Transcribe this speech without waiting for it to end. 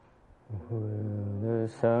The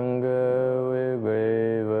Sangha with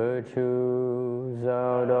great virtues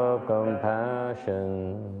out of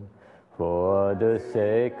compassion for the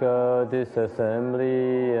sake of this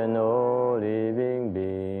assembly and all living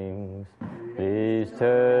beings. Please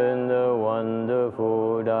turn the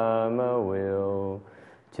wonderful Dharma wheel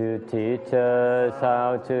to teach us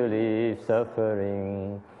how to leave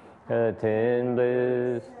suffering, attain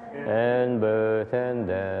bliss and birth and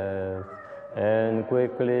death, and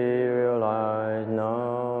quickly realize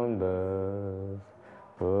non-birth.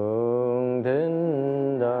 Phương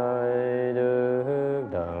thính đại đức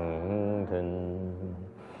đẳng thịnh,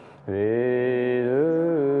 vì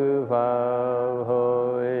thứ pháp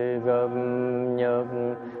hội gặp nhập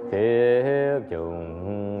thiết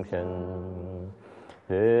chúng sinh.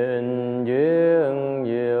 Hiện duyên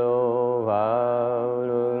diệu pháp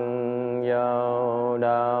luân giao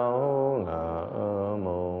đạo ngã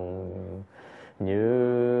môn,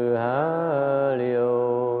 như há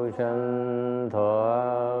liêu sanh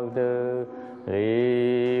thoát tư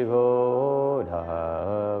ly khổ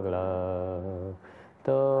đạc lạc,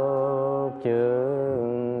 tốt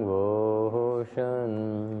chứng vô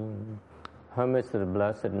sanh. Homage to the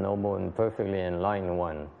Blessed, Noble, and Perfectly Enlightened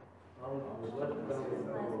One.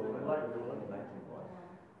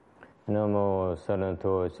 Nam mô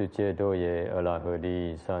Saranto Suche Doye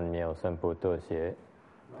Alahudi San Miao Samputo Xie.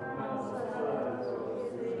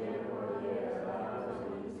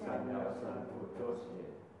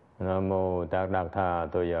 Nam mô Tát Đắc Tha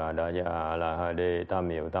Toya Daya Alahade Tam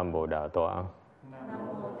Miao Tam Bồ Đà Tọa.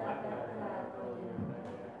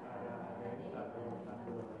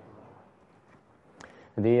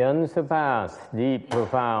 The unsurpassed, deep,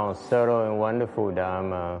 profound, subtle, and wonderful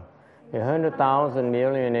Dharma. 100,000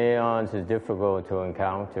 million aeons is difficult to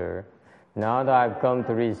encounter. Now that I've come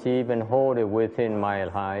to receive and hold it within my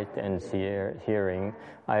light and hearing,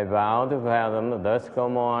 I vow to fathom thus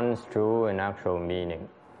come on its true and actual meaning.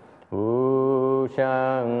 Wu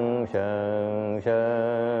shang shang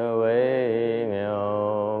shang wei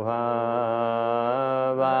miao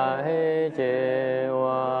pa bai jie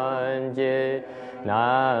wan jie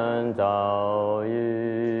nan zao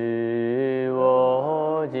yu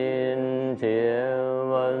wo jin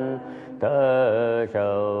jian wen de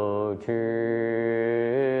shou chi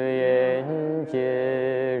yan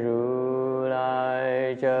jie ru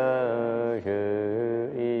lai zhe shi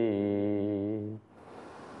yi.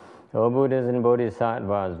 O Buddhas and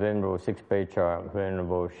Bodhisattvas, Venerable Six Patriarchs,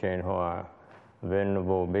 Venerable Shenhua,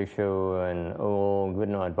 Venerable Bhikshu, and all good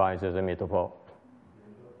advisors of Mithopo.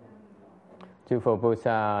 诸佛菩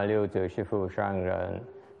萨、六祖师父、上人、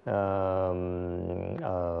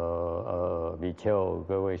比丘、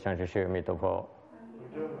各位上师sư Mi Tô Phật.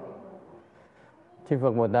 Chư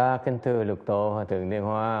Phật Bồ Tát, kính thưa Lục Tổ, Hòa Thượng Điên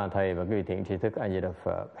Hoa, thầy và quý vị thiện tri thức A Di Đà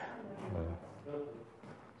Phật.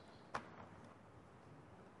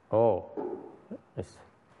 Oh, it's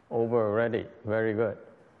over already. Very good.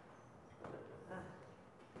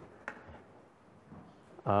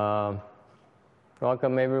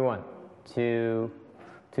 Welcome everyone to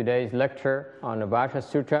today's lecture on the Vajra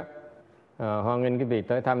Sutra. Hoan nghênh quý vị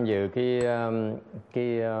tới tham dự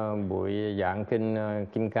cái buổi giảng kinh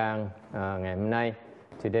Kim Cang ngày hôm nay.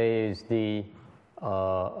 Today is the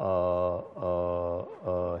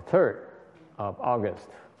 3rd of August.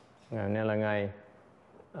 Ngày nay là ngày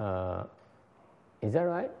is that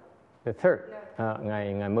right? The 3rd,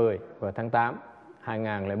 ngày 10 của tháng 8,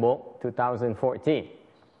 2004, 2014.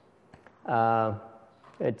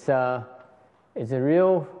 It's a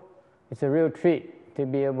real treat to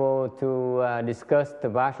be able to discuss the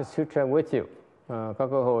Vajra Sutra with you. Có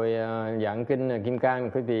cơ hội giảng kinh Kim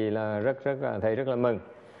Cang quý vị là rất thầy rất là mừng.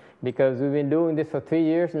 Because we've been doing this for 3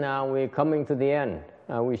 years now, we're coming to the end.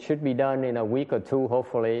 We should be done in a week or two,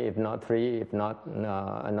 hopefully, if not 3, if not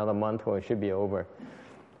another month, or it should be over.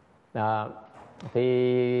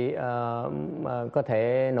 Thì có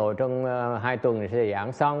thể nội trong 2 tuần sẽ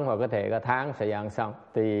giảng xong, hoặc có thể cả tháng sẽ giảng xong,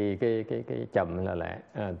 tùy cái chậm là lẽ,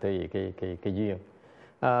 tùy cái duyên.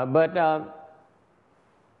 But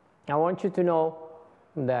I want you to know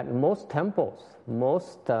that most temples,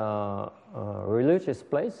 most religious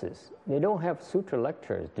places, they don't have sutra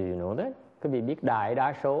lectures. Do you know that? Quý vị biết đại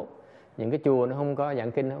đa số những cái chùa nó không có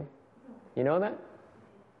giảng kinh không? You know that?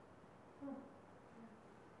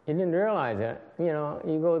 You didn't realize it. You know,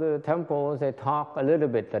 you go to the temples, they talk a little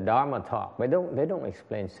bit, the Dharma talk, but they don't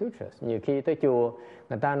explain sutras. Nhiều khi tới chùa,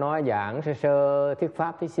 người ta nói giảng sơ thuyết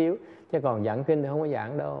pháp tí xíu, chứ còn giảng kinh thì không có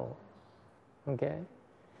giảng đâu. Okay?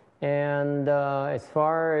 And as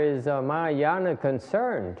far as Mahayana is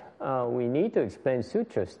concerned, we need to explain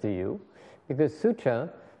sutras to you, because sutra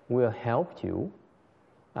will help you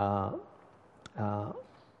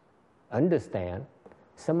understand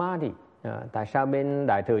samadhi. Tại sao bên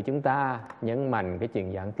Đại thừa chúng ta nhấn mạnh cái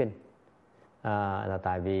chuyện giảng kinh? Là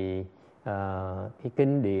tại vì cái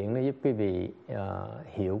kinh điển nó giúp quý vị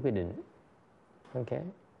hiểu cái định. Okay.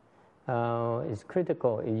 It's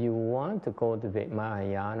critical. If you want to cultivate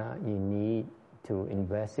Mahayana, you need to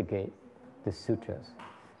investigate the sutras.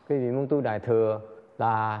 Quý vị muốn tu Đại thừa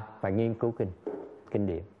là phải nghiên cứu kinh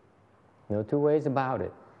điển. No two ways about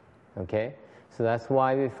it. Okay. So that's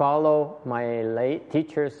why we follow my late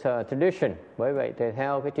teacher's tradition. Bởi vậy thì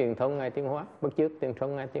theo cái truyền thống Ngài Tiến Hóa, bất chước truyền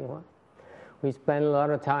thống Ngài Tiến Hóa. We spend a lot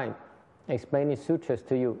of time explaining sutras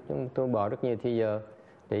to you. Chúng tôi bỏ rất nhiều thời giờ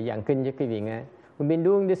để giảng kinh cho quý vị nghe. We've been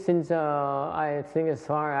doing this since I think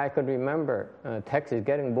as far as I could remember. Tex is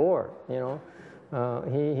getting bored, you know.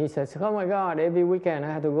 He says, "Oh my God, every weekend I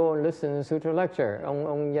have to go and listen to sutra lecture."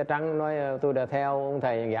 Ông Da Trắng nói tôi đã theo ông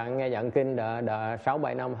thầy nghe giảng kinh đã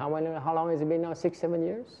 6-7 năm. How long has it been now? 6-7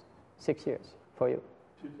 years? 6 years for you.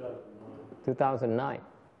 2009.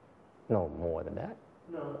 No, more than that.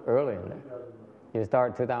 No. Earlier than that. You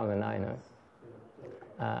started 2009, huh?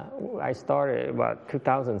 I started about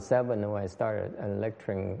 2007 when I started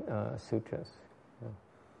lecturing sutras.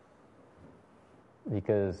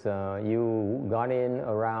 Because you got in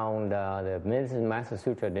around the Medicine Master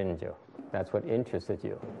Sutra, didn't you? That's what interested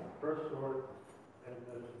you. First sword and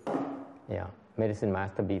medicine. Yeah, Medicine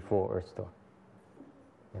Master before Earth Store.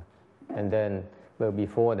 Yeah. And then, well,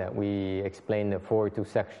 before that, we explained the 42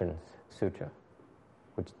 sections Sutra,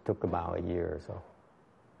 which took about a year or so.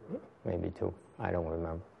 Maybe 2. I don't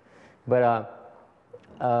remember. But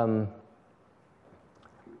I'm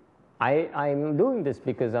doing this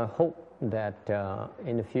because I hope that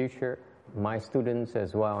in the future, my students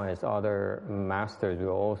as well as other masters will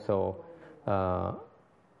also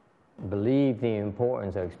believe the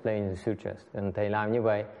importance of explaining the sutras. And thầy làm như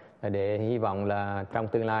vậy để hy vọng là trong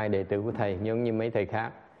tương lai đệ tử của thầy giống như mấy thầy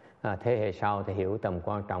khác, thế hệ sau thì hiểu tầm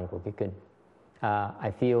quan trọng của cái kinh.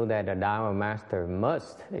 I feel that a Dharma master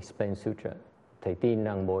must explain sutra. Thầy tin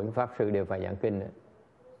rằng mỗi pháp sư đều phải giảng kinh.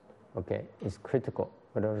 Okay, it's critical,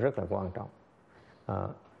 và đó rất là quan trọng.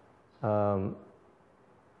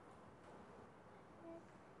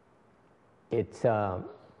 It's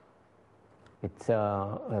a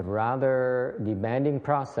rather demanding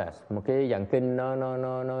process. Một cái giảng kinh nó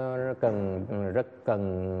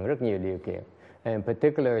cần rất nhiều điều kiện. And in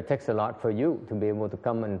particular, it takes a lot for you to be able to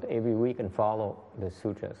come and every week and follow the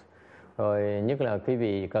sutras. Rồi nhất là quý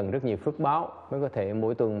vị cần rất nhiều phước báo mới có thể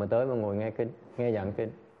mỗi tuần mà tới mà ngồi nghe giảng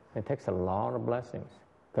kinh. It takes a lot of blessings.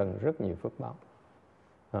 Cần rất nhiều phước báo.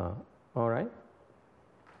 All right.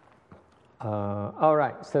 All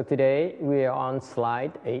right. So today we are on slide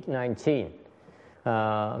 819.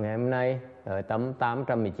 Ngày hôm nay ở tấm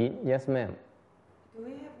 819. Yes, ma'am. Do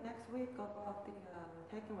we have next week about the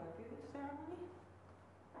taking refuge ceremony?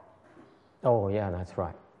 Oh, yeah, that's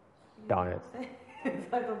right. Darn it. I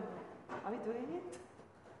don't know. Are we doing it?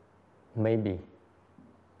 Maybe.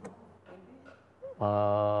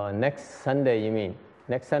 Next Sunday, you mean?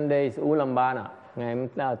 Next Sunday is Ulaanbaatar. Ngày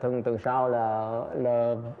tuần sau là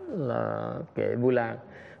kệ Vu Lan.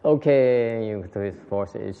 Okay, you to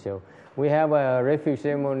force the issue. We have a refuge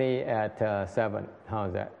ceremony at 7.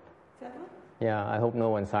 How's that? 7? Yeah, I hope no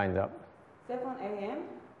one signs up. 7 a.m.?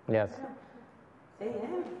 Yes.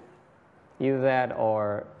 A.m.? Either that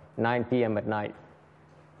or 9 p.m. at night.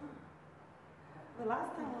 The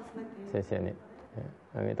last time was like this. 谢谢你。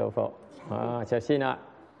阿弥陀佛。小心啊。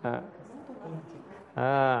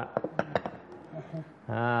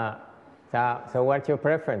So what's your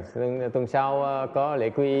preference? Tuần sau có lễ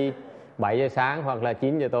quy y 7 giờ sáng hoặc là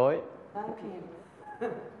 9 giờ tối. 9 p.m.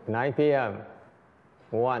 9 p.m.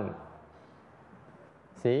 1.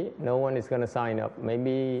 See, no one is going to sign up.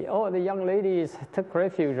 Maybe, the young lady took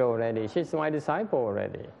refuge already. She's my disciple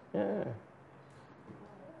already. Yeah.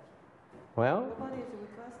 Well, Nobody is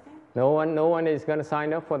requesting? no one is going to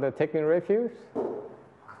sign up for the taking refuge?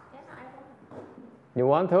 You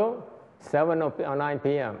want to? 7 or 9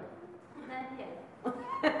 p.m.?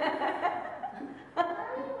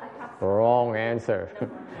 Wrong answer.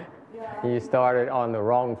 You started on the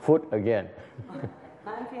wrong foot again.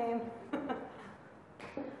 9 p.m.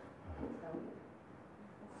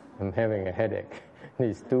 I'm having a headache.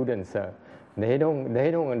 These students, they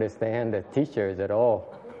don't understand the teachers at all.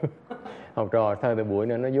 Học trò thời buổi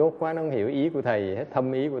này nó dốt quá, nó không hiểu ý của thầy hết,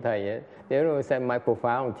 thâm ý của thầy hết. They don't understand my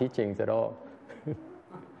profound teachings at all.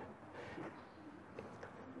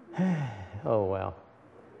 Oh well.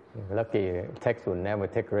 Lucky Tex will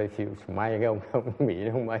never take refuge. May cái ông Mỹ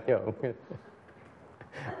không may ông.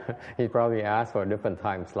 He probably asked for a different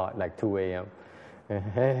time slot, like 2 a.m.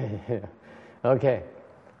 Okay.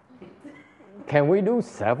 Can we do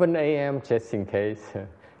 7 a.m. just in case?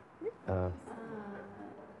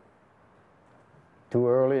 Too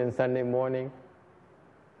early on Sunday morning?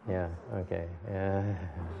 Yeah, okay. Yeah.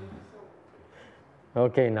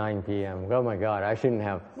 Okay, 9 p.m. Oh my God, I shouldn't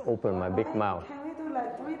have opened my big mouth. Can we do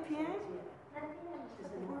like 3 p.m.? 4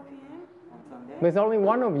 p.m. on Sunday? There's only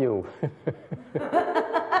one of you.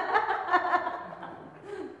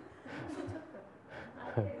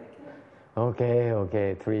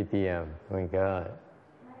 Okay, 3 p.m. Oh my God.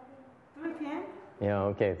 3 p.m.? Yeah,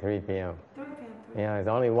 okay, 3 p.m. 3 p.m. Yeah, it's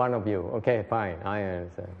only one of you. Okay, fine, I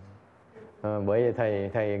understand. Bởi vì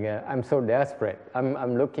thầy, I'm so desperate.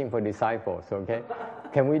 I'm looking for disciples, okay?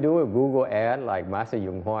 Can we do a Google ad like Master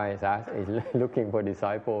Yung Hua is looking for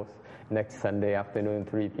disciples next Sunday afternoon,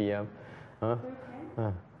 3 p.m.? Huh?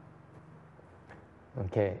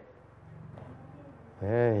 Okay.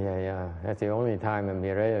 Yeah. That's the only time when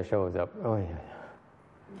Mireya shows up. Oh, yeah.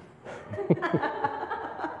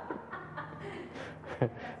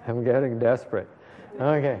 I'm getting desperate.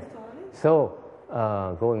 Okay. So,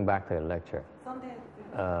 going back to the lecture.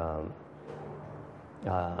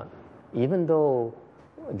 Even though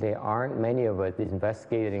there aren't many of us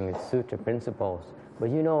investigating the Sutra principles, but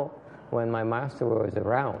you know, when my master was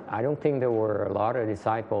around, I don't think there were a lot of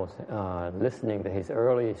disciples listening to his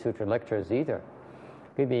early Sutra lectures either.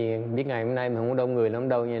 Quý vị biết ngày hôm nay mà không đông người lắm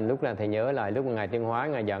đâu, nhưng lúc là thầy nhớ lại lúc mà Ngài Tuyên Hóa,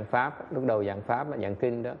 Ngài giảng Pháp, lúc đầu giảng Pháp, giảng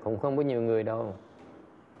Kinh đó, cũng không có nhiều người đâu.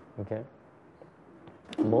 Okay.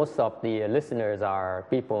 Most of the listeners are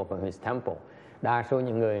people from his temple. Đa số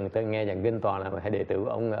những người ta nghe giảng Kinh toàn là đệ tử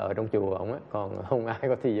ông ở trong chùa ông á, còn không ai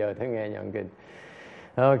có thời giờ tới nghe giảng Kinh.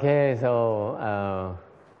 Okay,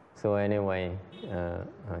 so anyway,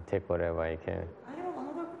 I'll take whatever I can. I have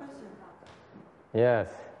another question. Yes,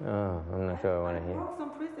 I'm not sure I want to hear. Some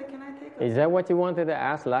priest, can I take a... Is that what you wanted to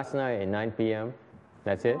ask last night at 9 p.m.?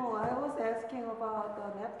 That's it? No, I was asking about the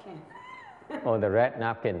napkin. Oh, the red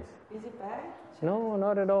napkins. Is it bad? No,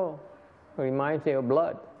 not at all. It reminds me of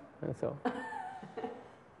blood. That's all.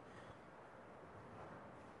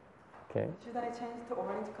 Okay. Should I change to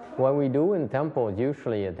orange color? What we do in temples,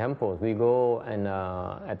 usually at temples, we go and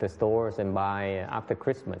at the stores and buy after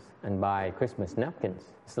Christmas and buy Christmas napkins.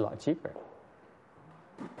 It's a lot cheaper.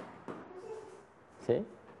 See,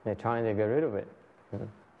 they're trying to get rid of it.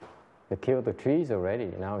 They killed the trees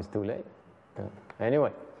already. Now it's too late.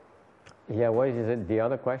 Anyway, yeah. What is it? The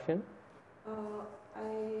other question? I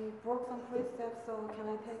broke some precepts, so can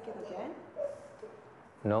I take it again?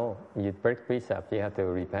 No, you break precepts, you have to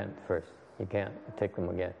repent first. You can't take them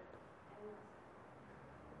again.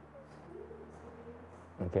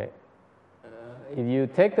 Okay. If you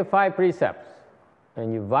take the 5 precepts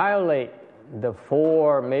and you violate the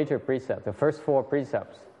 4 major precepts, the first 4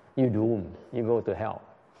 precepts, you're doomed. You go to hell.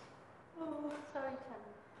 Oh, sorry, Chan.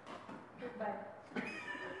 Goodbye.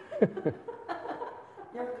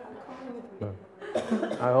 You're coming with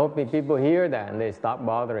me. I hope people hear that and they stop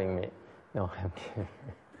bothering me. No, I'm kidding.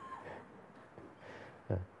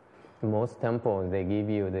 Most temples, they give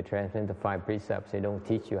you, they transmit the 5 precepts. They don't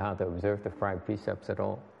teach you how to observe the 5 precepts at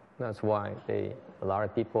all. That's why a lot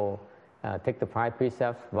of people take the 5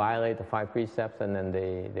 precepts, violate the 5 precepts, and then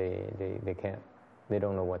they can't. They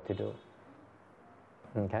don't know what to do.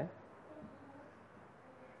 Okay?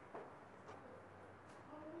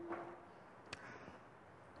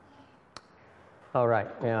 All right,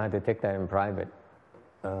 yeah, I have to take that in private.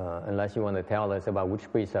 Unless you want to tell us about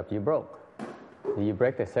which precept you broke. Did you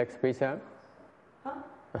break the 6th precept? Huh?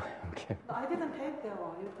 Okay. No, I didn't take that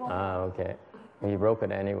one. You broke Okay. You broke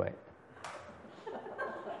it anyway.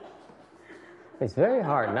 It's very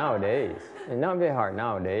hard nowadays. It's not very hard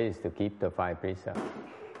nowadays to keep the 5 precepts.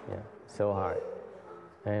 Yeah, so hard.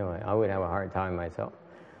 Anyway, I would have a hard time myself.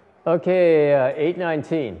 Okay,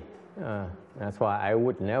 8:19. That's why I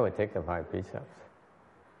would never take the 5 precepts.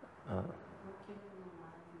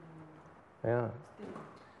 Yeah,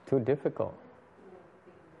 too difficult.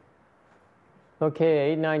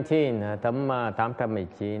 Okay, 8:19, tấm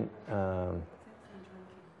 819.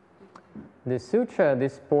 The sutra,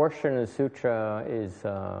 this portion of the sutra is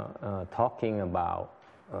talking about,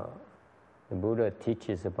 the Buddha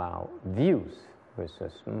teaches about views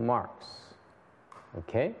versus marks.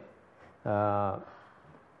 Okay?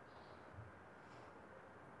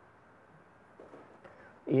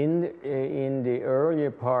 In the earlier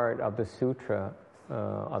part of the sutra,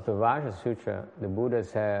 of the Vajra Sutra, the Buddha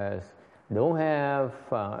says, don't have,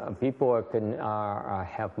 people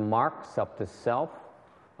have marks of the self,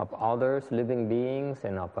 of others, living beings,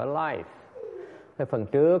 and of a life. Cái phần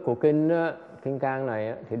trước của kinh can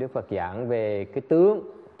này thì Đức Phật giảng về cái tướng,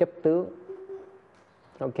 chấp tướng.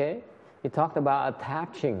 Okay? He talked about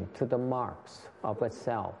attaching to the marks of a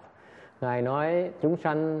self. Ngài nói chúng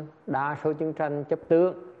sanh, đa số chúng sanh chấp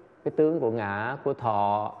tướng, cái tướng của ngã, của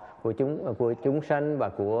thọ, của chúng sanh và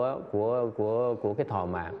của cái thọ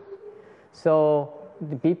mạng. So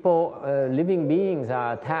the people, living beings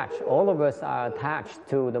are attached. All of us are attached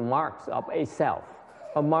to the marks of a self,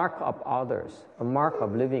 a mark of others, a mark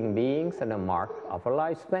of living beings, and a mark of a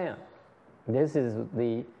lifespan. This is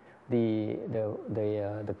the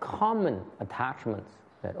common attachments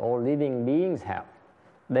that all living beings have.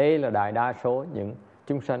 Đây là đại đa số những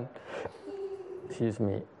chúng sanh,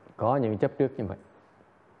 có những chấp trước như vậy.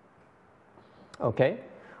 Okay,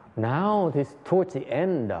 now towards the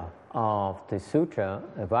end of the sutra,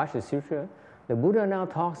 the Vajra Sutra, the Buddha now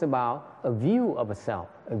talks about a view of a self,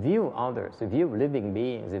 a view of others, a view of living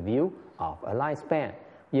beings, a view of a lifespan.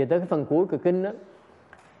 Về tới cái phần cuối của kinh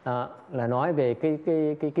đó, là nói về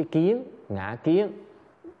cái kiến, ngã kiến,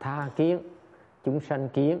 tha kiến, chúng sanh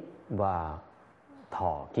kiến và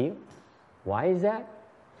thọ kiến. Why is that?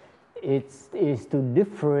 It is to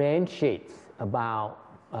differentiate about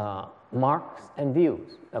marks and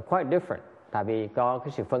views. Are quite different. Tại vì có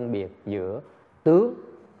cái sự phân biệt giữa tướng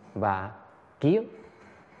và kiến.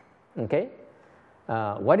 Okay?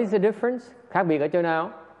 What is the difference? Khác biệt ở chỗ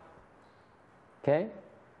nào? Okay?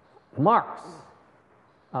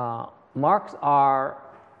 Marks are,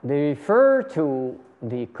 they refer to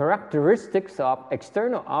the characteristics of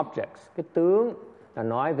external objects. Cái tướng là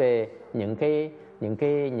nói về những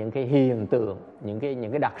cái hiện tượng, những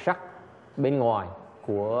cái đặc sắc bên ngoài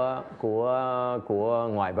của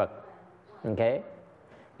ngoại vật. Okay?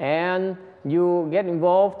 And you get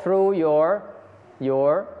involved through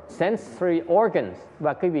your sensory organs.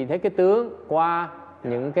 Và quý vị thấy cái tướng qua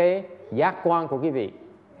những cái giác quan của quý vị.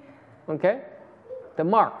 Okay? The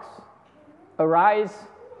marks arise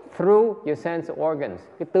through your sense organs.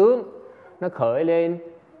 Cái tướng nó khởi lên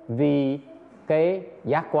vì cái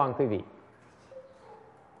giác quan quý vị.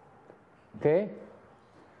 Okay?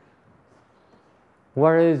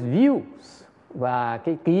 Whereas views và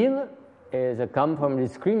cái kiến is a come from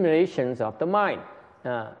discriminations of the mind.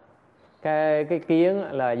 Cái kiến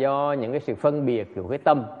là do những cái sự phân biệt của cái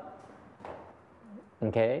tâm.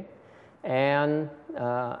 Okay? And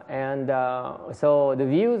so the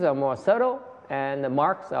views are more subtle and the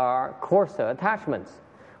marks are coarser attachments.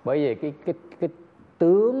 Bởi vì cái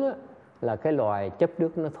tướng là cái loại chấp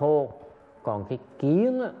trước nó thô, còn cái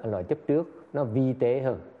kiến là loại chấp trước nó vi tế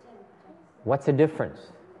hơn. What's the difference?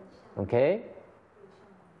 Okay?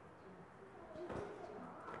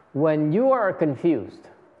 When you are confused,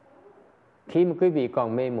 khi mà quý vị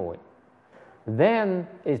còn mê muội, then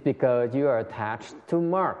it's because you are attached to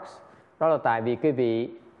marks. Đó là tại vì quý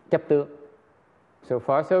vị chấp tướng. So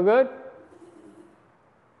far so good?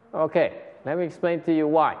 Okay, let me explain to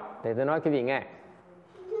you why. Để tôi nói quý vị nghe.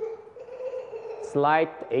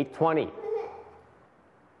 Slide 820.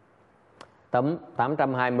 Tấm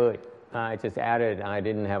 820. I just added. I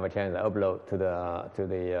didn't have a chance to upload to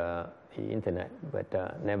the internet, but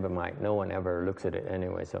never mind. No one ever looks at it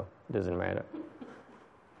anyway, so it doesn't matter.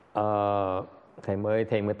 Thầy mới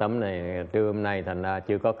thêm cái tấm này trưa hôm nay, thành ra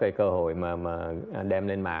chưa có cái cơ hội mà đem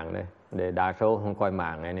lên mạng đây. Để đa số không coi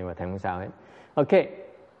mạng này, nhưng mà thầy không sao hết. Okay.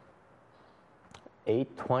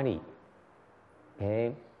 820.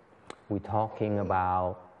 Okay. We're talking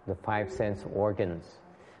about the five sense organs.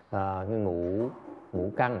 Cái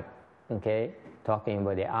ngũ căn. Okay. Talking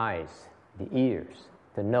about the eyes, the ears,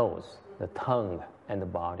 the nose, the tongue, and the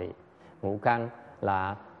body. Ngũ căn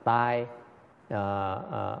là tai,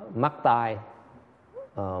 mắt tai,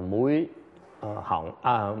 mũi,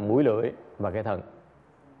 mũi lưỡi và cái thân.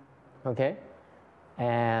 Okay?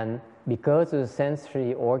 And because of the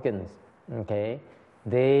sensory organs, okay,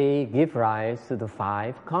 they give rise to the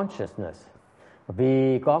five consciousness.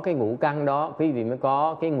 Vì có cái ngũ căn đó, quý vị mới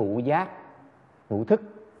có cái ngũ giác, ngũ thức.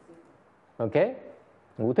 Okay?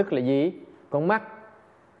 Ngũ thức là gì? Con mắt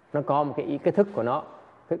nó có một cái thức của nó,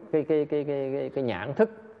 cái nhãn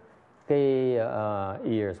thức, cái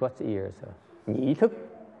ears, what's ears? Nhĩ thức,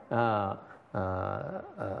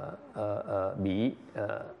 bỉ,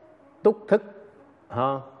 túc thức,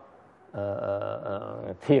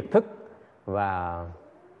 thiệt thức và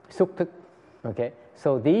xúc thức. Okay,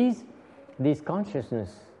 so these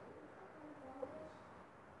consciousness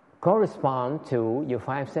correspond to your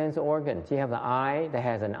five sense organs. You have the eye that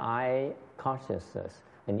has an eye consciousness.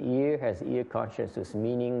 An ear has ear consciousness,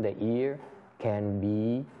 meaning the ear can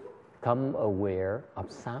become aware of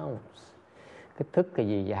sounds. Cái thức cái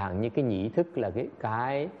gì dạng như cái nhĩ thức là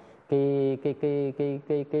cái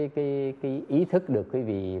ý thức được quý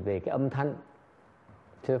vị về cái âm thanh.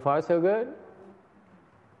 So far so good.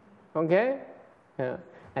 Okay? Yeah.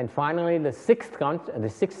 And finally, the sixth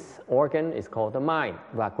organ is called the mind.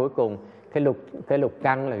 Và cuối cùng, cái lục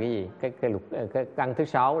căn là cái gì? Cái căn thứ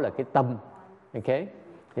 6 là cái tâm. Okay?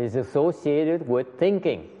 It is associated with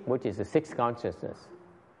thinking, which is the sixth consciousness.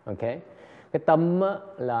 Okay? Cái tâm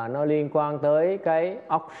là nó liên quan tới cái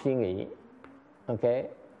óc suy nghĩ. Okay?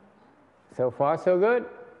 So far, so good.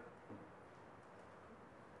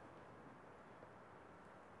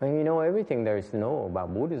 And you know everything there is to know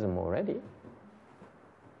about Buddhism already.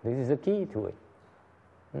 This is the key to it.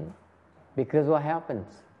 Because what happens?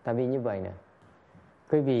 Tại vì như vậy nè,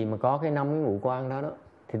 cái vì mà có cái 5 cái ngũ quan đó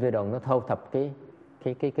thì tự động nó thâu thập cái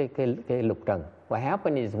lục trần. What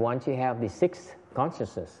happens is once you have the six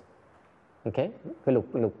consciousness, okay, cái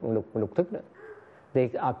lục thức đó, they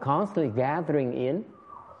are constantly gathering in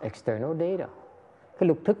external data. Cái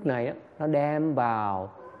lục thức này đó, nó đem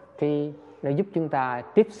vào nó giúp chúng ta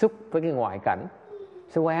tiếp xúc với cái ngoại cảnh.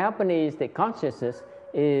 So what happens is that consciousness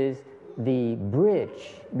is the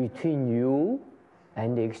bridge between you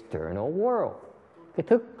and the external world. Cái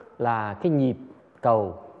thức là cái nhịp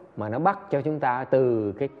cầu mà nó bắt cho chúng ta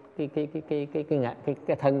từ cái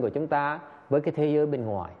thân của chúng ta với cái thế giới bên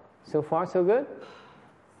ngoài. So far, so good.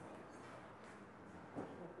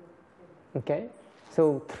 Okay. So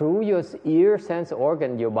through your ear, sense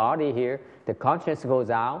organ, your body here, the consciousness goes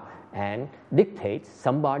out and dictates.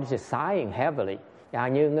 Somebody's sighing heavily.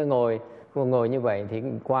 Như ngồi như vậy thì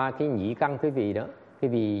qua cái nhĩ căn quý vị đó, quý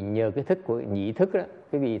vị nhờ cái thức của nhĩ thức đó,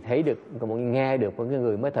 quý vị thấy được, nghe được một cái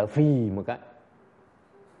người mới thở phì một cái.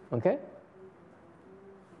 Okay?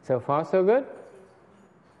 So far, so good.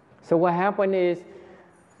 So what happened is,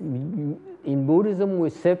 in Buddhism, we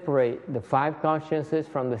separate the five consciousnesses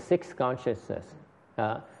from the six consciousness.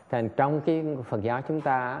 Thành trong cái Phật giáo chúng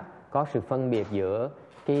ta có sự phân biệt giữa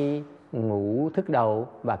cái ngũ thức đầu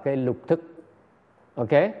và cái lục thức.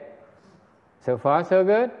 Okay? So far, so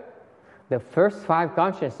good. The first five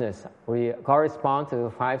consciousness correspond to the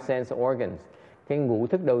five sense organs. Cái ngũ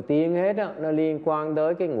thức đầu tiên hết đó, nó liên quan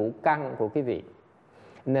tới cái ngũ căn của quý vị.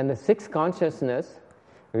 And then the sixth consciousness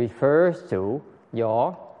refers to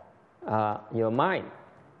your mind.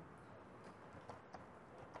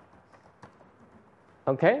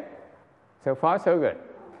 Okay? So far, so good.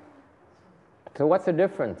 So what's the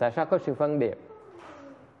difference? Tại sao có sự phân biệt?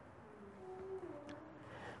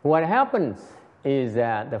 What happens is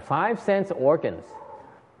that the five sense organs,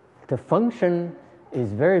 the function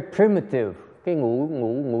is very primitive. Cái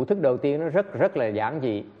ngũ thức đầu tiên nó rất là giản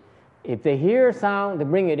dị. If they hear sound,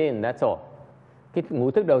 they bring it in. That's all. Cái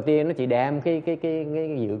ngũ thức đầu tiên nó chỉ đem cái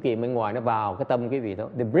dữ kiện bên ngoài nó vào cái tâm quý vị thôi.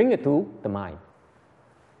 They bring it to the mind.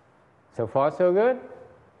 So far, so good.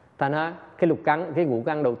 Thành ra cái ngũ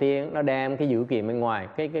căn đầu tiên nó đem cái dữ kiện bên ngoài,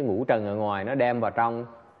 cái ngũ trần ở ngoài nó đem vào trong,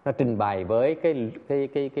 nó trình bày với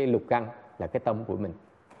cái lục căn là cái tâm của mình.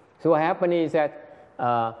 So what happens is that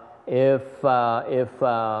if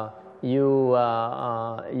you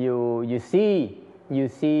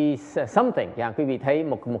see something, quý vị thấy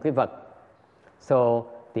một cái vật. So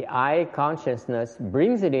the eye consciousness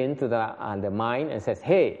brings it into the mind and says,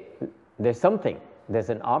 hey, there's something, there's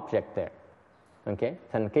an object there. Okay?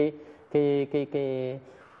 Thành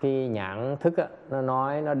cái nhãn thức á,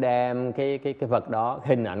 nó đem cái vật đó,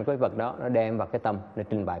 hình ảnh của cái vật đó, nó đem vào cái tâm, nó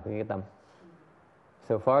trình bày với cái tâm.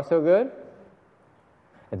 So far, so good.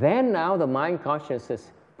 Then now the mind consciousness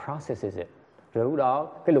processes it. Rồi lúc đó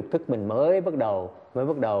cái lục thức mình mới bắt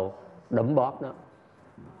đầu đấm bóp nó.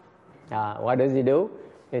 What does it do?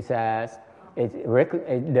 It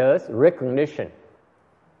does recognition.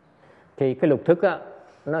 Thì cái lục thức á,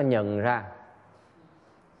 nó nhận ra.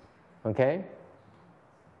 Okay?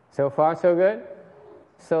 So far, so good.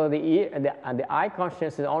 So the eye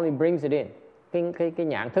consciousness only brings it in. Cái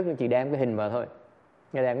nhãn thức nó chỉ đem cái hình vào thôi,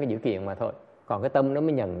 nó đem cái dữ kiện vào thôi. Còn cái tâm nó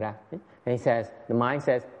mới nhận ra. And the mind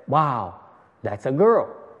says, wow, that's a girl.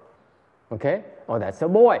 Okay? Or that's a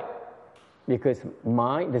boy. Because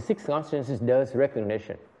the sixth consciousness does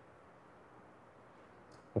recognition.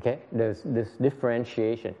 Okay? There's this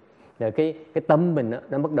differentiation. Rồi cái tâm mình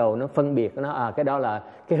nó bắt đầu nó phân biệt, cái đó là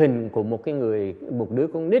cái hình của một đứa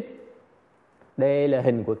con nít. Đây là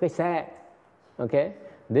hình của cái xe. Okay?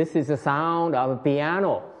 This is the sound of a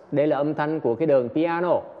piano. Đây là âm thanh của cái đờn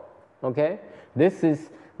piano. Okay? This is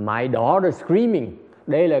my daughter screaming.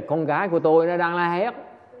 Đây là con gái của tôi nó đang la hét.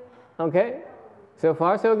 Okay? So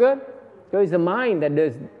far, so good. So it's the mind that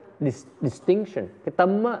does this distinction. Cái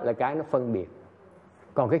tâm là cái nó phân biệt.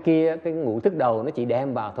 Còn cái kia, cái ngũ thức đầu nó chỉ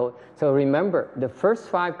đem vào thôi. So remember, the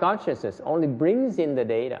first five consciousness only brings in the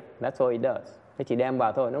data. That's all it does. Nó chỉ đem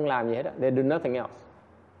vào thôi, nó không làm gì hết. They do nothing else.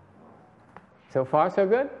 So far, so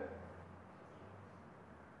good.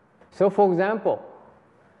 So for example,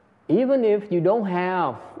 even if you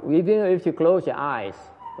close your eyes,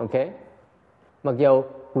 okay, mặc dù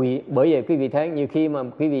bởi vì quý vị thấy nhiều khi mà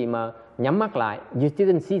quý vị mà nhắm mắt lại, you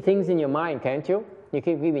still see things in your mind, can't you? Nhiều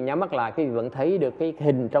khi quý vị nhắm mắt lại, quý vị vẫn thấy được cái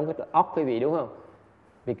hình trong cái óc quý vị, đúng không?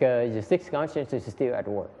 Because your sixth consciousness is still at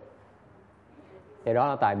work. Thì đó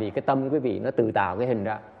là tại vì cái tâm quý vị nó tự tạo cái hình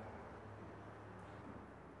ra.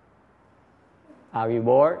 Are you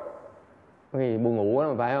bored? Quý vị buồn ngủ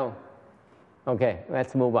lắm phải không? Okay,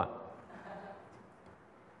 let's move on.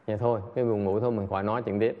 Vậy thôi, cái buồn ngủ thôi mình khỏi nói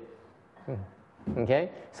chuyện tiếp. Okay,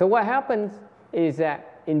 so what happens is that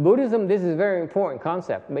in Buddhism, this is a very important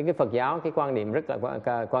concept. Mấy cái Phật giáo, cái quan niệm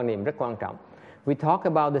rất quan trọng. We talk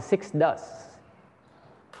about the six dusts.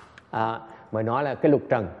 Mới nói là cái lục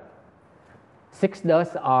trần. Six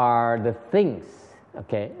dusts are the things,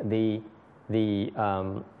 okay, the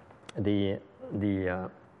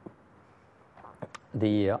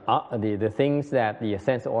things that the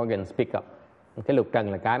sense organs pick up. Cái lục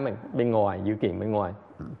trần là cái mình bên ngoài, dữ kiện bên ngoài.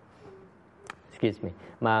 Excuse me.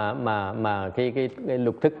 Mà cái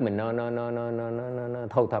lục thức mình nó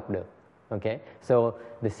thâu thập được. Okay. So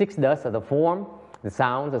the six dusts are the form, the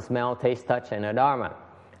sound, the smell, taste, touch and the dharma.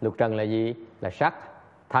 Lục trần là gì? Là sắc,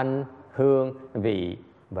 thanh, hương, vị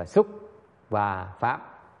và xúc và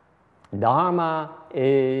pháp. Dharma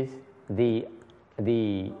is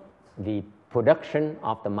the production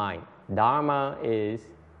of the mind. Dharma is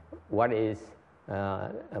what is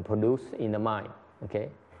produced in the mind. Okay.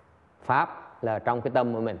 Pháp là trong cái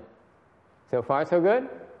tâm của mình. So far so good.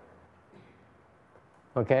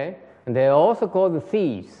 Okay. And they also call the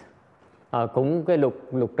thieves. Cũng cái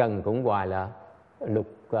lục trần cũng gọi là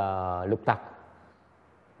lục tặc.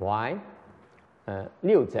 Why?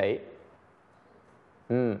 Liu tẩy.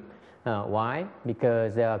 Why?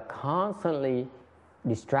 Because they are constantly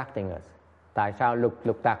distracting us. Tại sao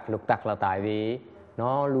lục tặc là tại vì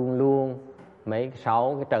nó luôn mấy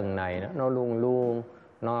sáu cái trần này nó luôn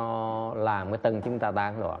nó làm cái tâm chúng ta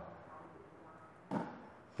tan loạn.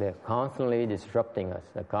 They're constantly disrupting us.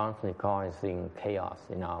 They're constantly causing chaos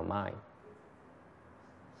in our mind.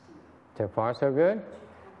 So far so good.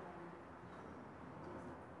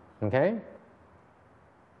 Okay?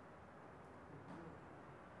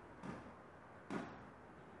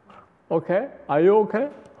 Okay, are you okay?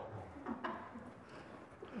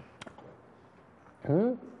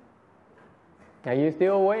 Are you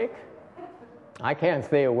still awake? I can't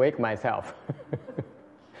stay awake myself.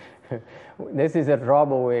 This is a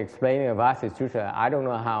trouble with explaining a Vajra Sutra. I don't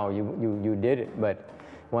know how you did it, but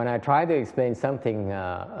when I try to explain something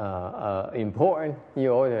important,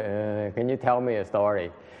 you always, can you tell me a story?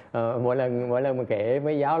 Mỗi lần mà kể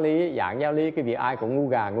mấy giảng giáo lý, cái việc ai cũng ngu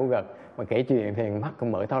gà ngu gật, mà kể chuyện thì mắt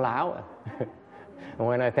cũng mở thao láo.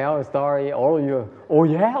 When I tell a story, all of you, oh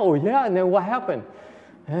yeah, and then what happened?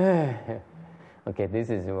 Okay, this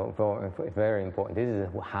is very important. This is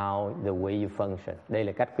how the way you function. Đây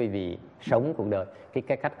là cách quý vị sống cuộc đời.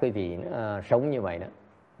 Cái cách quý vị sống như vậy đó.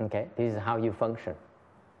 Okay, this is how you function.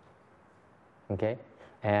 Okay,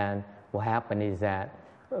 and what happened is that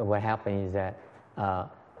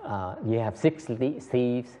you have six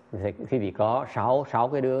thieves. Quý vị có sáu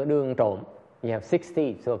cái đứa trộm. You have six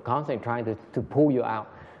thieves, so constantly trying to pull you out.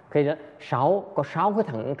 Khi đó có sáu cái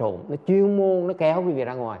thằng trộm, nó chuyên môn nó kéo quý vị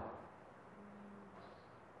ra ngoài.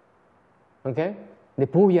 Okay, they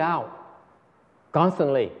pull you out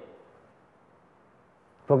constantly.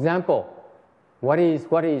 For example, what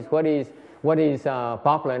is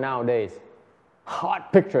popular nowadays? Hot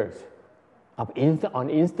pictures on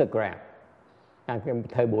Instagram.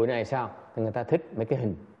 Thời buổi này sao? Thì người ta thích mấy cái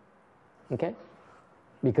hình. Okay,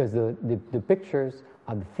 because the pictures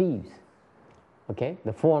are the thieves. Okay,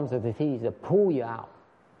 the forms of the thieves that pull you out,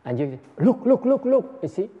 and you look. You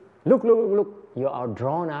see, look. You are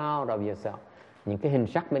drawn out of yourself. Những cái hình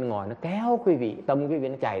sắc bên ngoài nó kéo quý vị, tâm quý vị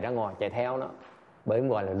nó chạy ra ngoài, chạy theo nó. Bởi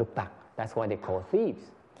gọi là lục tặc. That's why they call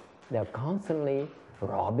thieves. They're constantly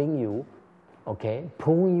robbing you, okay,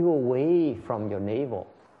 pulling you away from your navel.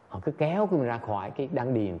 Họ cứ kéo quý vị ra khỏi cái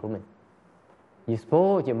đan điền của mình.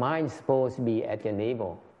 Your mind is supposed to be at your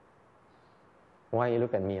navel. Why you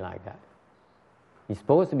look at me like that? You're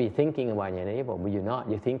supposed to be thinking about your navel, but you're not.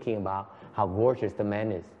 You're thinking about how gorgeous the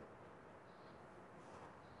man is.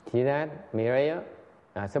 See that, Mireya?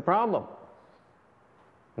 That's a problem.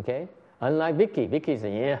 Okay? Unlike Vicky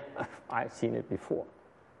says, yeah, I've seen it before.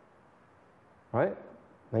 Right?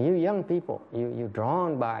 But you young people, you're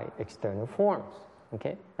drawn by external forms.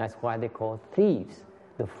 Okay? That's why they call thieves.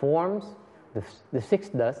 The forms, the six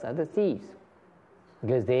dusts are the thieves.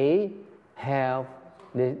 Because they have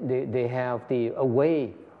a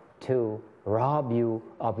way to rob you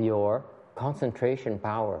of your concentration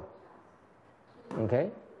power. Ok?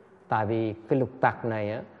 Tại vì cái lục tặc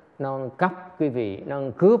này á, nó cắp quý vị, nó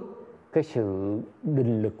cướp cái sự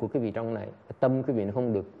định lực của quý vị trong này. Tâm quý vị nó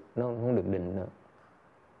không được định nữa.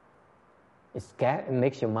 It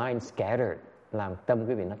makes your mind scattered, làm tâm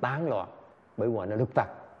quý vị nó tán loạn bởi vì nó lục tặc.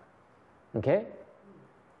 Okay?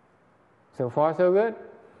 So far so good.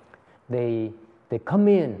 They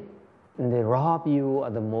come in and they rob you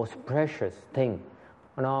of the most precious thing.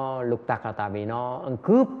 Nó lục tặc là tại vì nó ăn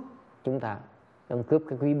cướp chúng ta, ăn cướp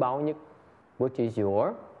cái quý báu nhất, which is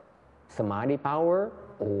your samadhi power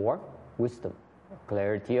or wisdom,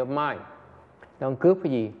 clarity of mind. Nó ăn cướp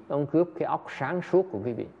cái gì? Nó ăn cướp cái óc sáng suốt của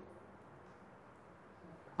quý vị.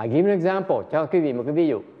 I give an example, cho quý vị một cái ví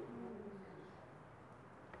dụ.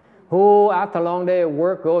 Who after a long day of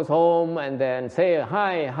work goes home and then say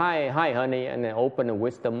hi honey, and then open the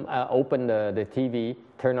wisdom, open the TV,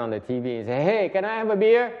 turn on the TV and say, hey, can I have a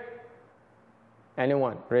beer?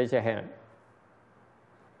 Anyone? Raise your hand.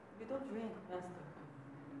 We don't drink, Master.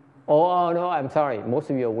 Oh no, I'm sorry. Most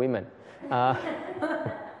of you are women.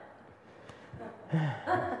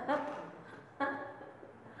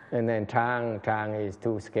 And then Trang is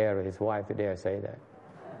too scared of his wife to dare say that.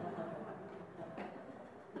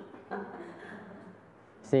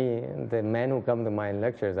 See, the men who come to my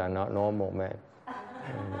lectures are not normal men.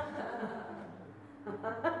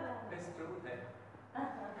 It's true then.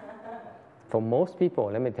 For most people,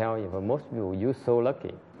 let me tell you, for most people, you're so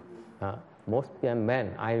lucky. Most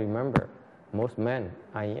men, I remember, most men,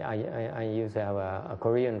 I used to have a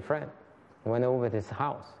Korean friend. I went over to his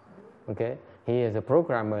house, okay? He is a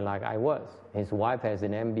programmer like I was. His wife has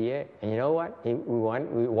an MBA. And you know what? We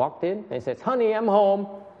walked in and he says, honey, I'm home.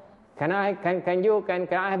 Can I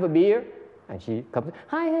have a beer? And she comes,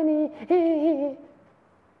 hi honey.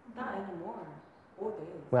 Not anymore. All day.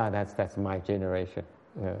 Well, that's my generation.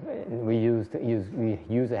 We used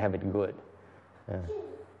to have it good.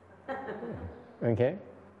 Okay?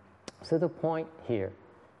 So the point here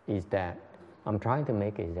is that I'm trying to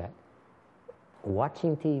make is that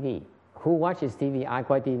watching TV. Who watches TV? I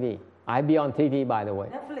quite TV. I be on TV, by the way.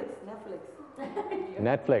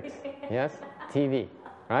 Netflix. Yes, TV.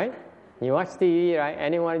 Right? You watch TV, right?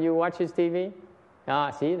 Anyone of you watches TV?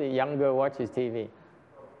 See, the young girl watches TV.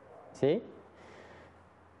 See?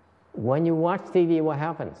 When you watch TV, what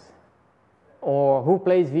happens? Or who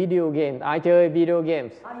plays video games? I chơi video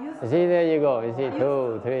games. See, there you go. You see,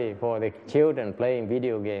 2, 3, 4. The children playing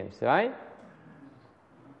video games, right?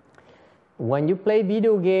 When you play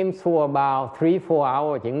video games for about 3-4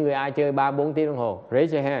 hours, những người ai chơi 3-4 tiếng đồng hồ,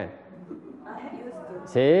 raise your hand.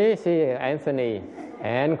 See, Anthony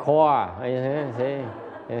and Cora.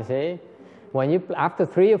 See, when you after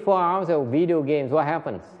 3 or 4 hours of video games, what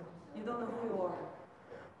happens? You don't know who you are.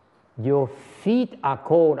 Your feet are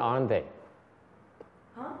cold, aren't they?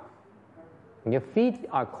 Huh? Your feet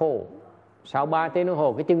are cold. Sau 3 tiếng đồng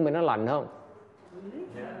hồ, cái chân mình nó lạnh không?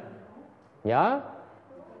 Yeah?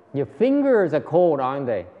 Your fingers are cold, aren't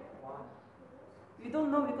they? You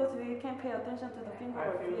don't know because you can't pay attention to the finger I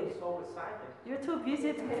or feel play. so excited. You're too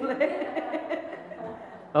busy to play.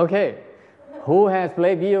 Okay. Who has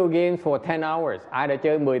played video games for 10 hours? Ai đã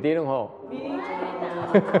chơi 10 tiếng đồng hồ?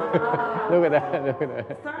 Look at that.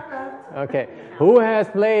 Okay. Who has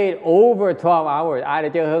played over 12 hours? Ai đã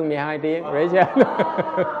chơi hơn 12 tiếng? Raise your hand.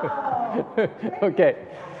 Okay.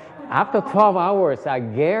 After 12 hours, I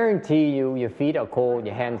guarantee you your feet are cold,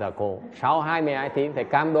 your hands are cold. Sau 22 tiếng, thầy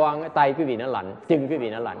cam đoan cái tay quý vị nó lạnh, chân quý vị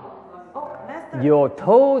nó lạnh. Your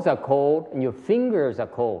toes are cold and your fingers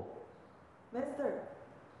are cold. Master.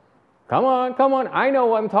 Come on. I know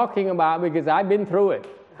what I'm talking about because I've been through it.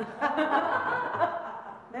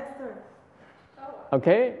 Master.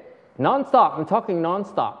 Okay? Non-stop. I'm talking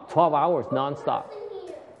non-stop. 12 hours non-stop.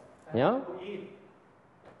 Yeah?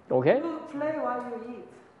 Okay? You play while you eat.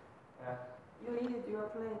 You eat it, you are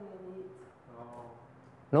playing and eat.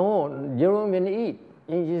 No, you don't even eat.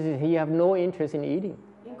 You have no interest in eating.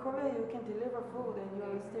 In Korea, you can deliver food and you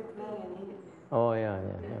are still playing and eating. Oh, yeah.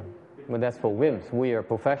 But that's for wimps. We are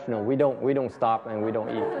professional. We don't stop and we don't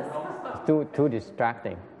eat. It's too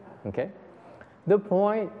distracting. Okay? The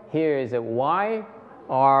point here is that why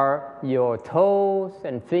are your toes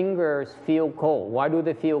and fingers feel cold? Why do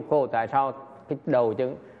they feel cold? Tại sao cái đầu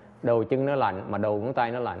chân nó lạnh mà đầu ngón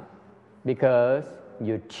tay nó lạnh? Because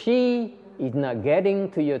your chi is not getting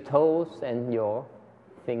to your toes and your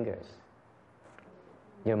fingers.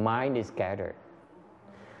 Your mind is scattered.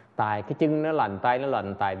 Tại cái chân nó lạnh, tay nó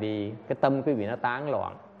lạnh, tại vì cái tâm quý vị nó tán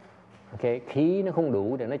loạn. Okay? Khí nó không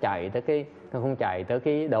đủ để nó không chạy tới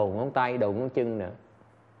cái đầu ngón tay, đầu ngón chân nữa.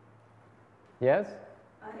 Yes?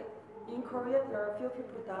 In Korea, there are a few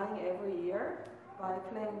people dying every year by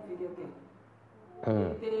playing video game.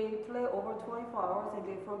 They play over 24 hours and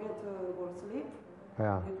they forget to go to sleep.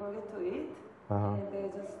 Yeah. They forget to eat. Uh-huh. And they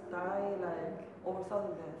just die like over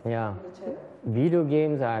sudden death Yeah. in the chair. Video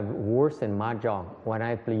games are worse than mahjong. When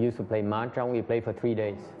I used to play mahjong, we play for 3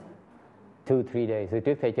 days. 2-3 days. Từ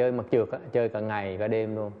trước thầy chơi mặt trượt, chơi cả ngày cả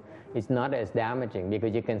đêm luôn. It's not as damaging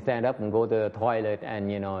because you can stand up and go to the toilet and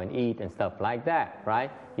and eat and stuff like that,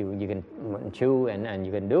 right? You can chew and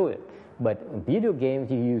you can do it. But video games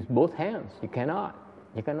you use both hands. You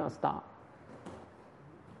cannot stop.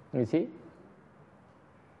 You see?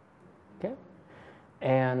 Okay?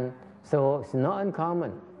 And so it's not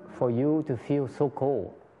uncommon for you to feel so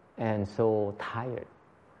cold and so tired,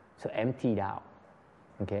 so emptied out.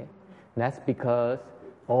 Okay? That's because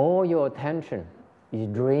all your attention is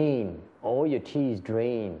drained, all your chi is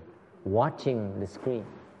drained watching the screen.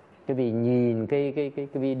 Cái vì nhìn cái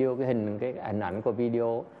video, cái hình ảnh của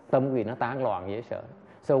video, tâm quý vị nó tán loạn dễ sợ.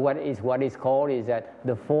 So what is called is that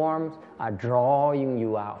the forms are drawing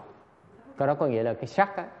you out. Cái đó có nghĩa là cái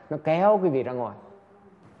sắc á, nó kéo quý vị ra ngoài.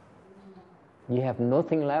 You have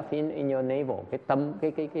nothing left in your navel. Cái tâm,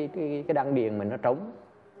 cái đăng điền mình nó trống,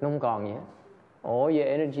 nó không còn gì hết. All your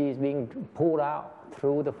energy is being pulled out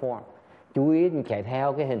through the form. Chú ý mình chạy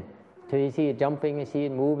theo cái hình. So you see it jumping, you see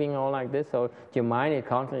it moving all like this. So your mind is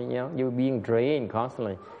constantly, you're being drained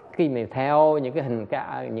constantly. Khi mình theo những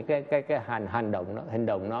cái hành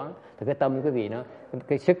động nó, thì cái tâm quý vị nó,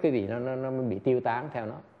 cái sức quý vị nó bị tiêu tán theo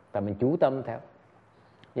nó. Tại mình chú tâm theo.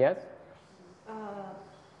 Yes.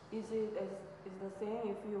 Is the same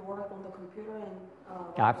if you work on the computer and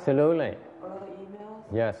Absolutely. or the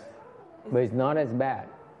emails? Yes. But it's not as bad.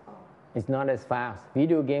 It's not as fast.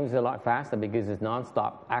 Video games are a lot faster because it's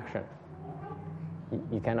non-stop action.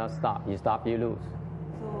 You cannot stop. You stop, you lose.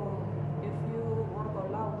 So if you work a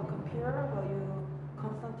lot on the computer, but you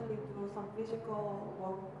constantly do some physical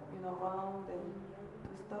work, around and do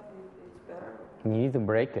stuff, it's better. You need to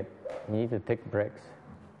break it. You need to take breaks.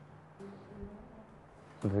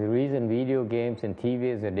 The reason video games and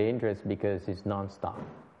TVs are dangerous because it's non-stop.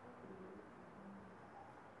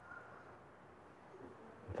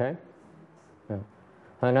 Okay?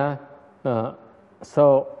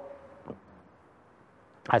 So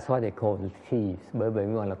that's why they call it thieves. Bởi vì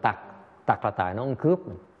gọi là tặc. Tặc là tại nó không cướp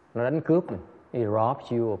mình. Nó đánh cướp mình. It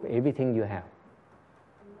robs you of everything you have.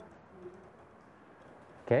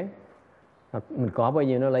 Okay? Mình có bao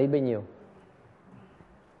nhiêu nó lấy bấy nhiêu.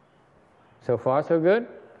 So far so good?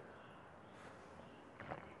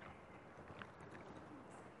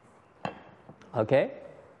 Okay?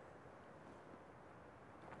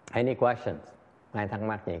 Any questions? Ai thắc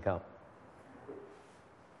mắc gì không?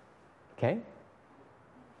 Okay?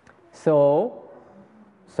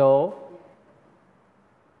 So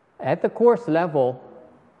at the course level,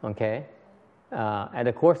 okay, at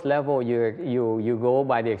the course level you go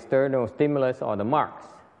by the external stimulus or the marks,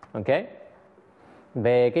 okay?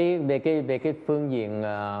 Về cái phương diện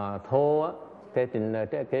thô á, cái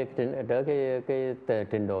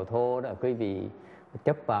trình độ thô đó, quý vị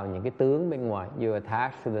chấp vào những cái tướng bên ngoài. You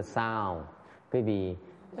attach to the sound. Quý vị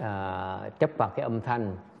chấp vào cái âm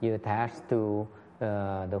thanh. You attach to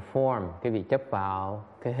the form. Quý vị chấp vào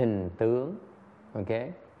cái hình tướng.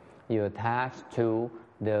 Okay? You attach to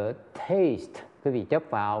the taste. Quý vị chấp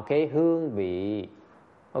vào cái hương vị.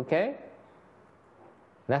 Okay?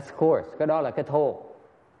 That's coarse. Cái đó là cái thô.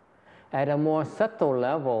 At a more subtle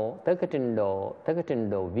level, tới cái trình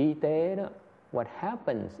độ vi tế đó, what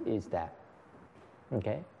happens is that,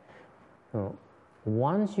 okay,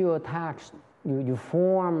 once you attach, you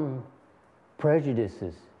form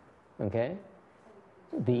prejudices, okay.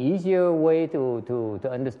 The easier way to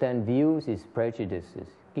understand views is prejudices.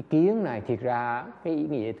 Cái kiến này thiệt ra, cái ý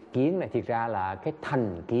nghĩa kiến này thiệt ra là cái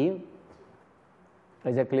thành kiến.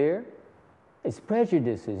 Is that clear? It's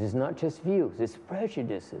prejudices, it's not just views, it's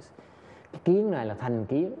prejudices. Cái kiến này là thành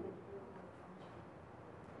kiến.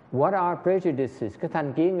 What are prejudices? Cái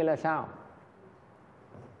thành kiến nghĩa là sao?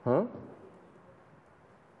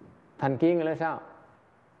 Thành kiến nghĩa là sao?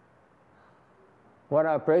 What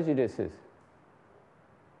are prejudices?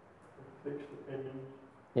 Fixed opinions.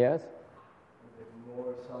 Yes?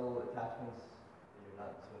 More subtle attachments that you're not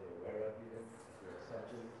necessarily aware of even, your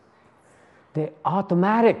assumptions. They're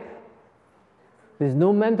automatic. There's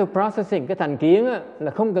no mental processing. Cái thành kiến á,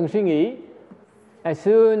 là không cần suy nghĩ. As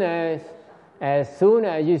soon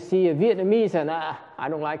as you see a Vietnamese and I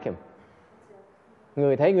don't like him.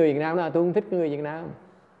 Người thấy người Việt Nam đó, tôi không thích người Việt Nam.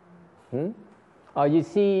 Or you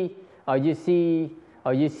see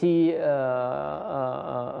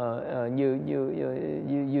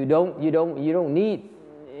you don't need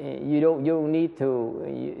you don't need to,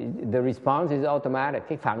 the response is automatic.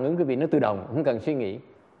 Cái phản ứng quý vị nó tự động, không cần suy nghĩ.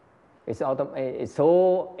 It's so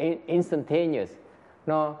instantaneous.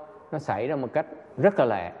 Nó xảy ra một cách rất là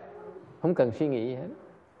lẹ, không cần suy nghĩ gì hết.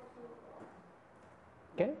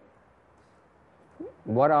 Okay?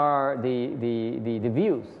 What are the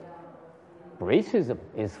views? Racism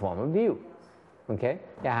is form of view. Okay?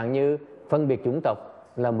 Chẳng hạn như phân biệt chủng tộc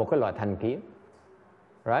là một cái loại thành kiến.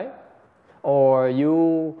 Right? Or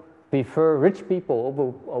you prefer rich people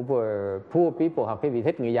over poor people, hoặc cái vị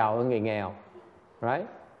thích người giàu hơn người nghèo. Right?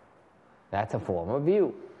 That's a form of view.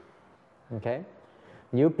 Okay?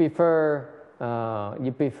 You prefer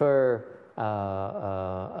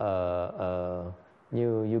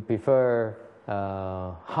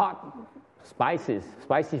hot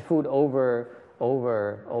spicy food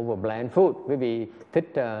over bland food. Quý vị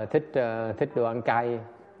thích đồ ăn cay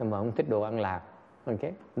mà không thích đồ ăn lạc.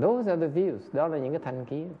 Okay? Those are the views. Đó là những cái thành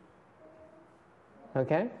kiến.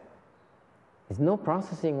 Okay? There's no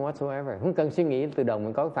processing whatsoever. Không cần suy nghĩ, tự động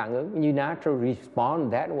mình có phản ứng. You naturally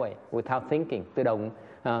respond that way without thinking. Tự động.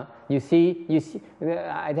 You see.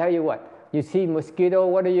 I tell you what. You see mosquito.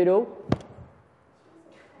 What do you do?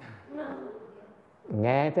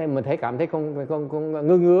 Nghe thế mình cảm thấy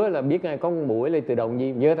con ngứa là biết ngay có con muỗi là tự động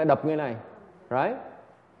gì. Nhớ ta đập như này. Right?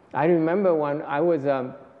 I remember when I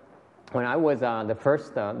was the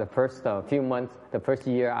first few months, the first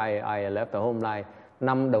year I left the home life.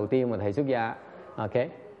 Năm đầu tiên mà thầy xuất gia, okay.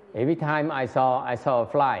 Every time I saw a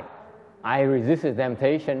fly, I resisted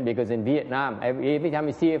temptation because in Vietnam, every time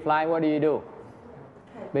you see a fly, what do you do?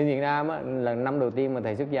 Bên Việt Nam á, là năm đầu tiên mà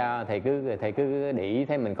thầy xuất gia, thầy cứ để ý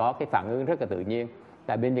thấy mình có cái phản ứng rất là tự nhiên.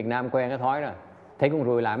 Tại bên Việt Nam quen cái thói rồi, thấy con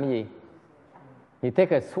ruồi làm cái gì? You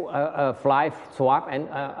take a fly swab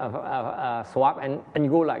and you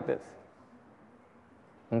go like this.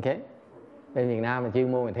 Okay. Bên Việt Nam là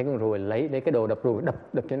chuyên môn mình thấy con ruồi lấy cái đồ đập ruồi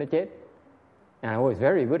đập cho nó chết. And I was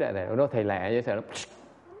very good at that. Đó thầy lẹ vậy sợ nó.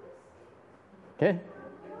 Okay.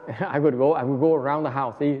 I would go around the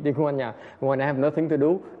house, đi quanh nhà. When I have nothing to do,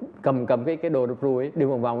 cầm cái đồ đập ruồi đi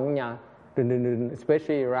vòng vòng trong nhà,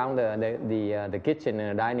 especially around the kitchen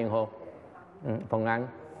and the dining hall. Phòng ăn.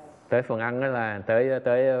 Tới phòng ăn đó là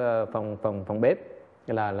tới phòng bếp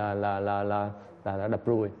là đập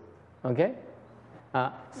ruồi. Okay.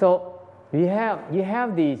 So you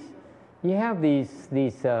have these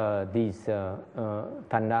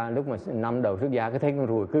thành ra lúc mà năm đầu xuất gia cứ thấy con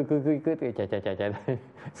ruồi cứ chạy.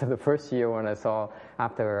 So the first year when I saw,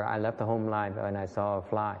 after I left the home life and I saw a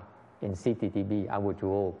fly in CTTB, I would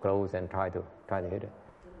go close and try to hit it.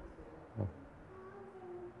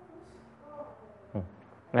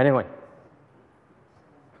 Anyway,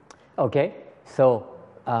 okay, so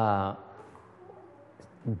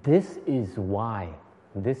this is why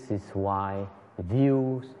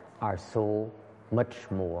views are so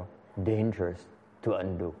much more dangerous to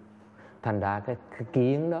undo. Thành ra cái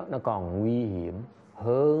kiến đó nó còn nguy hiểm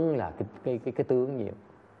hơn là cái tướng nhiều.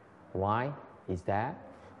 Why is that?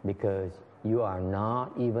 Because you are not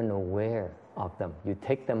even aware of them. You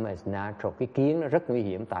take them as natural. Cái kiến nó rất nguy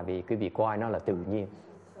hiểm tại vì quý vị coi nó là tự nhiên.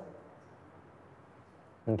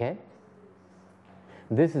 Okay?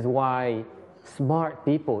 This is why smart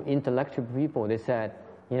people, intellectual people, they said,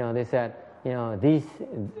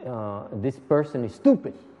 this person is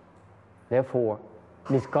stupid. Therefore,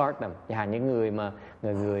 discard them. Những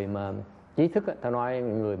người mà trí thức, ta nói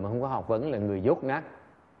người mà không có học vấn là người dốt nát,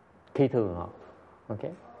 khi thường họ.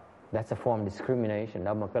 Okay? That's a form of discrimination.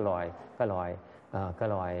 Đó là cái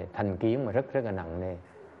loại thành kiến mà rất là nặng nề.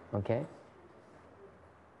 Okay?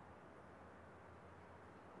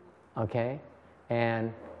 Okay? And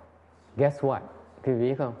guess what? Quý vị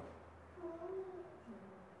biết không?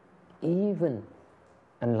 Even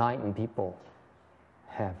enlightened people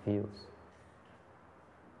have views.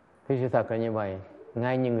 Cái sự thật là như vậy.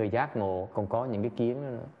 Ngay như người giác ngộ còn có những cái kiến đó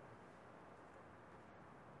nữa.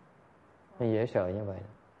 Nó dễ sợ như vậy.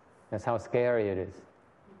 That's how scary it is.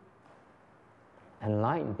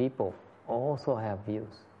 Enlightened people also have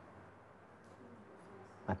views.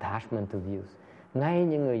 Attachment to views. Ngay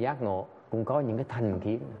những người giác ngộ cũng có những cái thành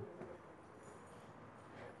kiến.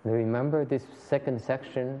 Remember this second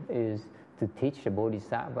section is to teach the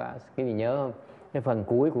Bodhisattvas. Quý vị nhớ không? Cái phần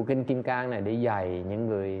cuối của Kinh Kim Cang này để dạy những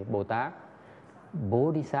người Bồ Tát.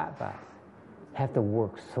 Bodhisattvas have to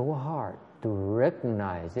work so hard to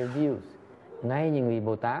recognize their views. Ngay những người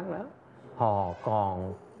Bồ Tát đó, họ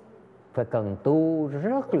còn phải cần tu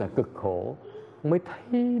rất là cực khổ mới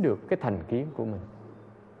thấy được cái thành kiến của mình.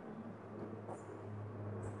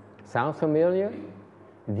 Sounds familiar?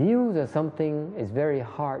 Views are something is very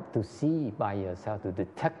hard to see by yourself, to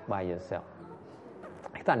detect by yourself.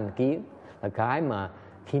 Cái thành kiến là cái mà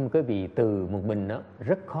khi mà quý vị từ một mình đó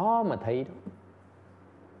rất khó mà thấy đó.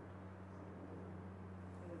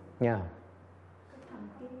 Nha. Cái thành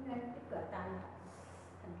kiến này tức là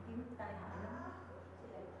thành kiến tai hại lắm.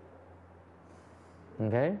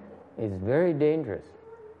 Okay? It's very dangerous.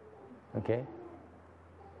 Okay?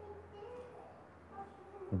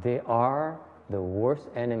 They are the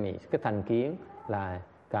worst enemies. Cái thành kiến là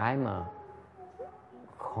cái mà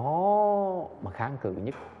khó mà kháng cự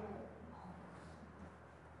nhất.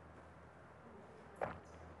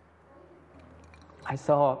 I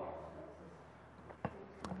saw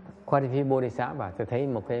quite a few Bodhisattva. Tôi thấy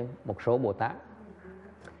một số Bồ Tát.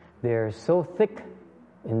 They're so thick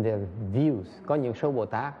in their views. Có những số Bồ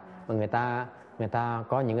Tát mà người ta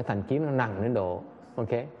có những cái thành kiến nó nặng đến độ,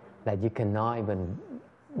 okay, that you cannot even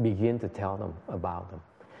begin to tell them about them.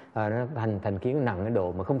 Nó thành kiến nặng đến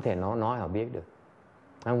độ mà không thể nói họ biết được,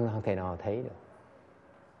 không thể nào họ thấy được.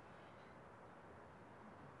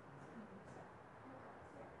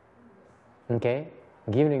 Okay,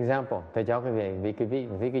 give an example. Tôi cho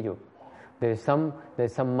cái ví dụ. There's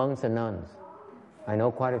some monks and nuns. I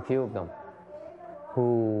know quite a few of them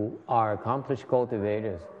who are accomplished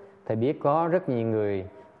cultivators. Thầy biết có rất nhiều người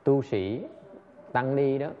tu sĩ, tăng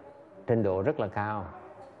ni đó, trình độ rất là cao.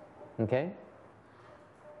 Okay?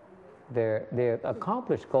 They're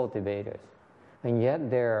accomplished cultivators, and yet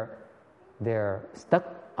they're stuck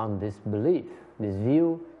on this belief, this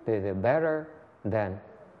view that they're better than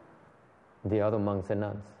the other monks and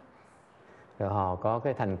nuns. Rồi họ có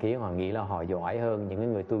cái thành kiến, họ nghĩ là họ giỏi hơn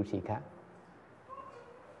những người tu sĩ khác.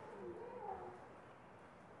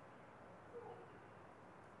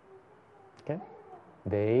 Okay?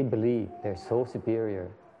 They believe they're so superior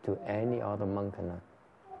to any other monk and nun.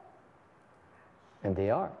 And they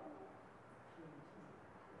are.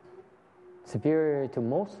 Superior to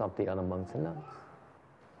most of the other monks and nuns.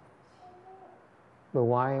 But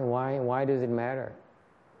why does it matter?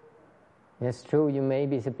 It's true, you may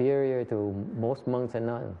be superior to most monks and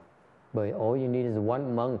nuns, but all you need is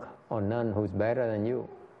one monk or nun who's better than you.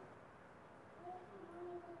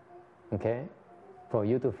 Okay? For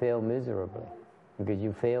you to fail miserably, because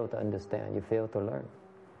you fail to understand, you fail to learn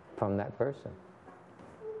from that person.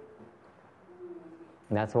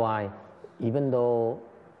 And that's why, even though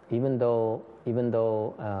you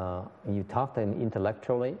talk to them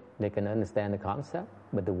intellectually, they can understand the concept,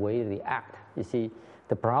 but the way they act, you see,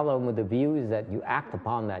 the problem with the view is that you act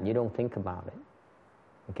upon that, you don't think about it.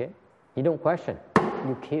 Okay? You don't question,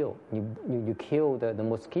 you kill. You kill the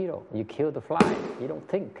mosquito, you kill the fly, you don't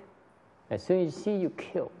think. As soon as you see, you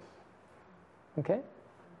kill. Okay?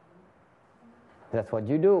 That's what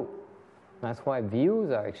you do. That's why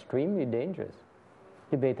views are extremely dangerous.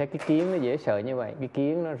 Thì về thấy cái kiến nó dễ sợ như vậy, cái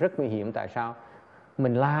kiến nó rất nguy hiểm. Tại sao?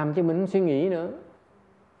 Mình làm chứ mình không suy nghĩ nữa.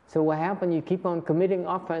 So what happens? You keep on committing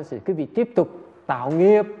offenses. Quý vị tiếp tục tạo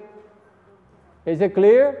nghiệp. Is it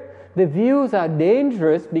clear? The views are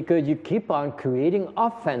dangerous because you keep on creating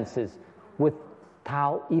offenses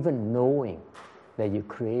without even knowing that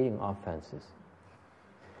you're creating offenses.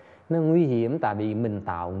 Nó nguy hiểm tại vì mình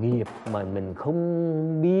tạo nghiệp mà mình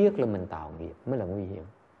không biết là mình tạo nghiệp mới là nguy hiểm.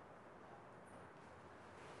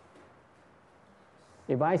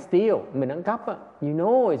 If I steal, mình ăn cắp, you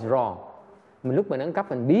know it's wrong. Lúc mình ăn cắp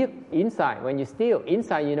mình biết, inside, when you steal,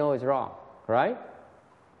 inside you know it's wrong, right?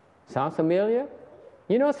 Sounds familiar?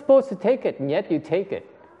 You're not supposed to take it, and yet you take it,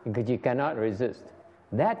 because you cannot resist.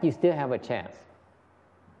 That you still have a chance.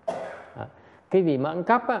 Cái gì mà ăn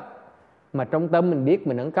cắp á, mà trong tâm mình biết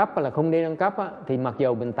mình ăn cắp là không nên ăn cắp á, thì mặc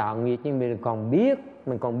dù mình tạo nghiệp nhưng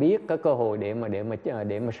mình còn biết có cơ hội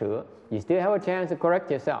để mà sửa. You still have a chance to correct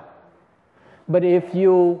yourself. But if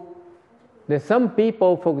there's some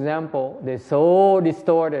people, for example, they're so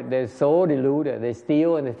distorted, they're so deluded, they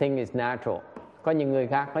steal and they think it's natural. Có những người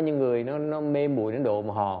khác, có những người nó mê muội đến độ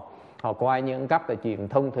mà họ coi như ăn cắp là chuyện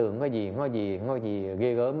thông thường, có gì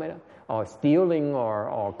ghê gớm ấy đó. Or stealing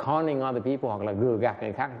or conning other people, hoặc là lừa gạt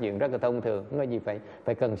người khác, chuyện rất là thông thường, không có gì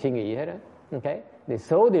phải cần suy nghĩ hết đó. Okay? They're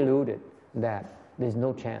so deluded that there's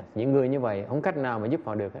no chance. Những người như vậy không cách nào mà giúp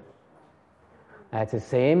họ được hết. At the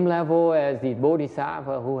same level as the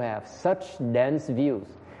Bodhisattva who have such dense views,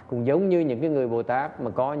 cũng giống như những cái người Bồ Tát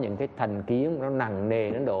mà có những cái thành kiến nó nặng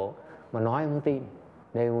nề đến độ mà nói không tin,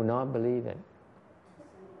 they will not believe it.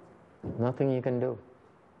 Nothing you can do.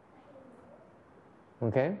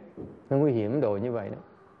 Okay? Nó nguy hiểm độ như vậy đó.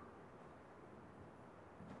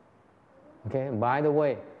 Okay? By the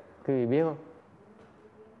way, quý vị biết không?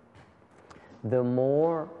 The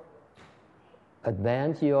more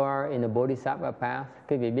advanced you are in the Bodhisattva path,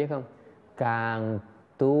 quý vị biết không? Càng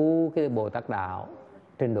tu cái Bồ Tát đạo,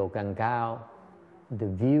 trình độ càng cao, the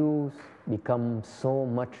views become so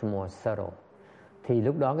much more subtle. Thì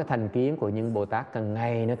lúc đó cái thành kiến của những Bồ Tát càng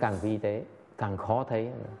ngày nó càng vi tế, càng khó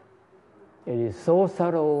thấy. It is so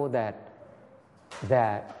subtle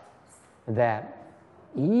that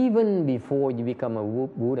even before you become a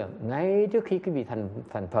Buddha, ngay trước khi cái vị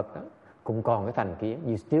thành Phật đó, cũng còn cái thành kiến.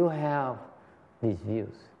 You still have these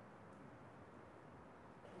views.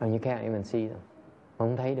 And you can't even see them.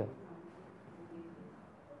 Không thấy được.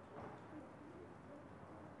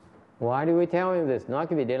 Why do we tell him this? Nói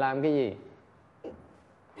cái vị để làm cái gì?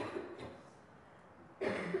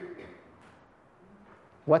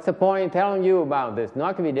 What's the point in telling you about this?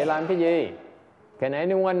 Nói cái vị để làm cái gì? Can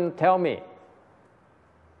anyone tell me?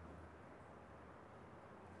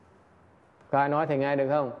 Có ai nói thầy nghe được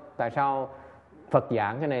không? Tại sao Phật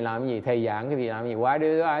giảng cái này làm cái gì? Thầy giảng cái vị làm cái gì?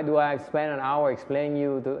 Why do I spend an hour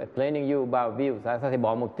explaining you about views? Tại sao thầy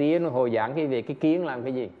bỏ một tiếng hồi giảng cái về cái kiến làm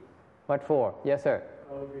cái gì? What for? Yes, sir.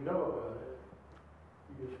 Well, if you know about it,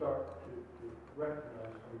 you can start to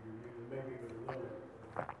recognize where you're using maybe even a little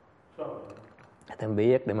some of them. Thầy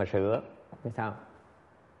biết để mà sửa. Thế sao?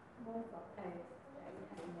 Mô Phật thầy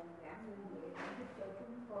nhận giảng như vậy giúp cho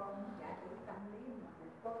chúng con giải quyết tâm lý mà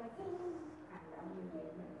mình có cái hành động như vậy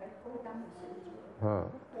mình phải cố gắng sửa chữa.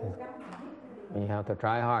 Cố gắng You have to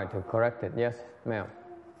try hard to correct it. Yes, ma'am.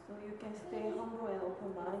 So you can stay humble and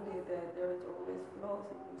open-minded that there is always flaws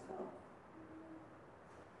in yourself.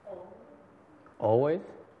 Always?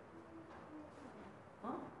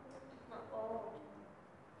 Huh?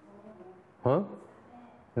 Huh?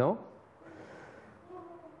 No?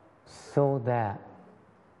 So that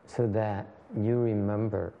you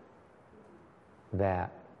remember that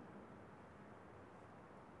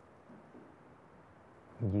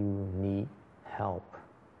you need help.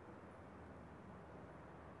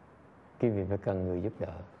 Quý vị phải cần người giúp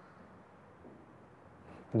đỡ.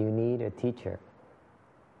 You need a teacher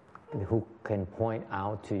who can point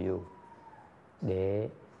out to you. Để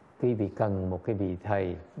quý vị cần một cái vị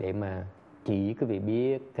thầy để mà chỉ quý vị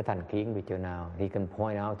biết cái thành kiến về chỗ nào. He can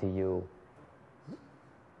point out to you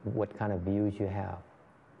what kind of views you have.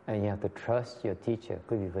 And you have to trust your teacher.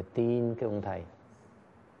 Quý vị phải tin cái ông thầy.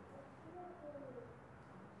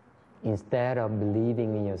 Instead of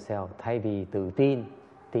believing in yourself, thay vì tự tin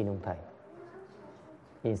ông thầy.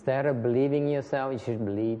 Instead of believing in yourself, you should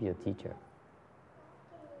believe your teacher.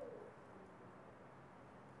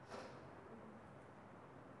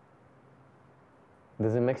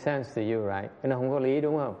 Does it make sense to you, right? Cái nó không có lý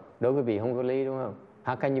đúng không? Đối với quý vị không có lý đúng không?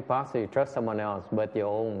 How can you possibly trust someone else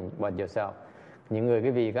but yourself? Những người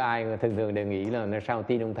quý vị có ai thường đều nghĩ là sao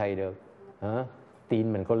tin ông thầy được? Hả?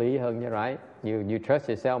 Tin mình có lý hơn chứ, right? You trust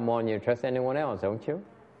yourself more than you trust anyone else, don't you?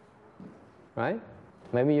 Right?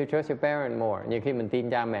 Maybe you trust your parent more. Nhiều khi mình tin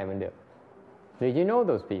cha mẹ mình được. Did you know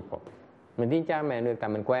those people? Mình tin cha mẹ được tại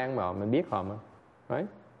mình quen mà, mình biết họ mà. Right?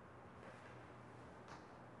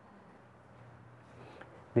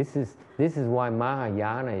 This is why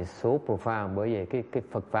Mahayana is so profound. Bởi vì cái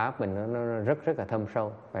Phật pháp mình nó rất là thâm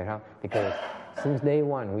sâu. Phải không? Because since day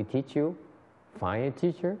one we teach you, find a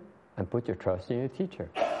teacher and put your trust in your teacher.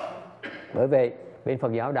 Bởi vậy bên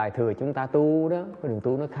Phật giáo Đại thừa chúng ta tu đó, cái đường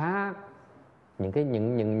tu nó khác. Những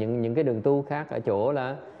cái đường tu khác ở chỗ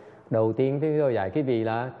là đầu tiên tôi dạy cái gì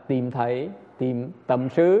là tìm thầy, tìm tầm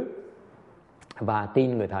sư và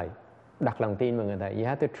tin người thầy. Đặt lòng tin vào người thầy. You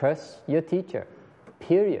have to trust your teacher.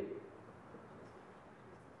 Period.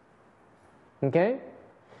 Okay?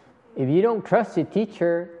 If you don't trust your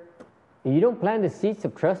teacher, if you don't plant the seeds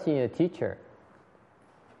of trust in your teacher,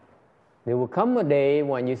 there will come a day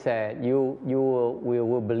when you said you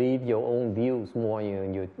will believe your own views more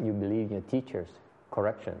than you believe your teacher's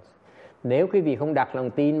corrections. Nếu quý vị không đặt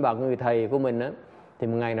lòng tin vào người thầy của mình á, thì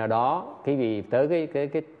một ngày nào đó quý vị tới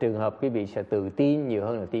cái trường hợp quý vị sẽ tự tin nhiều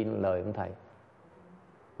hơn là tin lời ông thầy.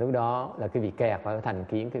 Lúc đó là quý vị kẹt vào cái thành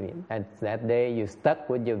kiến quý vị. And that day you stuck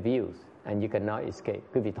with your views and you cannot escape.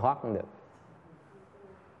 Quý vị thoát không được.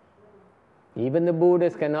 Even the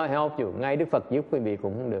Buddhists cannot help you. Ngay Đức Phật giúp quý vị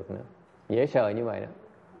cũng không được nữa. Dễ sợ như vậy đó.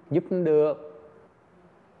 Giúp không được.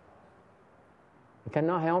 It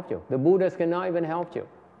cannot help you. The Buddhists cannot even help you.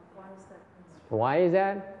 Why is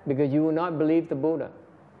that? Because you will not believe the Buddha.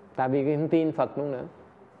 Tại vì không tin Phật luôn nữa.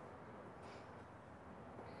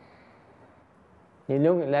 You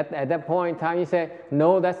know, at that point in time you say,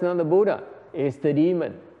 no, that's not the Buddha. It's the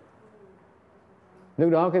demon.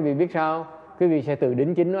 Lúc đó quý vị biết sao? Quý vị sẽ tự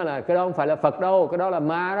đính chính nó là cái đó không phải là Phật đâu, cái đó là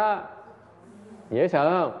ma đó. Dễ sợ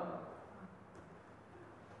không?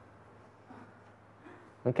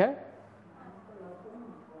 Okay?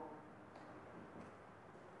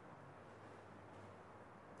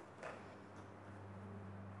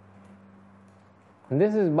 And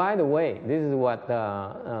this is, by the way, this is what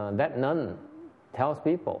that nun tells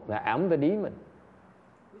people, that I'm the demon.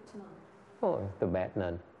 Which nun? Oh, the bad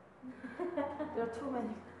nun. There are too many.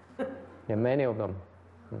 There are many of them.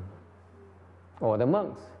 Or the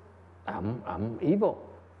monks. I'm evil.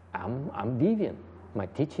 I'm deviant. My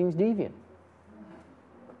teaching's deviant.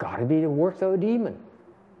 Gotta be the works of a demon.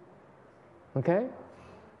 Okay?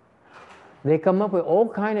 They come up with all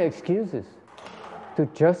kind of excuses to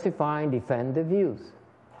justify and defend their views.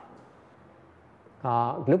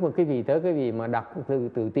 Lúc mà quý vị tới, quý vị mà đặt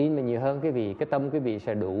tự tin mình nhiều hơn, quý vị, cái tâm quý vị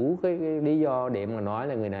sẽ đủ cái lý do để mà nói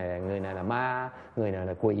là người này là ma, người này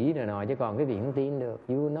là quỷ này nọ, chứ còn quý vị không tin được.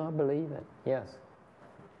 You will not believe it. Yes.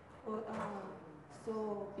 But, so,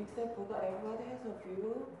 except Buddha, everybody has a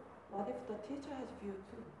view. What if the teacher has view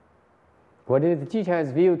too? What if the teacher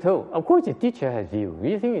has view too? Of course the teacher has view.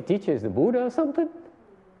 You think the teacher is the Buddha or something?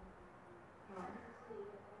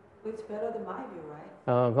 It's better than my view,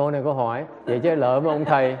 right? Câu này câu hỏi. Vậy chứ lỡ mà ông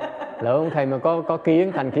thầy mà có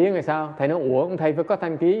kiến, thành kiến hay sao? Thầy nói, ủa ông thầy phải có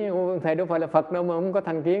thành kiến, ông thầy đâu phải là Phật đâu mà ông có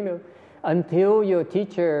thành kiến được. Until your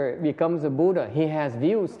teacher becomes a Buddha, he has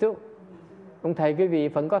views too. Ông thầy quý vị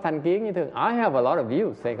vẫn có thành kiến như thường. I have a lot of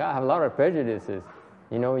views. I have a lot of prejudices.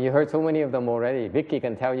 You know, you heard so many of them already. Vicky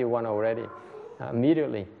can tell you one already.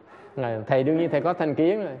 Immediately. Thầy đương nhiên thầy có thành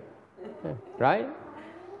kiến rồi. Right?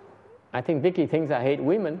 I think Vicky thinks I hate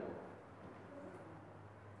women.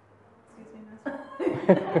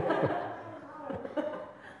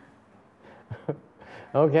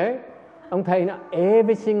 Okay? Ông thầy nói,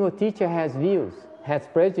 every single teacher has views, has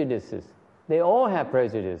prejudices. They all have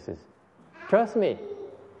prejudices. Trust me.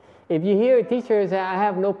 If you hear a teacher say, I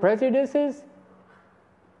have no prejudices,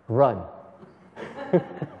 run.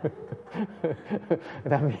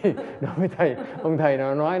 Tại vì đối với thầy, ông thầy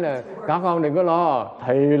nó nói là các con đừng có lo,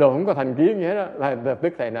 thầy là không có thành kiến gì hết đó. Lập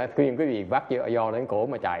tức thầy nói khuyên quý vị vác giò lên cổ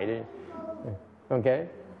mà chạy đi. Ok?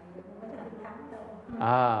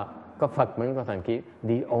 Có Phật mới có thành kiến.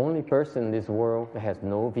 The only person in this world that has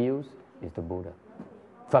no views is the Buddha.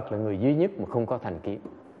 Phật là người duy nhất mà không có thành kiến.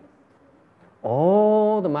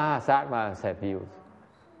 All the Mahasattvas have views.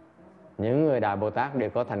 Những người Đại Bồ Tát đều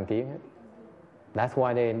có thành kiến hết. That's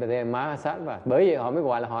why they are Mahasattvas. Bởi vậy họ mới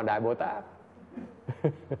gọi là họ Đại Bồ Tát.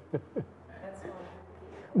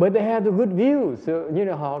 But they have the good views. So, như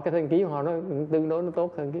là họ, cái thành kiến họ nó tương đối nó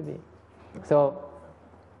tốt hơn cái gì.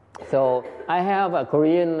 So I have a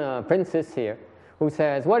Korean princess here who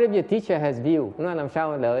says, what if your teacher has view? Nó làm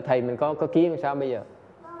sao đợi thầy mình có kiến làm sao bây giờ?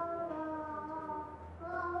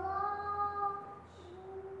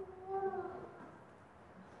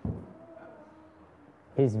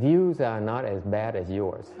 His views are not as bad as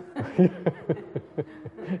yours.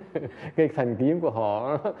 Cái thành kiến của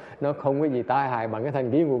họ nó không có gì tai hại bằng cái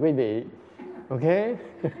thành kiến của quý vị. Okay?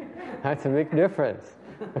 That's a big difference.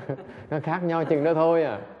 Nó khác nhau chừng đó thôi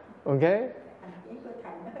à. Okay?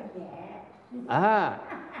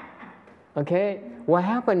 Okay. What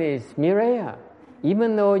happened is, Mireya,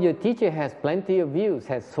 even though your teacher has plenty of views,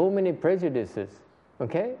 has so many prejudices,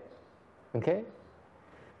 okay? Okay?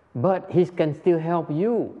 But he can still help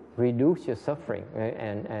you reduce your suffering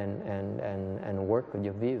and work with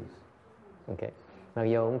your views. Okay. Mặc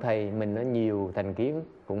dù ông thầy mình nó nhiều thành kiến,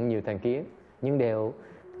 cũng nhiều thành kiến, nhưng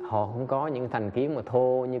họ không có những thành kiến mà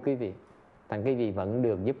thô như quý vị. Thành quý vị vẫn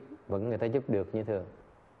được giúp, vẫn người ta giúp được như thường,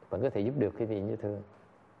 vẫn có thể giúp được quý vị như thường.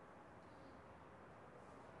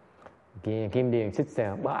 Kim Điền sits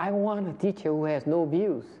there, but I want a teacher who has no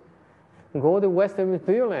views. Go to Western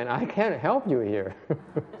Finland, I can't help you here.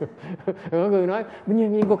 Có người nói,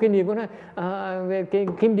 nhưng cô Kim Điền có nói,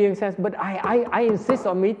 Kim Điền says, but I insist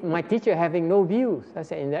on my teacher having no views. I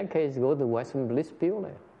said, in that case, go to Western Bliss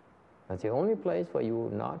Finland. That's the only place where you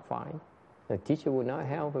will not find the teacher will not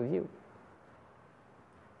have a view.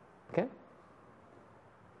 Okay?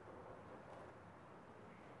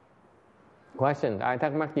 Question, ai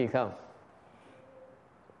thắc mắc gì không?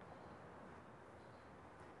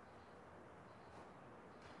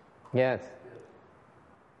 Yes.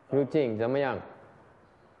 如镜怎么样？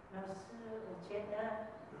老师，我觉得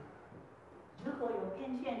如果有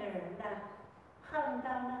偏见的人呢，碰到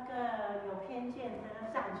那个有偏见的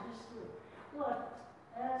善知识，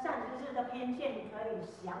善知识的偏见，你可以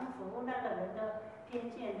降服那个人的偏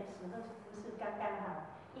见的时候，不是刚刚好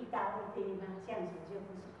一高一低吗？这样子就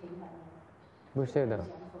不是平衡了。不是的，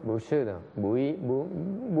不是的，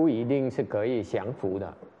不一定是可以降服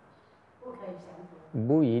的。不可以降服。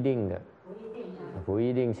不一定的。不一定啊。不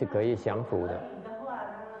一定是可以降服的。可以的话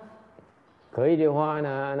呢？可以的话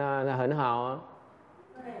呢，那很好啊。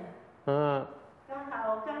对。嗯。刚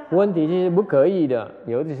好。问题是不可以的，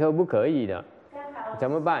有的时候不可以的。刚好。怎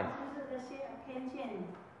么办？就是这些偏见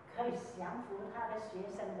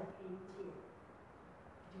偏见。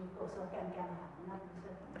如果说刚刚好，那不是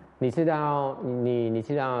很好。你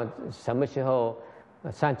知道什么时候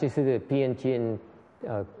上知识的偏见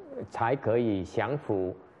才可以降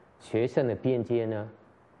服学生的偏见呢？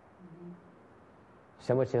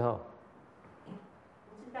什么时候？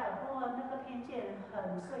不知道，不过那个偏见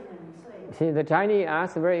很碎。See, the Chinese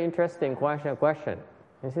asked a very interesting question.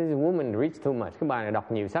 He says, woman reads too much. Các bạn này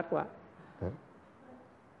đọc nhiều sách quá.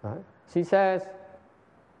 She says,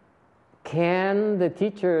 can the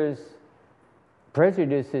teacher's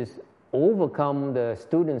prejudices overcome the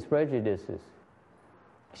students' prejudices?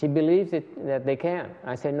 She believes that they can.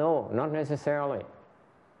 I say, no, not necessarily.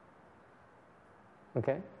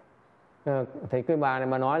 Okay? Thì cái bà này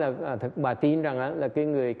mà nói là bà tin rằng là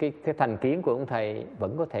cái thành kiến của ông thầy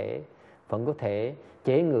vẫn có thể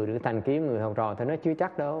chế ngự được thành kiến người học trò, thì nó chưa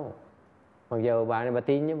chắc đâu. Mặc giờ bà này bà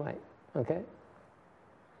tin như vậy. Okay?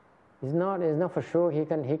 It's not for sure he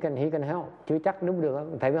can help. Chưa chắc đúng được.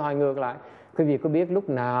 Thầy mới hỏi ngược lại, quý vị có biết lúc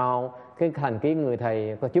nào cái thành kiến người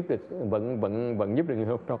thầy có giúp được vẫn giúp được người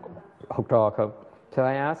học trò không? So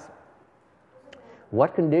I asked, what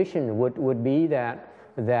condition would be that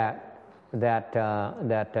the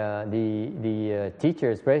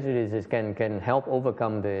teacher's prejudices can help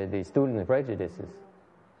overcome the student's prejudices?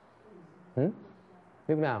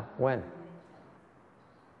 Lúc nào?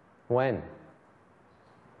 When?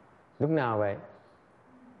 Lúc nào vậy?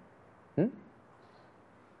 When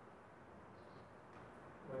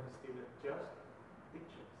student just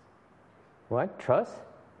teachers. What?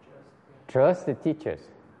 Trust the teachers.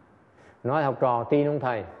 Nói học trò tin ông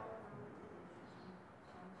thầy.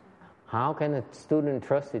 How can a student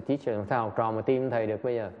trust the teacher? Làm sao học trò mà tin ông thầy được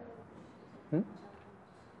bây giờ?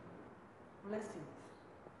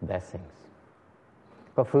 Blessings.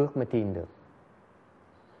 Có phước mới tin được.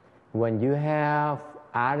 When you have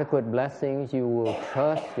adequate blessings, you will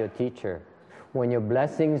trust your teacher. When your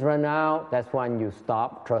blessings run out, that's when you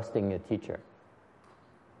stop trusting your teacher.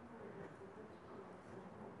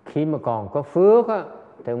 Khi mà còn có phước á,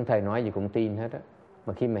 thì ông thầy nói gì cũng tin hết á.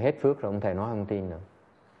 Mà khi mà hết phước rồi ông thầy nói không tin nữa.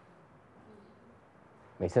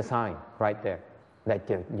 It's a sign right there that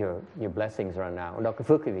your blessings run out. Đó, cái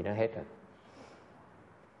phước quý vị nó hết rồi.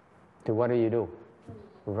 So what do you do?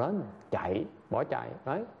 Run, chạy, bỏ chạy,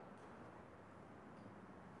 right?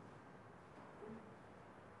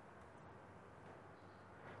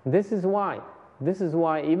 This is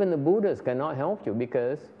why even the Buddhas cannot help you,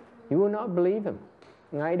 because you will not believe him.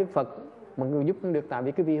 Ngay Đức Phật mà người giúp không được, tại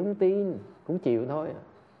vì quý vị không tin, cũng chịu thôi.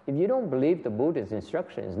 If you don't believe the Buddha's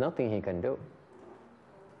instructions, nothing he can do.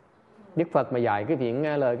 Đức Phật mà dạy cái vị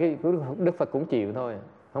nghe lời cái Đức Phật cũng chịu thôi,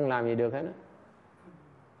 không làm gì được hết á.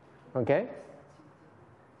 Okay?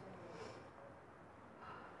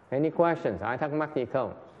 Any questions? Ai thắc mắc gì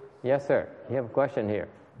không? Yes, sir. You have a question here.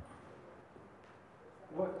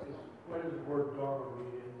 What does the word dharma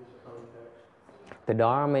mean in this context? The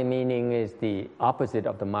dharma meaning is the opposite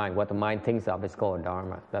of the mind. What the mind thinks of is called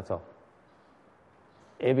dharma. That's all.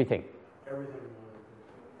 Everything.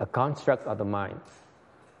 A construct of the mind.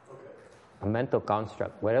 Okay. A mental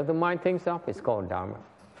construct. Whatever the mind thinks of is called dharma.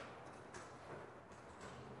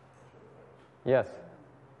 Yes.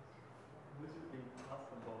 Would it be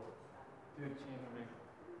possible to generate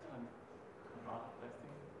a lot of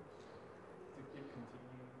blessings to keep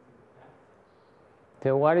continuing the path? So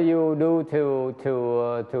what do you do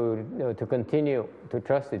to continue to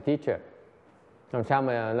trust the teacher? Làm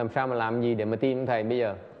sao mà làm gì để mà tin thầy bây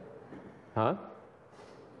giờ? Hả?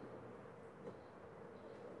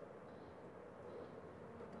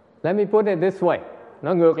 Let me put it this way.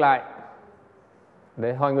 Nói ngược lại.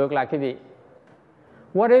 Để hỏi ngược lại quý vị.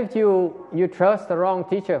 What if you trust the wrong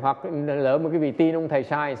teacher, hoặc lỡ mà quý vị tin ông thầy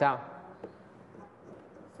sai thì sao?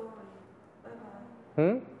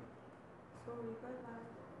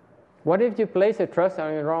 What if you place a trust on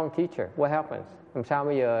the wrong teacher? What happens? Làm sao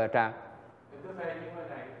bây giờ Trà?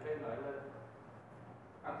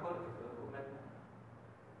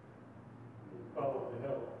 Follow the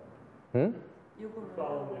hell.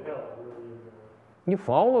 Follow the hell. You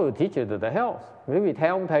follow the teacher to the hell. Quý vị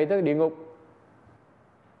theo ông thầy tới địa ngục.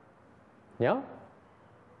 Nhớ?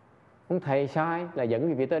 Ông thầy sai là dẫn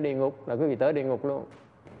quý vị tới địa ngục, là quý vị tới địa ngục luôn.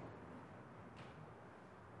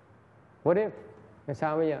 What if? Làm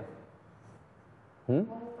sao bây giờ? Mô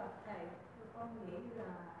Phật thầy, con nghĩ là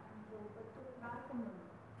anh tu cái thức báo của mình,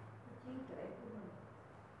 cái trí tuệ của mình,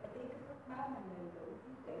 cái thức báo mình đầy đủ,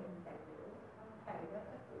 trí tuệ mình đầy đủ, thầy đó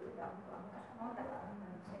cái cử động của ông cách nói tất cả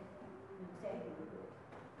mình sẽ hiểu được,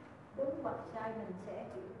 đúng hoặc sai mình sẽ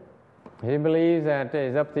hiểu được. He believes that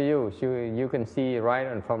it's up to you. You can see right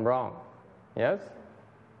and from wrong. Yes?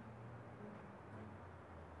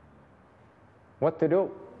 What to do?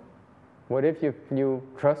 What if you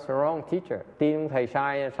trust the wrong teacher? Tin thầy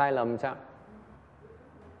sai lầm sao?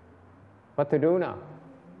 What to do now?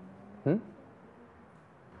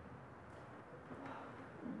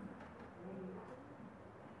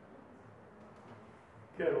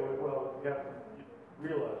 Okay, well, you have to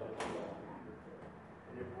realize it.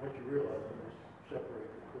 And once you realize it, you separate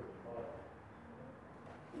the quick thought.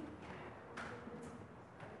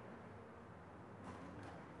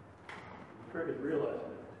 The trick is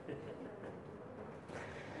realizing it.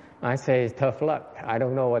 I say it's tough luck. I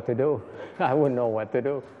don't know what to do. I wouldn't know what to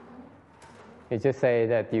do. You just say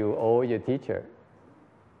that you owe your teacher.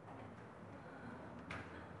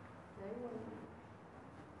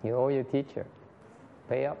 You owe your teacher.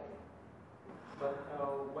 Pay up. But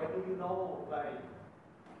when do you know, like,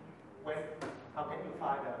 how can you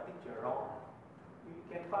find a teacher wrong? You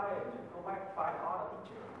can go back, find other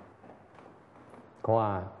teacher.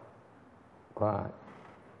 Quiet.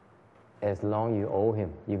 As long as you owe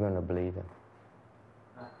him, you're going to believe him.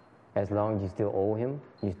 As long as you still owe him,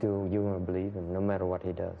 you're going to believe him, no matter what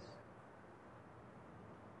he does.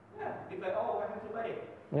 Yeah, if I owe, I have to pay.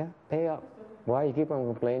 Yeah, pay up. Why you keep on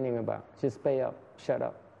complaining about? Just pay up. Shut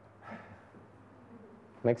up.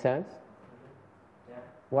 Make sense? Yeah.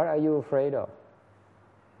 What are you afraid of?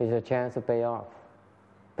 It's a chance to pay off.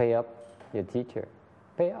 Pay up your teacher.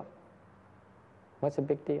 Pay up. What's the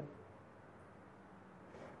big deal?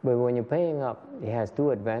 But when you're paying up, it has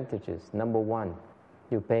two advantages. Number one,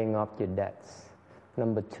 you're paying off your debts.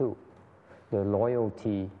 Number two, the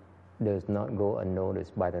loyalty does not go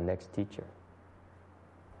unnoticed by the next teacher.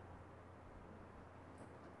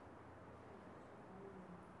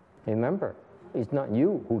 Remember, it's not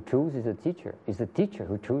you who chooses a teacher. It's the teacher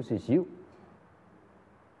who chooses you.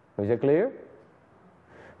 Is it clear?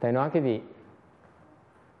 Thầy nói cái gì?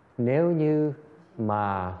 Nếu như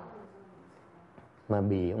mà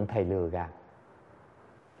bị ông thầy lừa gạt,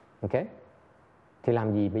 ok? Thì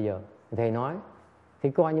làm gì bây giờ? Thầy nói,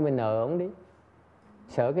 thì coi như mình nợ ông đi.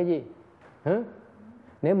 Sợ cái gì? Hả?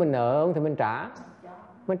 Nếu mình nợ ông thì mình trả.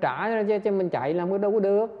 Mình trả ra cho mình chạy làm cái đâu có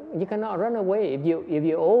được. You cannot run away.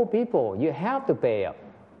 If you owe people, you have to pay up.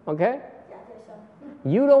 Okay?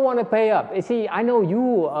 You don't want to pay up. You see, I know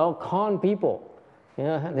you are con people. You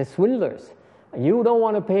know, the swindlers. You don't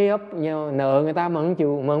want to pay up. You know, nợ người ta mà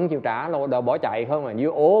không chịu trả là đòi bỏ chạy không à.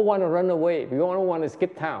 You all want to run away. You don't want to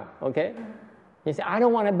skip town. Okay? You say, I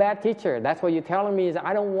don't want a bad teacher. That's what you're telling me is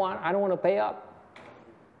I don't want to pay up.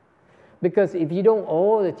 Because if you don't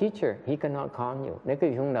owe the teacher, he cannot con you. Nếu cái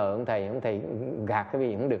gì không nợ ông thầy gạt cái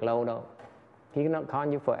gì không được lâu đâu. He cannot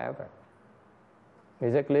con you forever.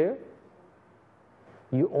 Is it clear?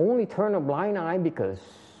 You only turn a blind eye because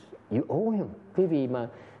you owe him. Cái gì mà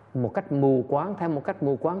một cách mù quáng, theo một cách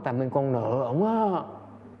mù quáng tại mình còn nợ ông á.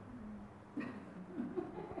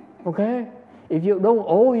 Okay? If you don't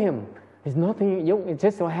owe him, it's nothing. It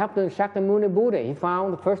just so happened Shakyamuni Buddha, he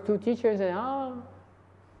found the first two teachers and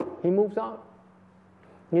he moves on.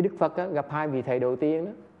 Như Đức Phật á, gặp hai vị thầy đầu tiên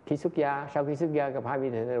đó, sau khi xuất gia gặp hai vị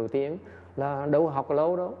thầy đầu tiên là đâu học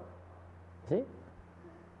lâu đâu. See?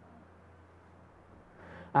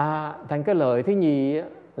 Thành cái lợi thứ nhì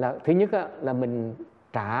là thứ nhất là mình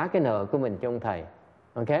trả cái nợ của mình cho ông thầy.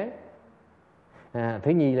 Ok?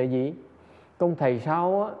 Thứ nhì là gì? Ông thầy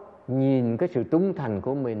sau nhìn cái sự trung thành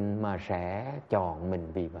của mình mà sẽ chọn mình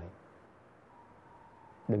vì vậy.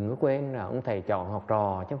 Đừng có quên là ông thầy chọn học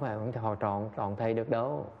trò chứ không phải ông thầy chọn thầy được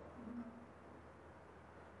đâu.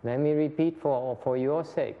 Let me repeat for your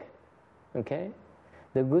sake. Okay?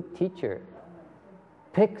 The good teacher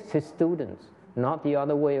picks his students, not the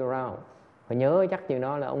other way around. Phải nhớ chắc chừng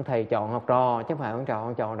đó là ông thầy chọn học trò chứ không phải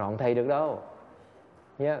ông chọn thầy được đâu.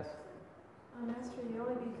 Yes. Master, you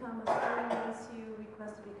only become a student unless you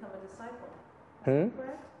request to become a disciple. Is that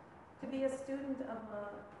correct? To be a student of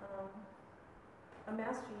a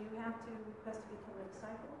master, you have to request to become a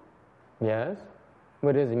disciple. Yes.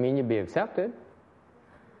 But does it mean you'll be accepted?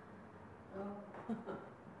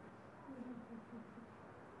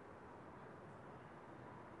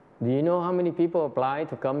 Do you know how many people apply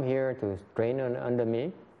to come here to train under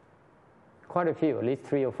me? Quite a few, at least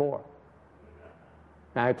 3 or 4.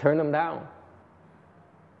 I turn them down.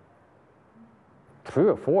 3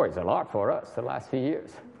 or 4 is a lot for us the last few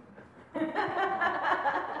years.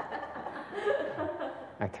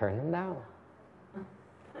 I turn them down.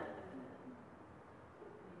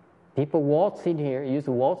 People waltz in here, used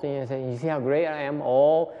to waltz in here and say, you see how great I am?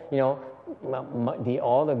 All,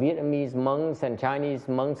 all the Vietnamese monks and Chinese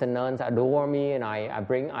monks and nuns adore me, and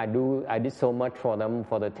I did so much for them,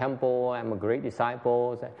 for the temple. I'm a great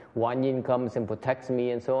disciple. Wan Yin comes and protects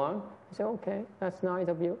me and so on. I say, okay, that's nice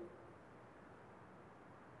of you.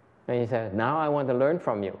 And he said, now I want to learn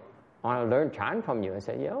from you. I want to learn Chan from you. I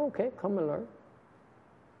said, yeah, okay, come and learn.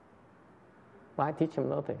 But I teach him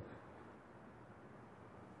nothing.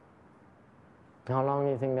 How long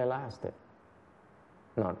do you think they lasted?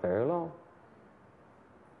 Not very long.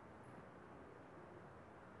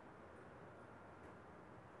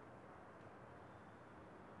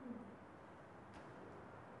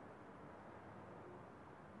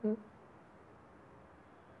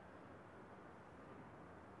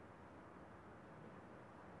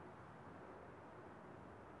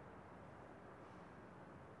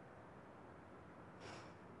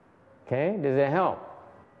 Okay, does it help?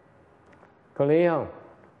 Có lý không?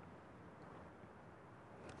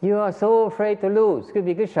 You are so afraid to lose. Quý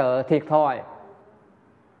vị cứ sợ thiệt thòi.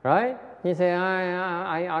 Right? You say,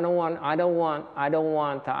 I don't want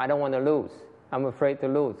to lose. I'm afraid to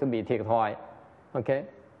lose. Quý vị thiệt thòi. Okay?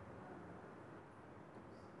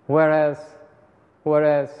 Whereas,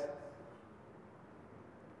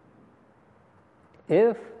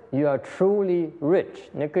 if you are truly rich,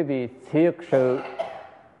 nếu quý vị thiệt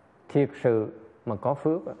sự mà có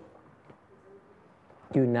phước,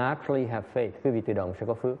 you naturally have faith. Quý vị tự động sẽ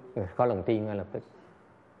có phước, có lòng tin ngay lập tức.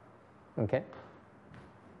 Okay?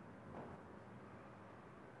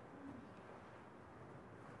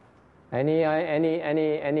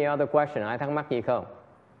 Any other question? Ai thắc mắc gì không?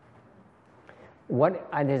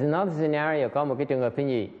 There's another scenario. Có một cái trường hợp như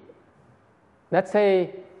gì? Let's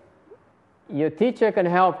say your teacher can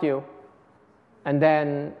help you, and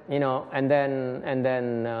then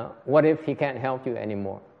what if he can't help you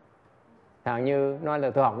anymore? Thằng Như nói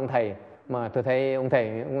là tôi học ông thầy mà tôi thấy ông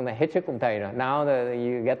thầy hết sức ông thầy rồi. Now that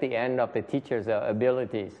you get the end of the teacher's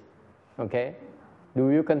abilities, okay? Do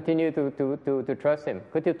you continue to trust him?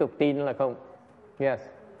 Cứ tiếp tục tin là không? Yes.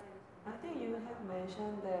 I think you have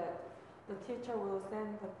mentioned that the teacher will send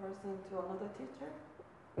the person to another teacher.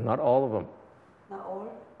 Not all of them. Not all.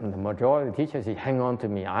 The majority of the teachers say, "Hang on to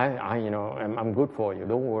me. I'm good for you.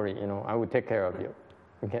 Don't worry. I will take care of you."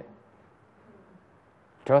 Okay.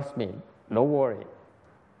 Trust me. Don't worry.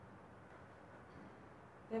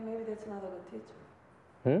 Then maybe that's not a good teacher.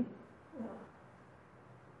 Hmm? No.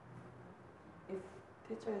 If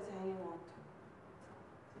teacher is hanging on to teacher.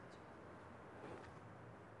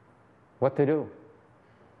 What to do?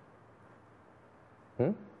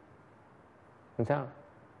 Làm sao?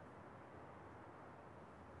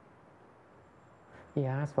 He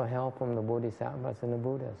asked for help from the Bodhisattvas and the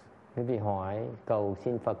Buddhas. Quý vị hỏi cầu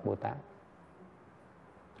xin Phật Bồ Tát.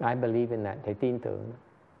 I believe in that. Thầy tin tưởng.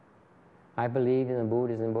 I believe in the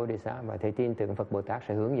Buddhas and Bodhisattvas. Thầy tin tưởng Phật Bồ Tát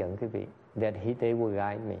sẽ hướng dẫn quý vị. That they will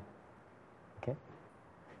guide me. Okay?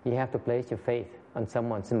 You have to place your faith on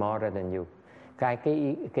someone smarter than you. Cái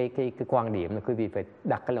quan điểm là quý vị phải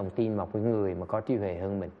đặt cái lòng tin vào một người mà có trí huệ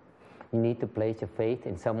hơn mình. You need to place your faith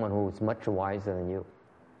in someone who is much wiser than you.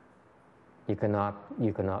 You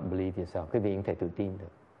cannot believe yourself. Quý vị không thể tự tin được.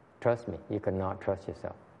 Trust me, you cannot trust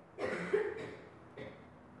yourself.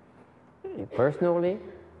 Personally,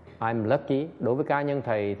 I'm lucky. Đối với cá nhân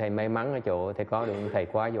thầy may mắn ở chỗ thầy có được thầy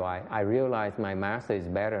quá giỏi. I realize my master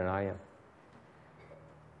is better than I am.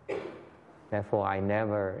 Therefore, I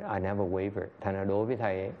never waver. Thành ra đối với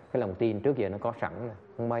thầy, cái lòng tin trước giờ nó có sẵn rồi.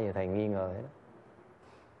 Không bao giờ thầy nghi ngờ hết.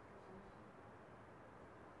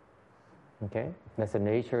 Okay? That's the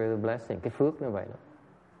nature of the blessing. Cái phước như vậy đó.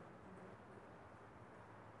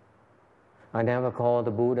 I never call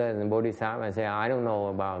the Buddha and the Bodhisattva and say, I don't know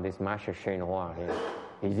about this Master Shen Hoa here.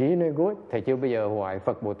 Is he any good? Thầy chưa bao giờ hỏi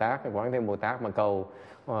Phật Bồ Tát, Quán Thế Bồ Tát mà cầu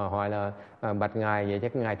hỏi là bạch Ngài vậy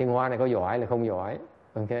chắc Ngài Tiên Hoa này có giỏi là không giỏi.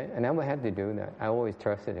 Okay? I never had to do that. I always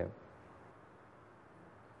trusted him.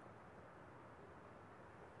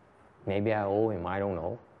 Maybe I owe him, I don't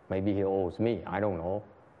know. Maybe he owes me, I don't know.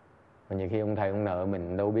 Mà nhiều khi ông thầy ông nợ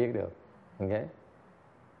mình đâu biết được. Okay?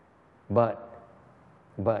 But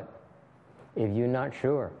if you're not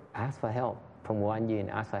sure, ask for help from Quan Yin,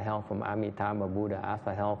 ask for help from Amitabha Buddha, ask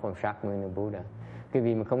for help from Shakyamuni Buddha. Cái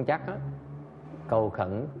vì mà không chắc á, cầu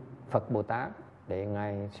khẩn Phật Bồ Tát để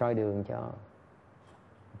Ngài soi đường cho.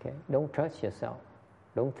 Okay? Don't trust yourself.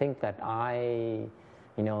 Don't think that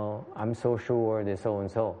I'm so sure that so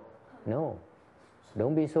and so. No.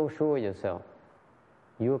 Don't be so sure yourself.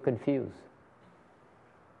 You're confused.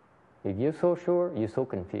 If you're so sure, you're so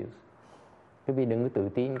confused. Quý vị đừng có tự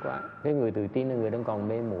tin quá. Cái người tự tin là người đang còn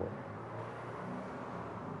mê muội.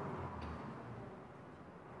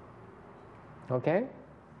 Okay?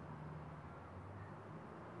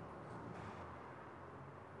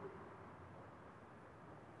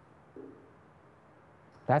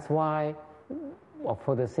 That's why,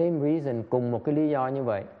 for the same reason, cùng một cái lý do như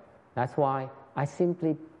vậy, that's why I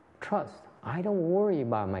simply trust I don't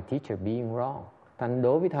worry about my teacher being wrong. Thành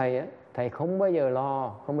đối với thầy á, thầy không bao giờ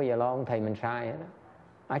lo ông thầy mình sai hết.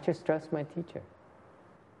 I just trust my teacher.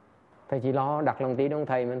 Thầy chỉ lo đặt lòng tin ông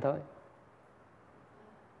thầy mình thôi.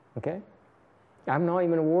 Okay? I'm not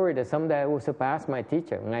even worried that someday I will surpass my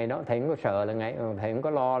teacher. Ngày đó thầy không có sợ là thầy không có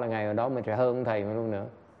lo là ngày đó mình sẽ hơn ông thầy mình luôn nữa.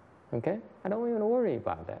 Okay? I don't even worry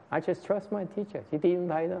about that. I just trust my teacher. Chỉ tin ông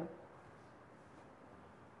thầy thôi.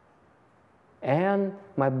 And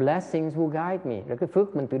my blessings will guide me. Rồi cái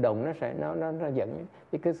phước mình tự động nó dẫn.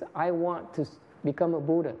 Because I want to become a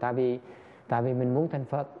Buddha. Tại vì mình muốn thành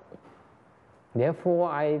Phật.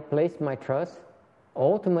 Therefore I place my trust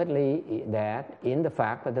ultimately that in the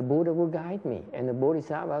fact that the Buddha will guide me and the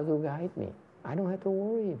Bodhisattvas will guide me. I don't have to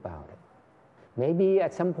worry about it. Maybe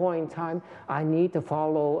at some point in time I need to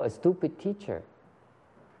follow a stupid teacher.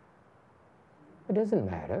 It doesn't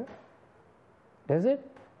matter. Does it?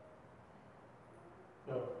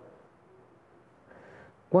 No.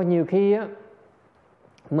 Có nhiều khi á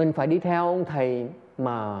mình phải đi theo ông thầy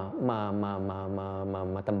mà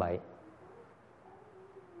tầm bậy.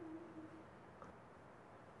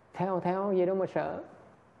 Theo gì đâu mà sợ.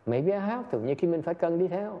 Maybe I have to. Nhiều khi mình phải cần đi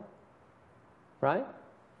theo. Right?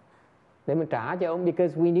 Để mình trả cho ông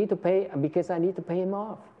because I need to pay him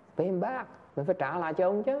off. Pay him back. Mình phải trả lại cho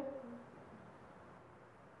ông chứ.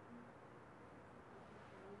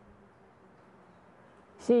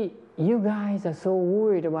 See, you guys are so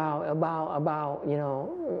worried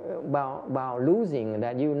about losing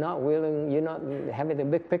that you're not having the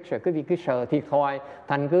big picture. Cái vì cứ sợ thiệt thòi,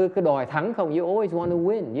 thành cứ đòi thắng không. You always want to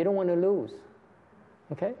win. You don't want to lose.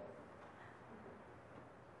 Okay?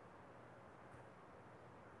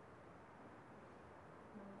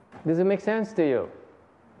 Does it make sense to you?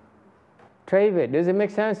 Travis, does it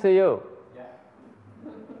make sense to you?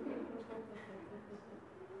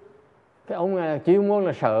 Cái ông này chuyên môn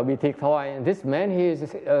là sợ bị thiệt thòi. This man he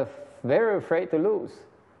is very afraid to lose.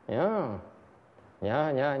 Yeah.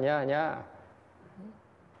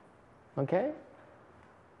 Okay?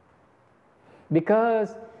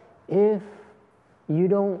 Because if you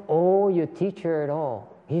don't owe your teacher at all,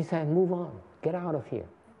 he said, move on, get out of here.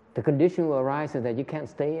 The condition will arise so that you can't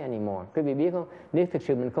stay anymore. Quý vị biết không? Nếu thực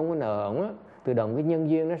sự mình không có nợ ổng á, tự động cái nhân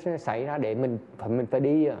duyên nó sẽ xảy ra để mình phải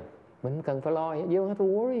đi à. Mình không cần phải lo. You don't have to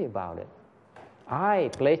worry about it. I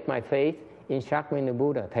place my faith in Shakyamuni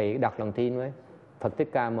Buddha. Thầy đặt lòng tin với Phật Thích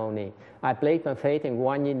Ca Mâu Ni. I place my faith in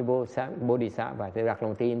Vajra Bodhisattva. Thầy đặt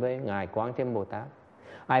lòng tin với Ngài Quán Thế Bồ Tát.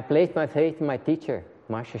 I place my faith in my teacher,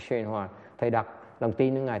 Master Hsuan Hoa. Thầy đặt lòng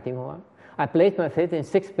tin với Ngài Tiến Hóa. I place my faith in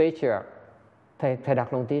Six Patriarchs. Thầy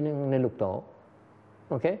đặt lòng tin lên Lục Tổ.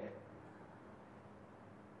 Okay?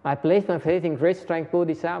 I place my faith in Great Strength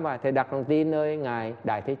Bodhisattva. Thầy đặt lòng tin nơi Ngài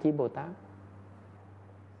Đại Thế Chí Bồ Tát.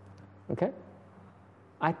 Okay?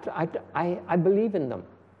 I believe in them.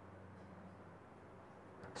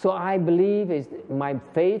 So I believe my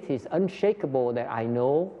faith is unshakable that I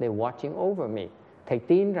know they're watching over me. Thầy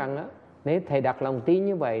tin rằng á, nếu thầy đặt lòng tin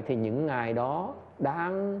như vậy thì những ngài đó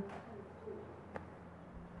đang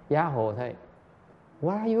gia hộ thầy.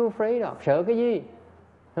 What are you afraid of? Sợ cái gì?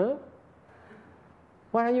 Huh?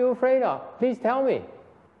 What are you afraid of? Please tell me.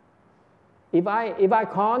 If I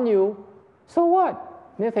con you, so what?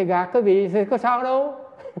 Nếu thầy gạt cái vị thì có sao đâu.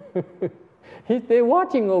 They're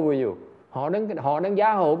watching over you. Họ đang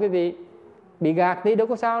gia hộ cái vị. Bị gạt thì đâu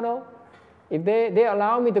có sao đâu. If they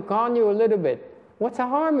allow me to con you a little bit, what's the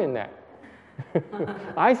harm in that?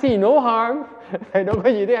 I see no harm. Thầy đâu có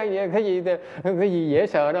gì thế, cái gì dễ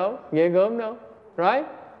sợ đâu, ghê gớm đâu. Right?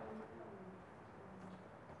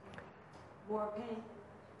 More pain.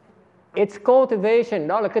 It's cultivation.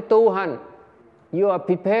 Đó là cái tu hành. You are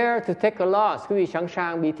prepared to take a loss. Quý vị sẵn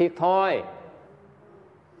sàng bị thiệt thòi.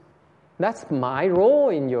 That's my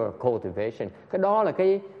role in your cultivation. Cái đó là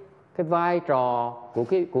cái vai trò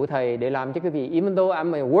của thầy để làm cho cái vị. Even though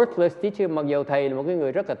I'm a worthless teacher, mặc dù thầy là một cái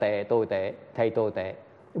người rất là tồi tệ, thầy tồi tệ.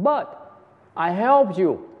 But I help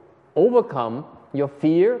you overcome your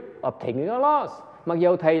fear of taking a loss. Mặc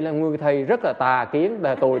dù thầy là người thầy rất là tà kiến,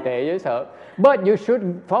 là tồi tệ dễ sợ. But you should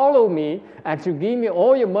follow me and should give me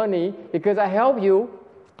all your money because I help you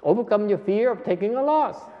overcome your fear of taking a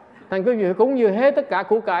loss. Thành quý vị cúng dường hết tất cả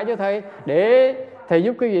của cải cho thầy để thầy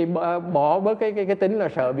giúp quý vị bỏ bớt cái tính là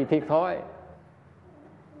sợ bị thiệt thòi.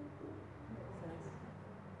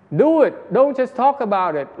 Do it. Don't just talk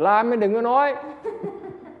about it. Làm mới đừng có nói.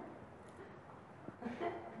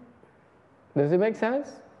 Does it make sense?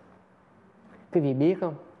 Quý vị biết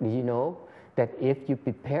không? Do you know that if you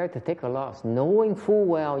prepare to take a loss, knowing full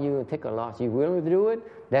well you will take a loss, you willing to do it,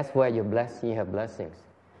 that's where you have blessings.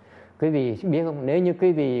 Quý vị biết không, nếu như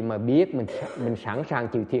quý vị mà biết mình sẵn sàng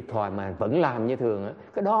chịu thiệt thòi mà vẫn làm như thường á,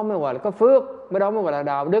 cái đó mới gọi là có phước, cái đó mới gọi là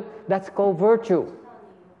đạo đức. That's called virtue.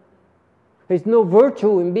 There's no virtue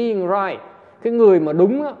in being right. Cái người mà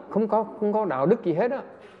đúng á, không có đạo đức gì hết á.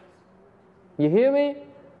 You hear me?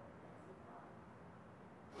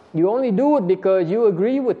 You only do it because you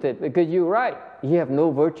agree with it, because you're right. You have no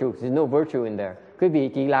virtue. There's no virtue in there. Quý vị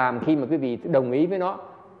chỉ làm khi mà quý vị đồng ý với nó.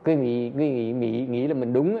 Quý vị nghĩ là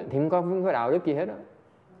mình đúng thì không có đạo đức gì hết á.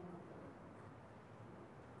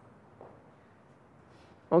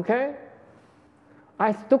 Okay?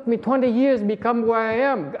 It took me 20 years to become who I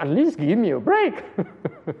am. At least give me a break.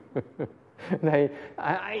 Này,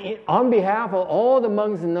 on behalf of all the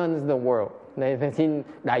monks and nuns in the world, này, xin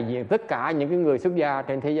đại diện tất cả những cái người xuất gia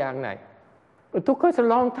trên thế gian này. It took us a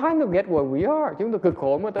long time to get where we are. Chúng tôi cực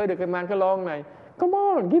khổ mới tới được cái mang cái lon này. Come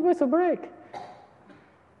on, give us a break.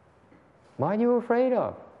 What are you afraid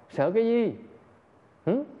of? Sợ cái gì?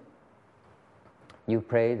 You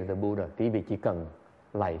pray to the Buddha. Quý vị chỉ cần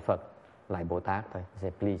lạy Phật, lạy Bồ Tát thôi.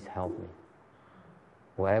 Say, please help me.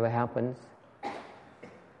 Whatever happens,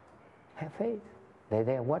 have faith.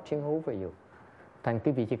 They are watching over you. Thành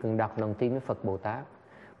quý vị chỉ cần đặt lòng tin với Phật Bồ Tát.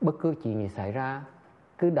 Bất cứ chuyện gì xảy ra,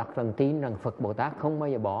 cứ đặt lòng tin rằng Phật Bồ Tát không bao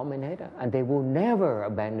giờ bỏ mình hết. And they will never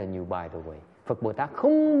abandon you, by the way. Phật Bồ Tát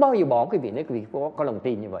không bao giờ bỏ quý vị nếu quý vị có lòng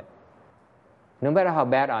tin như vậy. No matter how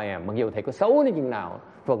bad I am, mặc dù thầy có xấu đến chừng nào,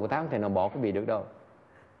 Phật Bồ Tát không thể nào bỏ quý vị được đâu.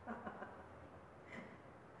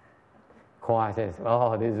 Khoa says,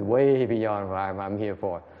 oh, this is way beyond what I'm here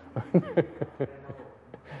for.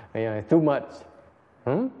 Yeah, it's too much.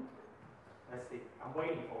 Let's see. I'm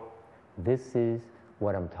waiting for it. This is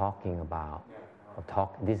what I'm talking about.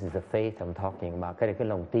 This is the faith I'm talking about. Cái này cái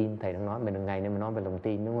lòng tin thầy đang nói. Mình ngày nay mình nói về lòng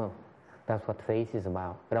tin đúng không? That's what faith is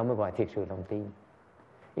about. Cái đó mới gọi thiệt sự lòng tin.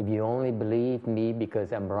 If you only believe me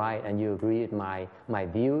because I'm right and you agree with my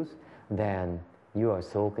views, then you are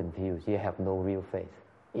so confused. You have no real faith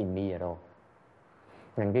in me at all.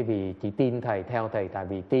 Nên cái vì chỉ tin thầy, theo thầy tại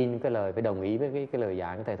vì tin cái lời, phải đồng ý với cái lời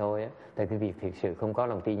giảng của thầy thôi á. Thì cái việc thiệt sự không có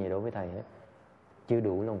lòng tin gì đối với thầy hết. Chưa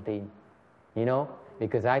đủ lòng tin. You know,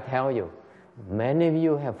 because I tell you, many of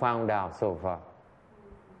you have found out so far.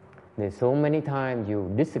 There's so many times you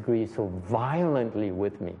disagree so violently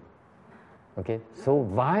with me. Okay, so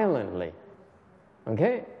violently.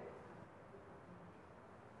 Okay?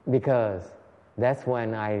 Because that's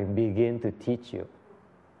when I begin to teach you.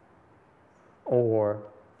 Or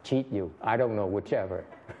cheat you. I don't know, whichever.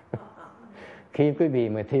 Khi quý vị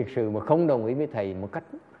mà thiệt sự mà không đồng ý với thầy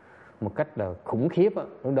một cách là khủng khiếp á,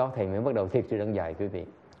 lúc đó thầy mới bắt đầu thiệt sự đang dạy quý vị.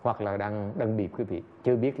 Hoặc là đang bịp quý vị,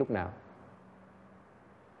 chưa biết lúc nào.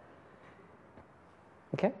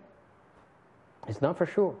 Okay? It's not for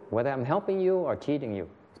sure whether I'm helping you or cheating you.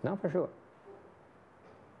 It's not for sure.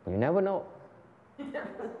 You never know.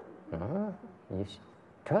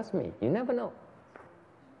 Trust me, you never know.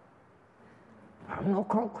 I'm no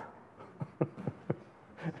crook.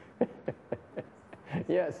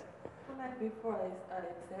 Yes. Like before, I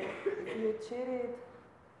said, if you cheated,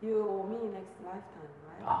 you owe me next lifetime,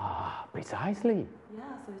 right? Precisely.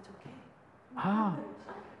 Yeah, so it's okay.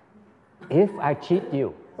 If I cheat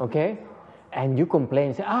you, okay, and you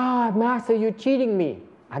complain, say, Master, you're cheating me.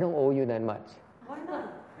 I don't owe you that much. Why not?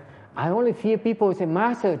 I only fear people say,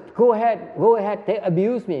 Master, go ahead,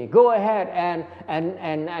 abuse me. Go ahead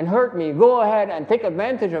and hurt me. Go ahead and take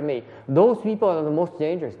advantage of me. Those people are the most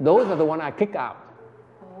dangerous. Those are the ones I kick out.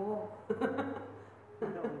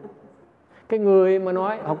 Cái người mà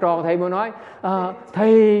nói, học trò thầy mà nói,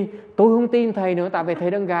 thầy, tôi không tin thầy nữa, tại vì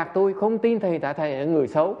thầy đang gạt tôi. Không tin thầy tại thầy là người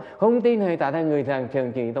xấu. Không tin thầy tại thầy người thằng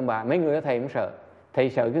trần chuyện tông bà. Mấy người đó thầy cũng sợ. Thầy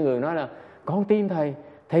sợ cái người nói là, con tin thầy,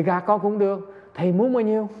 thầy gạt con cũng được. Thầy muốn bao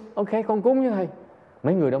nhiêu? Ok, con cúng với thầy.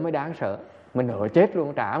 Mấy người đó mới đáng sợ. Mình nợ chết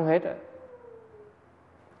luôn, trả không hết.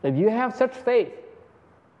 If you have such faith,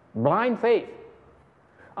 blind faith,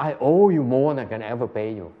 I owe you more than I can ever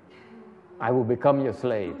pay you. I will become your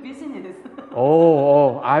slave. Business.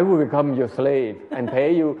 I will become your slave and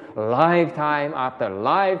pay you lifetime after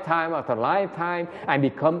lifetime after lifetime. I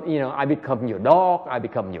become your dog. I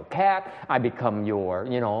become your cat. I become your,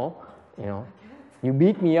 You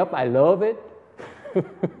beat me up, I love it.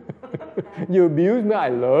 You abuse me, I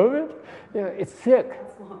love it. It's sick.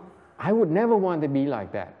 I would never want to be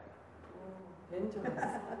like that.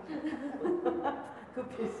 Good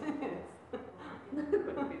business.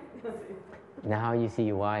 Now you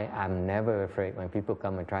see why I'm never afraid when people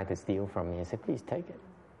come and try to steal from me. I say, please take it.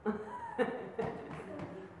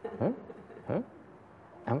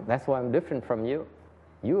 That's why I'm different from you.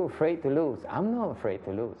 You're afraid to lose. I'm not afraid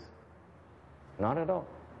to lose. Not at all.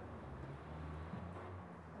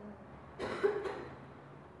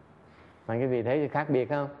 Mà cái vị thấy khác biệt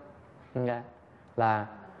không? Okay.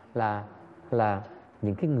 Là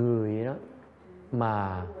những cái người đó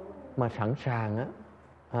mà sẵn sàng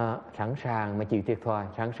á, sẵn sàng mà chịu thiệt thòi,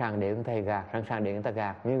 sẵn sàng để ông thầy gạt, sẵn sàng để người ta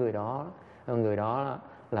gạt, những người đó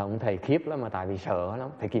là ông thầy khiếp lắm, mà tại vì sợ lắm,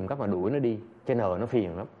 phải kìm cách mà đuổi nó đi, chứ nợ nó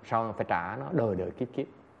phiền lắm, sau phải trả nó đời kiếp,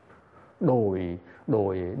 đồi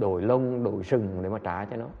lông, đồi sừng để mà trả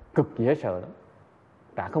cho nó, cực dễ sợ lắm,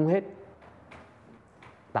 trả không hết.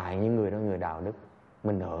 Tại những người đó người đạo đức,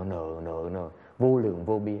 mình nợ vô lượng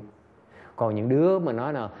vô biên. Còn những đứa mà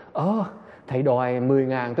nói là thầy đòi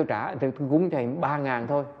 10.000 tôi trả, tôi cúng thầy 3.000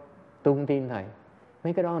 thôi, tôi không tin thầy.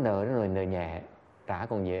 Mấy cái đó nợ nó là nợ nhẹ, trả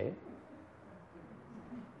còn dễ.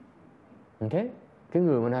 Ok, cái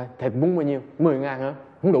người mà nói thầy muốn bao nhiêu? 10.000 hả?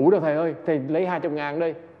 Không đủ đâu thầy ơi, thầy lấy 200.000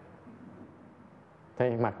 đây.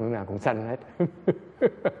 Thầy mặt lúc nào cũng xanh hết.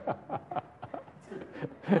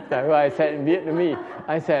 That's why I said in Vietnamese,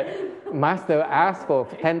 I said, Master asked for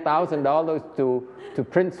 $10,000 to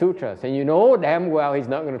print sutras, and you know damn well he's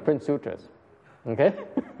not going to print sutras. Okay?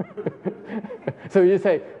 So you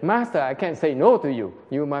say, Master, I can't say no to you.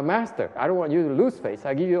 You're my master. I don't want you to lose face.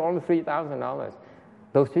 I give you only $3,000.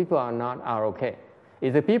 Those people are okay.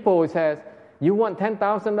 It's the people who says, you want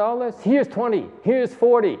 $10,000? Here's 20. Here's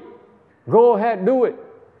 40. Go ahead, do it.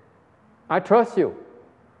 I trust you.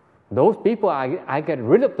 Those people, I get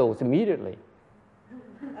rid of those immediately.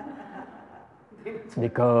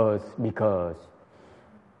 because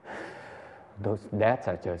those debts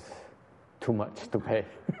are just too much to pay.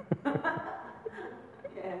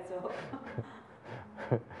 Yeah, so.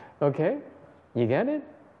 Okay? You get it?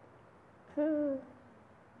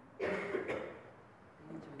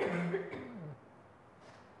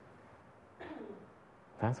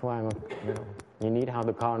 That's why you need how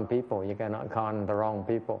to con people. You cannot con the wrong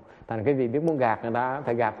people. Thành cái gì biết muốn gạt người ta,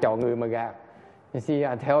 phải gạt chọn người mà gạt. You see,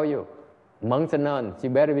 I tell you, monks and nuns, you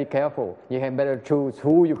better be careful. You had better choose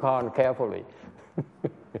who you con carefully.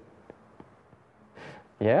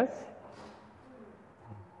 Yes?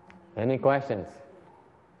 Any questions?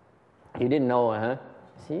 You didn't know, huh?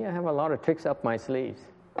 See, I have a lot of tricks up my sleeves.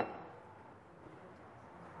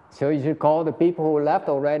 So you should call the people who left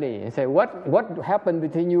already and say, what happened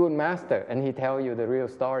between you and Master? And he tell you the real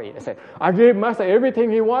story. They say, I gave Master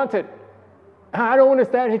everything he wanted. I don't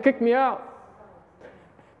understand, he kicked me out.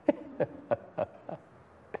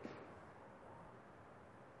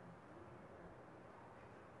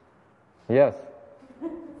 Yes.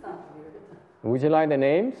 Would you like the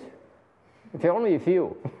names? If only a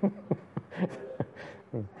few.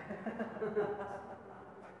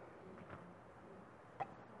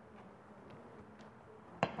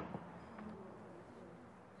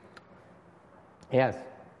 Yes.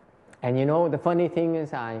 And you know, the funny thing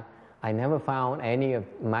is I never found any of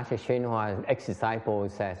Master Shen Hua's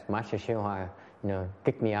ex-disciples says, Master Shen Hua,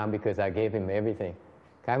 kicked me out because I gave him everything.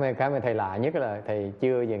 Cái mà thầy lạ nhất là thầy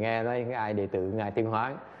chưa giờ nghe nói ai đệ tử Ngài Tiên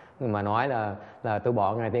Hóa mà nói là tôi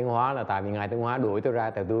bỏ Ngài Tiên Hóa là tại vì Ngài Tiên Hóa đuổi tôi ra,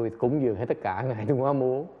 tại tôi cúng dường hết tất cả Ngài Tiên Hóa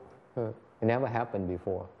muốn. It never happened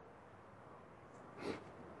before.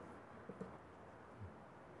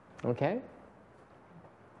 Okay?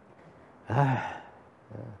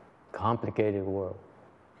 Complicated world.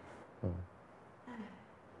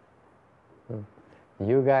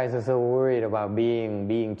 You guys are so worried about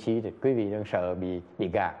being cheated. Quý vị đang sợ bị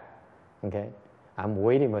gạt. Okay? I'm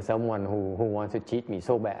waiting for someone who wants to cheat me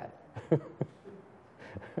so bad.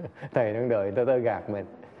 Thầy đang đợi tôi gạt mình.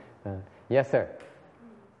 Yes, sir.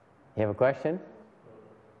 You have a question?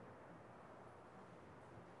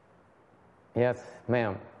 Yes,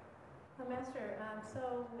 ma'am. Master, so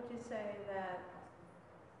would you say that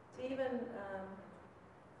to even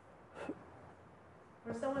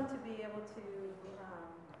for someone to be able to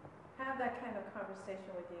have that kind of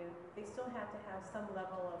conversation with you, they still have to have some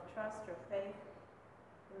level of trust or faith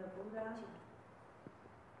in the Buddha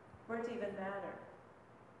for it to even matter?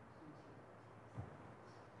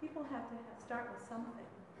 People have to start with something.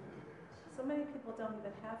 So many people don't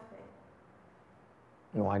even have faith.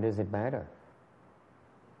 Why does it matter?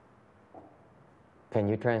 Can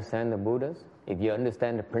you transcend the Buddhas? If you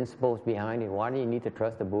understand the principles behind it, why do you need to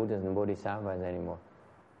trust the Buddhas and Bodhisattvas anymore?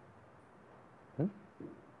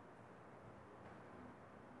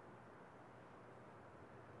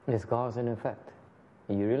 It's cause and effect.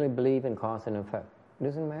 If you really believe in cause and effect, it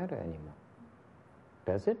doesn't matter anymore.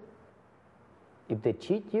 Does it? If they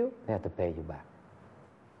cheat you, they have to pay you back.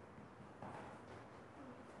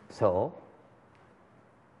 So,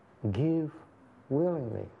 give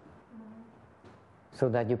willingly, so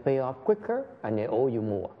that you pay off quicker and they owe you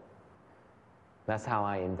more. That's how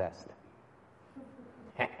I invest.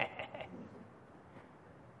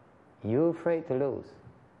 You're afraid to lose.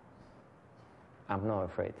 I'm not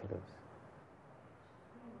afraid to lose.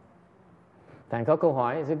 Thành có câu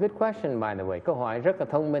hỏi, it's a good question by the way, câu hỏi rất là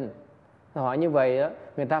thông minh. Câu hỏi như vậy đó,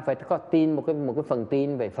 người ta phải có tin một cái phần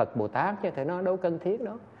tin về Phật Bồ Tát chứ, thì nó đâu cần thiết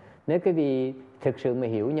đâu. Nếu cái vị thực sự mà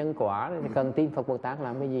hiểu nhân quả thì cần tin Phật Bồ Tát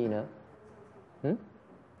làm cái gì nữa?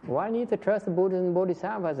 Why need to trust the Buddhas and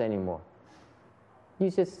Bodhisattvas anymore? You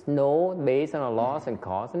just know based on the laws and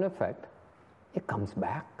cause and effect, it comes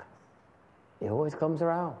back. It always comes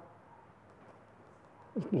around.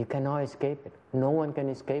 You cannot escape it. No one can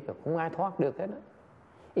escape it. Không ai thoát được hết đó.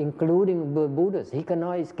 Including the Buddhas, he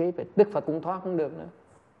cannot escape it. Đức Phật cũng thoát không được nữa.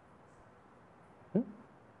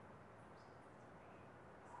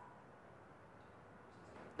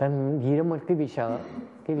 Thành gì đó mà cái vị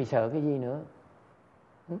sợ cái gì nữa?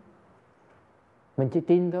 Mình chỉ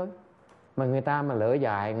tin thôi. Mà người ta mà lỡ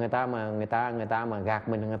dại, người ta mà gạt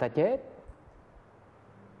mình, người ta chết.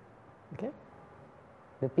 Okay?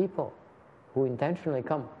 The people who intentionally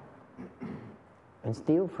come and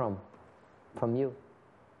steal from you,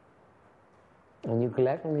 and you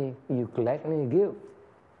gladly give.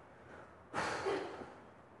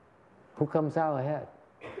 Who comes out ahead?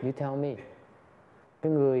 You tell me.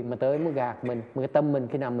 Cái người mà tới muốn gạt mình, cái tâm mình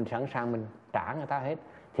khi nào mình sẵn sàng mình trả người ta hết,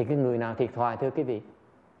 thì cái người nào thiệt thòi thưa quý vị?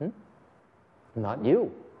 Not you.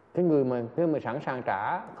 Cái người mà sẵn sàng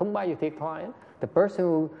trả không bao giờ thiệt thòi. The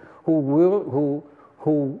person who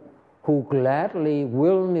gladly,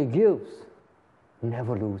 willingly gives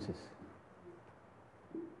never loses.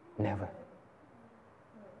 Never.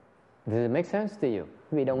 Does it make sense to you?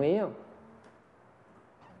 Quý vị đồng ý không?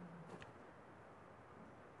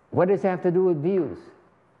 What does it have to do with views?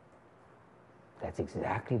 That's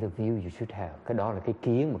exactly the view you should have. Cái đó là cái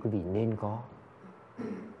kiến mà quý vị nên có.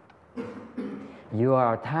 You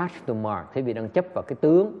are attached to mark. Quý vị đang chấp vào cái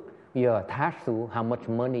tướng. You are attached to how much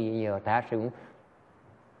money you are attached to.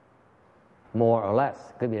 More or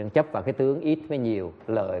less. Quý vị đang chấp vào cái tướng ít với nhiều,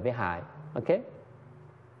 lợi với hại. Okay?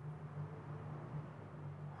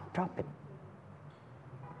 Drop it.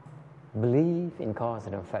 Believe in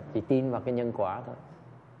cause and effect. Chỉ tin vào cái nhân quả thôi.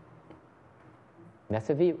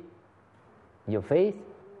 That's a view. Your faith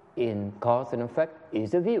in cause and effect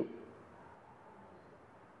is a view.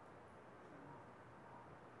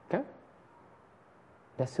 Okay?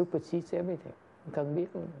 That supersedes everything. Không cần biết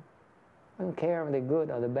luôn. I don't care if they're good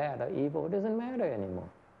or they're bad or evil. It doesn't matter anymore.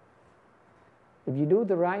 If you do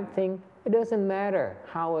the right thing, it doesn't matter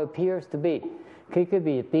how it appears to be. Khi quý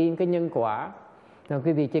vị tin cái nhân quả, rồi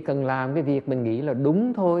quý vị chỉ cần làm cái việc mình nghĩ là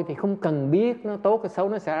đúng thôi, thì không cần biết nó tốt hay xấu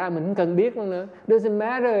nó xảy ra, mình không cần biết nữa. Doesn't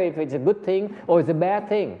matter if it's a good thing or it's a bad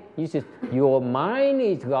thing. Your mind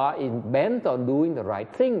is bent on doing the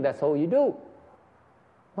right thing. That's all you do.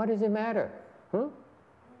 What does it matter?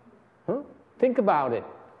 Think about it.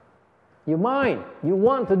 Your mind, you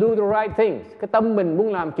want to do the right things. Cái tâm mình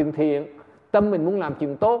muốn làm chuyện thiện, tâm mình muốn làm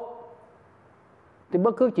chuyện tốt, thì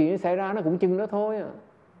bất cứ chuyện xảy ra nó cũng chừng đó thôi à.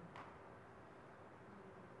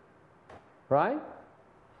 Right?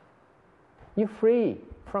 You're free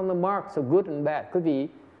from the marks of good and bad. Quý vị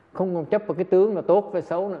không còn chấp vào cái tướng là tốt và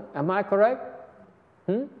xấu nữa. Am I correct?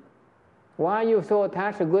 Why are you so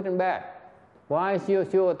attached to good and bad? Why is you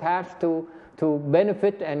so attached to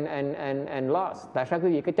benefit and loss? Tại sao quý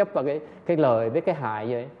vị cứ chấp vào cái lợi với cái hại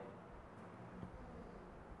vậy?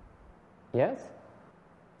 Yes?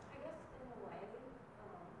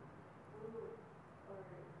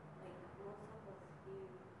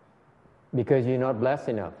 Because you're not blessed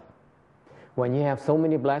enough. When you have so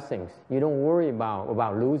many blessings, you don't worry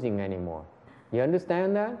about losing anymore. You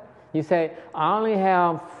understand that? You say, I only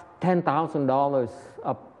have $10,000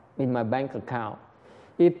 up in my bank account.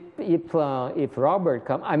 If Robert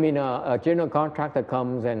comes, a general contractor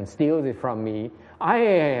comes and steals it from me, I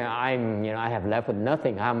have left with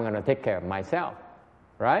nothing. I'm going to take care of myself,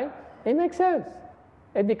 right? It makes sense.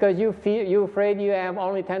 It's because you're afraid you have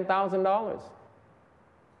only $10,000.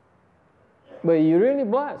 But you're really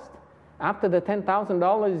blessed. After the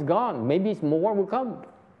 $10,000 is gone, maybe more will come.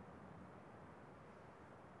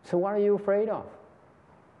 So what are you afraid of?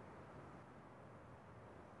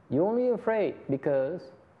 You're only afraid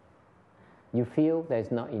because you feel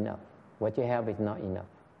there's not enough. What you have is not enough.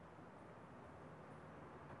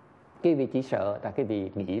 Cái vị chỉ sợ là cái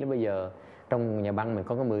vị nghĩ là bây giờ trong nhà băng mình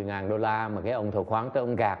có $10,000 mà cái ông thầu khoáng tới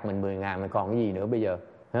ông gạt mình 10,000 mà còn cái gì nữa bây giờ?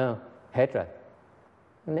 Hết rồi.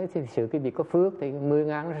 Nếu thực sự cái việc có phước thì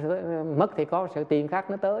 10,000 mất thì có sự tiền khác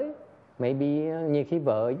nó tới. Maybe nhiều khi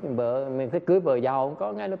vợ mình thích cưới vợ giàu không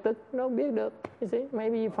có ngay lập tức nó biết được. You see?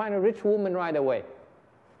 Maybe you find a rich woman right away.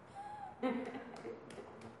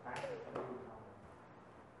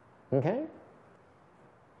 Okay?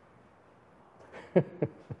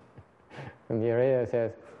 And the Arya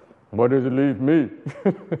says, what does it leave me?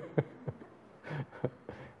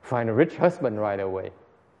 Find a rich husband right away.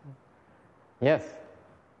 Yes.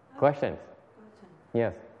 Questions?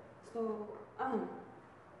 Yes. So,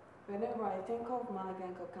 whenever I think of my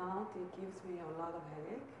bank account, it gives me a lot of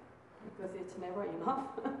headache because it's never enough.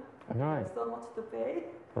 Right. There's so much to pay.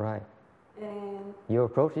 Right. And Your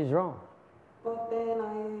approach is wrong. but then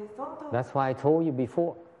I thought of That's why I told you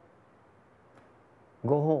before.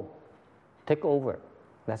 Go home. Take over.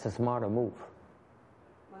 That's a smarter move.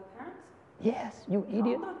 my parents. Yes, you No,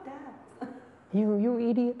 idiot. not that. You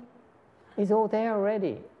idiot. It's all there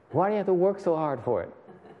already. Why do you have to work so hard for it?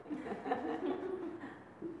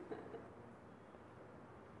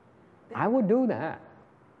 I would do that.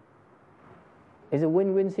 It's a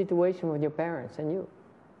win-win situation with your parents and you.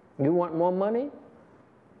 You want more money?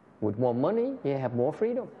 With more money, you have more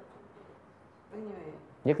freedom. Anyway,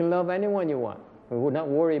 You can love anyone you want. We would not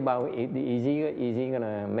worry about is he going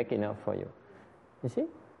to make enough for you. You see?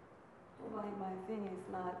 my thing is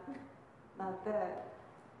not that.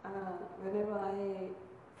 Whenever I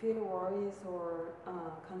feel worries or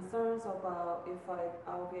concerns about if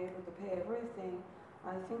I'll be able to pay everything,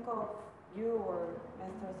 I think of you or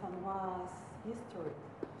Master Sanwa's history.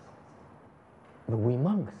 But we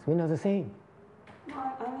monks, we're not the same. No,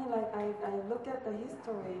 I mean, like, I look at the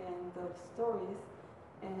history and the stories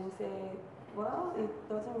and say, well, it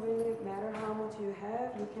doesn't really matter how much you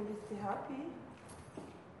have, you can be still happy.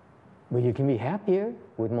 But you can be happier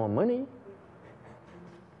with more money.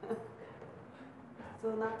 So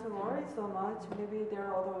not to worry so much, maybe there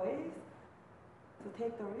are other ways to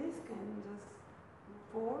take the risk and just move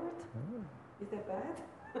forward. Is that bad?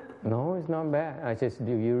 No, it's not bad. I just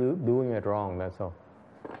you're doing it wrong, that's all.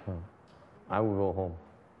 I will go home.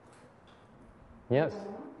 Yes.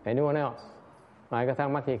 Anyone else? Ai có thắc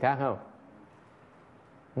mắc gì khác không?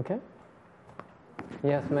 Okay.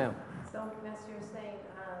 Yes, ma'am. So, Master, you're saying,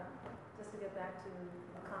 just to get back to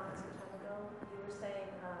the comments a time ago, you were saying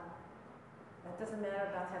it doesn't matter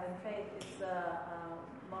about having faith, it's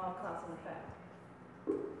law of cause and effect.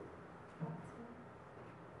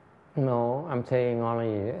 No, I'm saying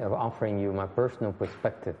only offering you my personal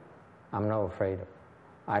perspective. I'm not afraid of.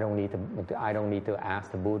 I don't need to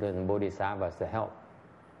ask the Buddha and Bodhisattvas to help,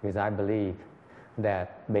 because I believe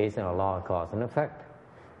that based on the law of cause and effect,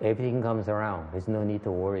 everything comes around. There's no need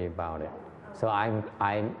to worry about it. So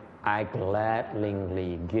I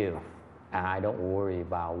gladly give, and I don't worry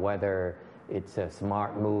about whether it's a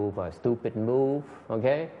smart move or a stupid move.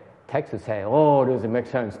 Okay, text will say, "Oh, does it make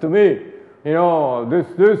sense to me? You know, this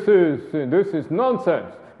is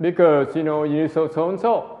nonsense because you know you need so and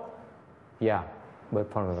so." Yeah,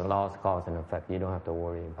 but from the law of cause and effect, you don't have to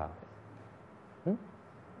worry about it.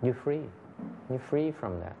 You're free. You're free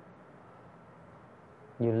from that.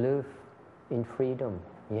 You live in freedom.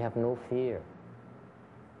 You have no fear.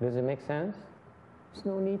 Does it make sense? There's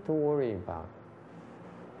no need to worry about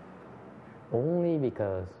it. Only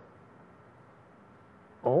because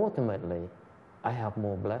ultimately I have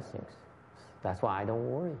more blessings. That's why I don't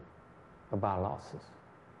worry about losses.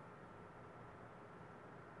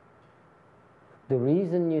 The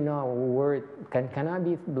reason you're not worried, can I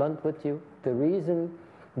be blunt with you? The reason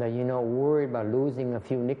that you're not worried about losing a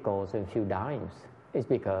few nickels and a few dimes is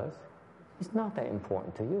because it's not that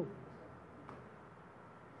important to you.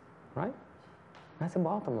 Right? That's the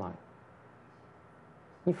bottom line.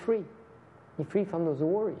 You're free. You're free from those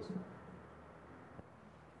worries.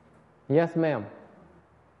 Yes, ma'am.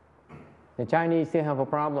 The Chinese still have a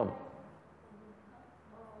problem.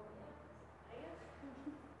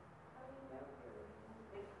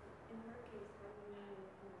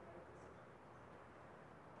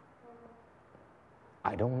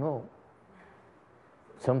 I don't know.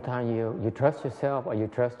 Sometimes you trust yourself or you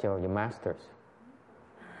trust your masters.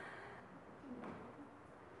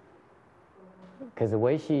 Because the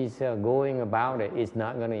way she's going about it is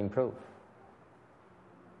not going to improve.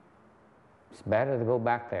 It's better to go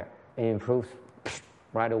back there. It improves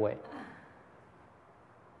right away.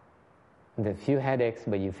 There's a few headaches,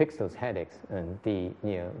 but you fix those headaches, and the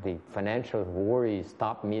financial worries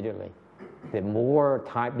stop immediately. There are more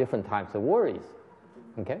different types of worries.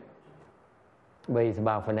 Okay? But it's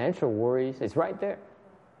about financial worries, it's right there.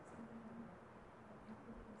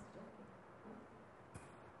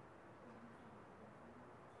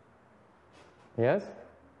 Yes?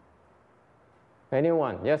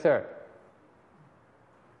 Anyone? Yes, sir.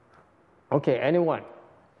 Okay, anyone?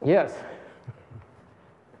 Yes.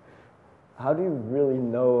 How do you really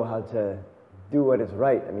know how to do what is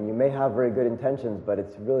right? I mean, you may have very good intentions, but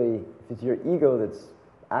it's really, if it's your ego that's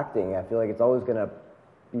acting, I feel like it's always going to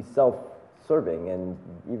be self-serving self-absorbing, and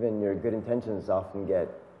even your good intentions often get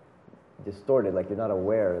distorted, like you're not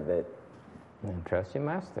aware that. And trust your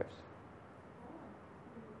masters.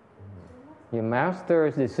 Your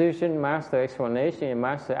master's decision, master explanation, and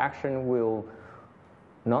master action will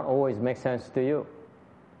not always make sense to you.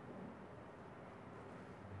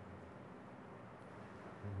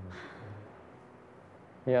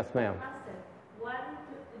 Yes, ma'am. Master, when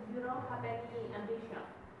you don't have any ambition,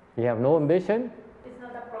 You have no ambition? it's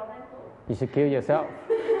not a problem too. You should kill yourself.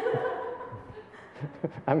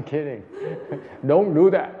 I'm kidding. Don't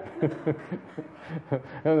do that.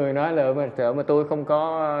 Người nói là mà tôi không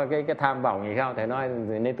có cái tham vọng gì sao? Thầy nói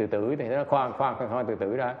nên tự tử. Thầy nói khoan tự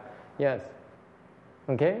tử ra. Yes.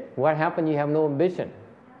 Okay. What happened? You have no ambition.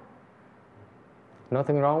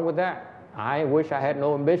 Nothing wrong with that. I wish I had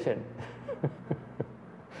no ambition.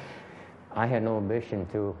 I had no ambition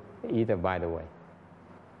to either, by the way.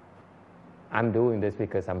 I'm doing this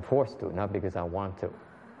because I'm forced to, not because I want to.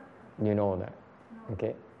 You know that.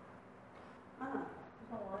 Okay?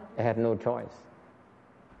 I had no choice.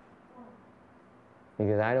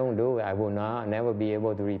 Because I don't do it, I will never be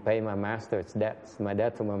able to repay my master's debts. My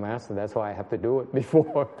debt to my master, that's why I have to do it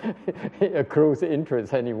before it accrues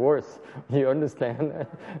interest any worse. You understand that?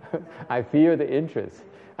 I fear the interest.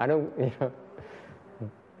 I don't,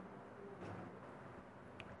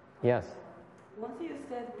 Yes? Once you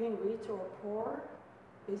said being rich or poor,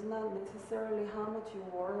 it's not necessarily how much you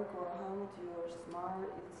work or how much you're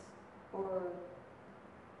smart. Or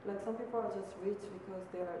like some people are just rich because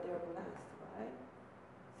they're blessed, right?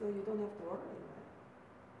 So you don't have to worry,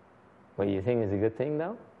 right? Well, you think it's a good thing,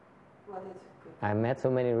 though? What is good? I met so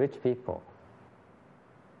many rich people.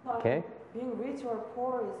 No, Okay? Being rich or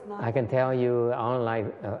poor is not. I can tell you,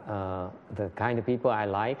 unlike the kind of people I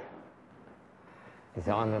like, it's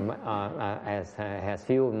on the, has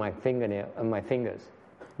few of my fingers.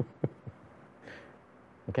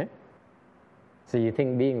 Okay? So you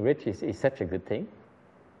think being rich is such a good thing?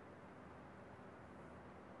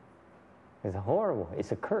 It's horrible.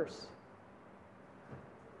 It's a curse.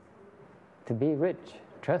 To be rich,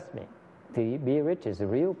 trust me, to be rich is a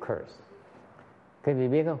real curse. Quý vị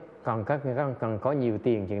biết không? Còn có nhiều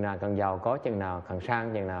tiền chừng nào, càng giàu có chừng nào, càng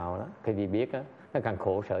sang chừng nào đó. Quý vị biết đó, nó càng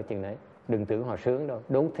khổ sở chừng đấy. Đừng tưởng họ sướng đâu.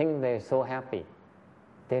 Don't think they're so happy.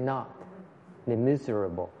 They're not. They're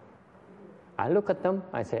miserable. I look at them,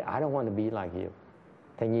 I say, I don't want to be like you.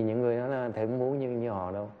 Thầy nhìn những người đó là thầy không muốn như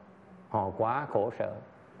họ đâu. Họ quá khổ sở.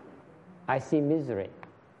 I see misery.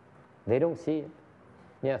 They don't see it.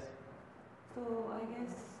 Yes. So I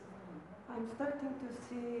guess I'm starting to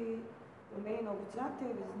see the main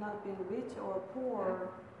objective is not being rich or poor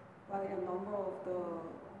by a number of the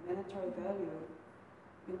monetary value.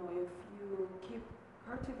 You know, if you keep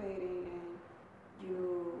cultivating and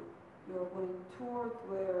you're going toward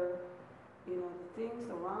where, you know, the things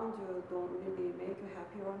around you don't really make you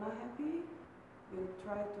happy or not happy, you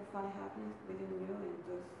try to find happiness within you and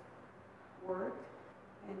just work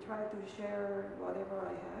and try to share whatever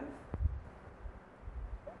I have.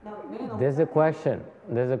 Now, There's a question.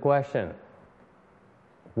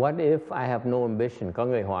 What if I have no ambition? Có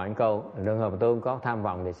người hỏi một câu, trường hợp tôi không có tham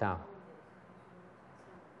vọng thì sao?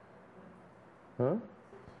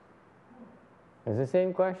 It's the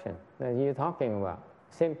same question that you're talking about.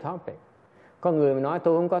 Same topic. Có người mà nói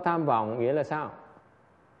tôi không có tham vọng, nghĩa là sao?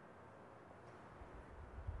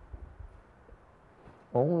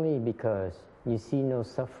 Only because you see no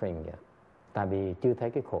suffering yet. Tại vì chưa thấy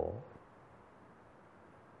cái khổ.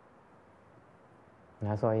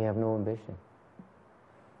 That's why you have no ambition.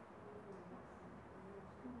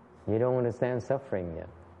 You don't understand suffering yet.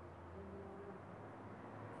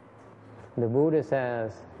 The Buddha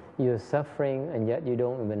says, you're suffering and yet you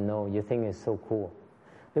don't even know. You think it's so cool.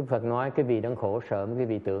 Đức Phật nói cái vị đang khổ sở, cái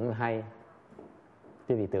vị tưởng là hay,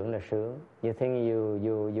 cái vị tưởng là sướng. You think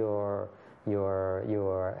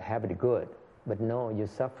you're having it good, but no, you're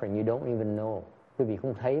suffering. You don't even know. Cái vị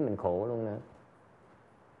không thấy mình khổ luôn nữa.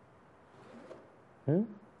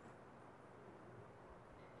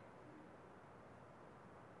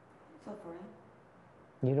 suffering.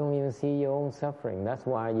 You don't even see your own suffering. That's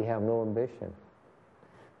why you have no ambition.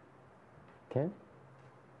 Okay?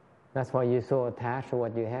 That's why you're so attached to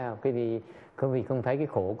what you have. Quý vị không thấy cái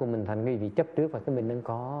khổ của mình, thành quý vị chấp trước vào cái mình đang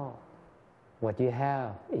có. What you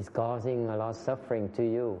have is causing a lot of suffering to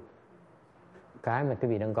you. Cái mà quý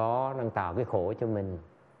vị đang có đang tạo cái khổ cho mình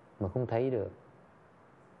mà không thấy được.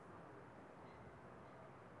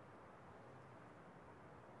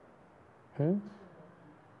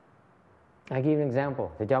 I give an example.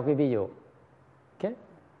 Để cho cái ví dụ. Okay?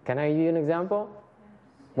 Can I give you an example?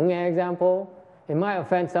 Muốn nghe example? It might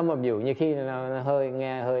offend some of you. Như khi nó hơi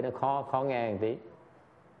nó khó nghe một tí.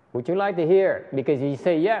 Would you like to hear? Because you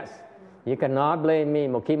say yes. You cannot blame me.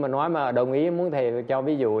 Một khi mà nói mà đồng ý, muốn thầy cho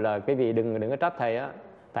ví dụ là cái vị đừng có trách thầy á.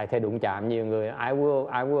 Tại thầy đụng chạm nhiều người. I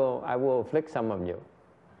will afflict some of you.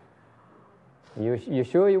 You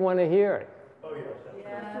sure you want to hear it? Oh,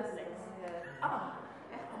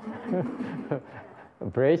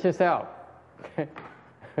 yes. Brace yourself.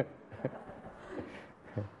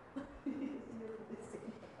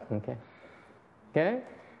 Okay. Okay.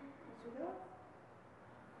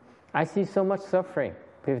 I see so much suffering.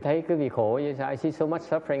 Vì thấy cái vị khổ vậy sao? I see so much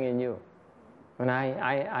suffering in you. And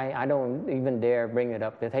I don't even dare bring it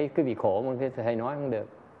up. Để thấy cái vị khổ mà thầy nói không được.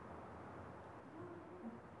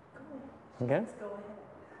 Okay?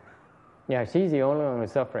 Yeah, she's the only one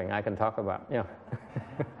who's suffering I can talk about. Yeah.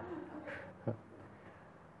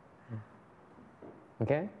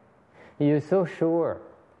 Okay? You're so sure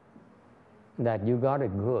that you got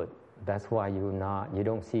it good. That's why you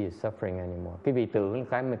don't see it suffering anymore. Cái vị tưởng,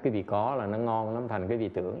 cái vị có là nó ngon lắm, thành cái vị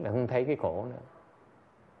tưởng là không thấy cái khổ nữa.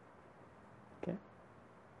 Okay?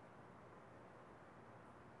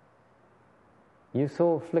 You're so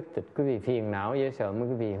afflicted. Cái vị phiền não dễ sợ, mấy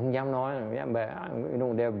cái vị không dám nói, you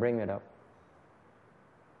don't dare bring it up.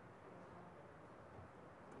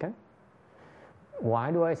 Okay?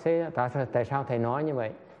 Why do I say that? Tại sao thầy nói như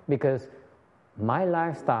vậy? Because my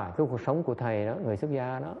lifestyle, cái cuộc sống của thầy đó, người xuất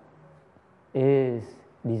gia đó, is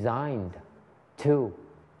designed to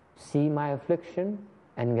see my affliction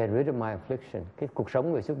and get rid of my affliction. Cái cuộc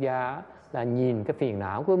sống người xuất gia là nhìn cái phiền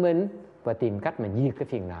não của mình và tìm cách mà diệt cái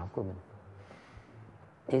phiền não của mình.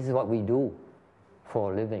 This is what we do for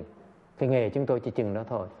a living. Cái nghề chúng tôi chỉ chừng đó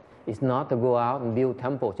thôi. It's not to go out and build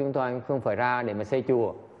temple. Chúng tôi không phải ra để mà xây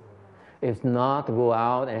chùa. It's not to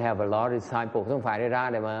go out and have a lot of disciples. Không phải ra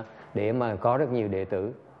để mà có rất nhiều đệ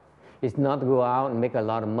tử. It's not to go out and make a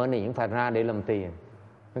lot of money. Không phải ra để làm tiền.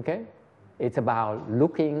 Okay? It's about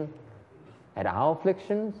looking at our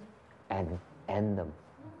afflictions and end them.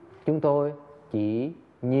 Chúng tôi chỉ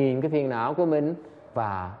nhìn cái phiền não của mình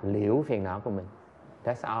và liễu phiền não của mình.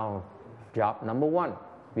 That's our job number one.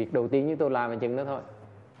 Việc đầu tiên chúng tôi làm là chừng đó thôi.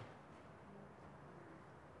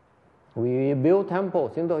 We build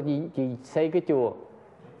temples. Chúng tôi chỉ xây cái chùa.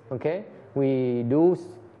 Okay? We do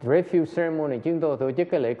refuge ceremony. Chúng tôi tổ chức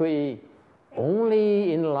cái lễ quy y. Only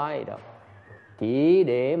in light of. Chỉ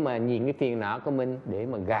để mà nhìn cái phiền não của mình, để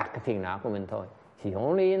mà gạt cái phiền não của mình thôi. Chỉ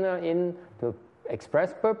only in to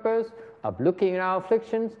express purpose of looking at our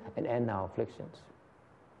afflictions and end our afflictions.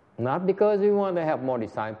 Not because we want to have more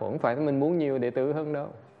disciples. Không phải mình muốn nhiều đệ tử hơn đâu.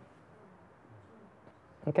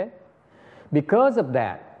 Okay? Because of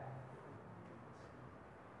that,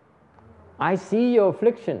 I see your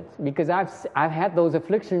afflictions because I've had those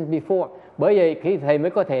afflictions before. Bởi vậy khi thầy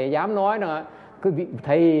mới có thể dám nói là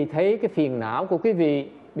thầy thấy cái phiền não của quý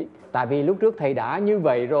vị, tại vì lúc trước thầy đã như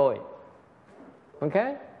vậy rồi.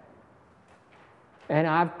 Okay? And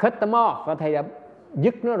I've cut them off. Và thầy đã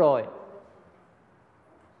dứt nó rồi.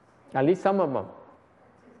 At least some of them.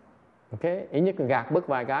 Okay? Ít nhất gạt bớt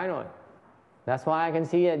vài cái rồi. That's why I can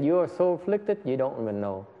see that you are so afflicted you don't even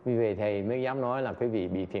know. Vì vậy thầy mới dám nói là quý vị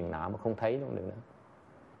bị phiền não mà không thấy nó được nữa.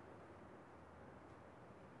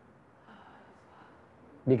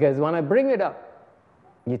 Because when I bring it up,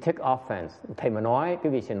 you take offense. Thầy mà nói, quý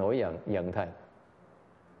vị sẽ nổi giận thầy.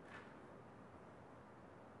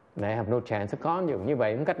 I have no chance to con you. Như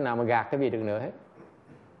vậy không cách nào mà gạt cái vị được nữa hết.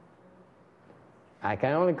 I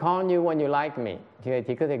can only con you when you like me.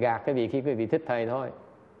 Chỉ có thể gạt cái vị khi quý vị thích thầy thôi.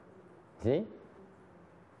 See?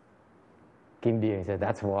 Kim Điền said,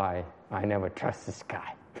 that's why I never trust this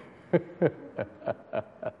guy.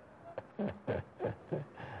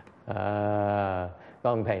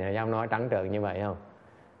 Con thầy này dám nói trắng trợn như vậy không?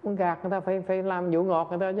 Muốn gạt người ta phải làm dụ ngọt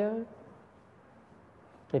người ta chứ.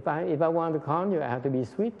 If I want to con you, I have to be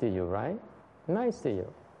sweet to you, right? Nice to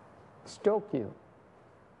you. Stroke you.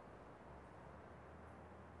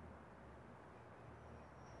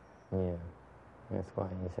 Yeah. That's why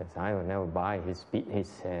he says, I will never buy his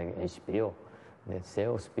spiel, his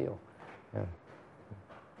sales spiel. Yeah.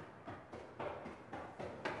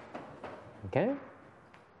 Okay?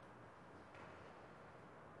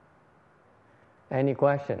 Any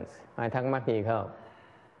questions? Ai thắc mắc gì không?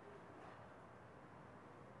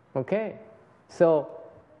 Okay. So,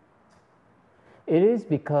 it is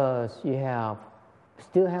because you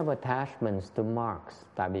still have attachments to marks.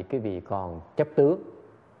 Tại vì cái vị còn chấp tướng.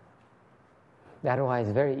 That's why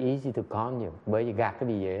it's very easy to con you. Bởi vì gạt cái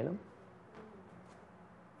vị dễ lắm.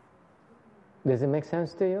 Does it make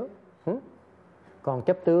sense to you? Còn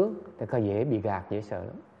chấp tướng thì có dễ bị gạt, dễ sợ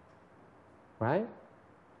lắm. Right?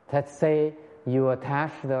 Let's say you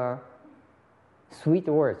attach the sweet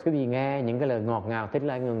words. Quý vị nghe những cái lời ngọt ngào, thích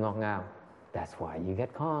là người ngọt ngào. That's why you get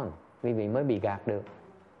con. Quý vị mới bị gạt được.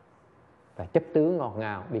 Và chấp tướng ngọt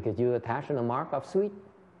ngào, because you attach the mark of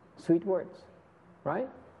sweet words, right?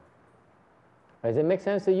 Does it make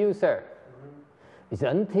sense to you, sir? It's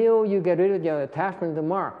until you get rid of your attachment to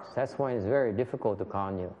marks, that's why it's very difficult to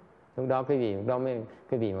con you. Lúc đó quý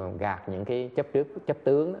vị mà gạt những cái chấp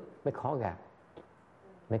tướng đó, mới khó gạt,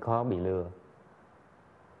 mới khó bị lừa.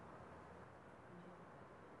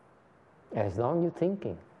 As long as you're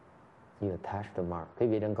thinking, you attach the mark. Quý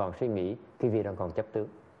vị đang còn suy nghĩ, quý vị đang còn chấp tướng.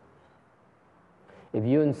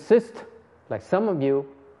 If you insist, like some of you,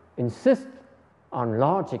 insist on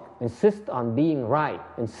logic, insist on being right,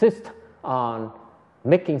 insist on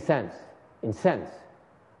making sense, in sense,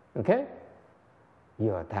 okay?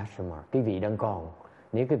 You attach the mark. Quý vị đang còn,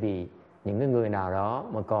 nếu quý vị, những cái người nào đó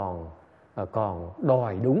mà còn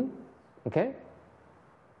đòi đúng, okay?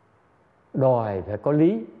 Đòi phải có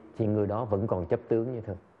lý, thì người đó vẫn còn chấp tướng như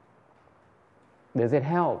thường. Does it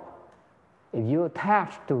help? If you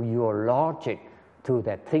attach to your logic, to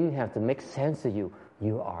that thing has to make sense to you,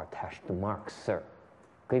 you are attached to marks, sir.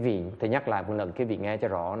 Quý vị, tôi nhắc lại một lần, quý vị nghe cho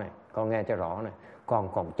rõ này, con nghe cho rõ này. Con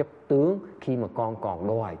còn chấp tướng khi mà con còn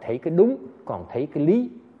đòi thấy cái đúng, còn thấy cái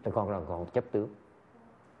lý, thì con còn chấp tướng.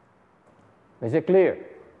 Is it clear?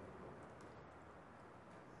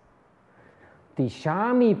 The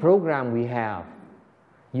Shami program we have,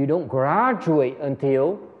 you don't graduate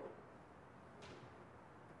until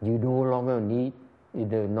you no longer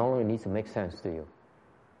need to make sense to you.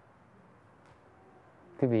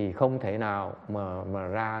 Quý vị không thể nào mà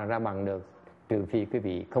ra bằng được, trừ phi quý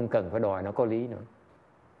vị không cần phải đòi nó có lý nữa.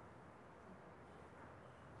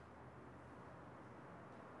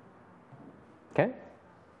 Okay?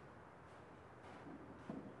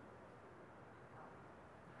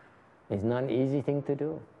 It's not an easy thing to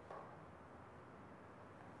do.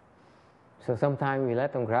 So sometimes we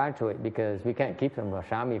let them graduate because we can't keep them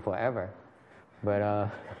Shami forever.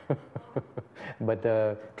 But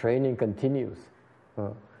the training continues.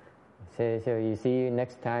 So you see you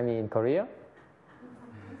next time in Korea?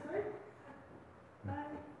 Sorry? Bye.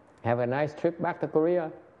 Have a nice trip back to Korea. I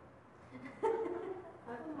don't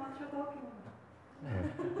know what you're talking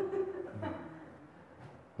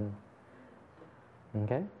about.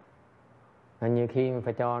 Okay. Như khi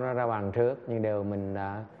phải cho nó ra bằng trước, nhưng đều mình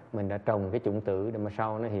đã trồng cái chủng tử để mà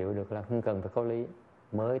sau nó hiểu được là không cần phải có lý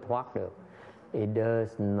mới thoát được. It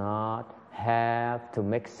does not have to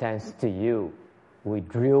make sense to you. We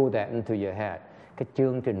drill that into your head. Cái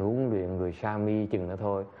chương trình huấn luyện người Shami chừng đó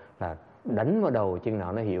thôi, là đánh vào đầu chừng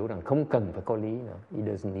nào nó hiểu rằng không cần phải có lý nữa. It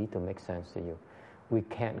doesn't need to make sense to you. We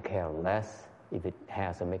can't care less if it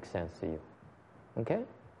has to make sense to you. Okay?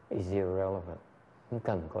 It's irrelevant. Không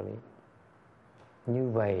cần có lý. Như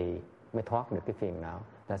vậy mới thoát được cái phiền não.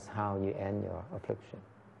 That's how you end your affliction.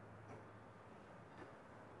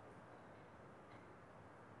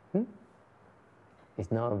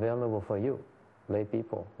 It's not available for you, lay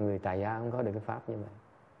people. Người tại gia không có được cái pháp như vậy.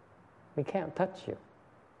 We can't touch you.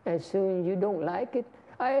 As soon as you don't like it,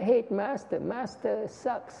 I hate Master. Master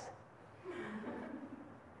sucks.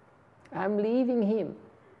 I'm leaving him.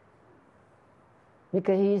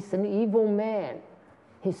 Because he's an evil man.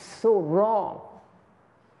 He's so wrong.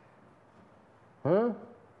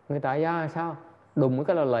 Người tại gia là sao? Đùng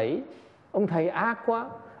cái là lẫy. Ông thầy ác quá.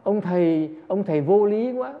 Ông thầy vô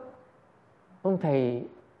lý quá. Ông thầy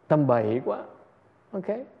tầm bậy quá. Ok.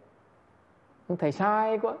 Ông thầy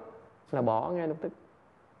sai quá. Là bỏ ngay lập tức.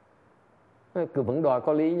 Cứ vẫn đòi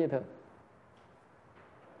có lý như thế.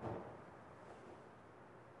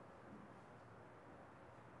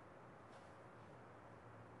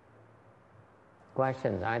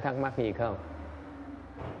 Questions? Ai thắc mắc gì không?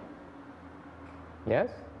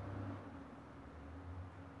 Yes?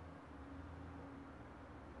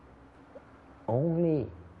 Only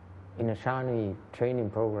in a Shani training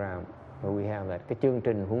program where we have that. Cái chương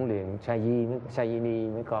trình huấn luyện Sayini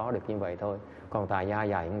mới có được như vậy thôi. Còn tại gia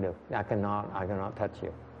dạy không được. I cannot touch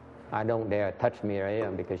you. I don't dare touch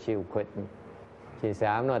Mireya because she will quit me. She said,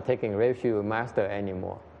 I'm not taking refuge master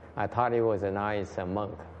anymore. I thought he was a nice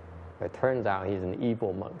monk. But it turns out he's an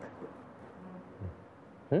evil monk.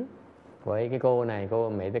 Với cái cô này, cô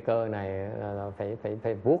Mỹ Tế Cơ này là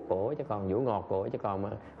phải vuốt cổ chứ còn vũ ngọt cổ chứ còn mà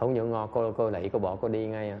không vũ ngọt cô lạy cô bỏ cô đi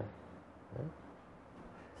ngay à.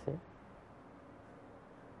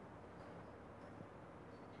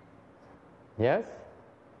 Yes?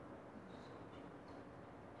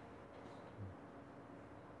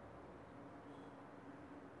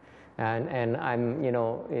 And I'm, you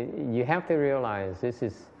know, you have to realize this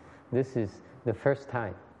is the first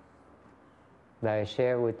time. that I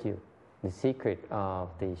share with you, the secret of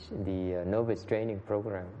the novice training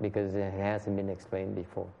program, because it hasn't been explained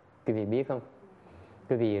before. Quý vị biết không?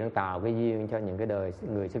 Quý vị đang tạo cái duyên cho những cái đời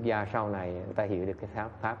người xuất gia sau này người ta hiểu được cái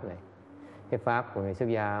pháp này. Cái pháp của người xuất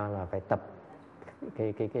gia là phải tập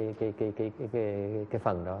cái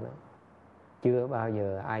phần đó. Chưa bao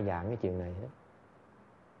giờ ai giảng cái chuyện này hết.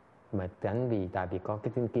 Mà tại vì có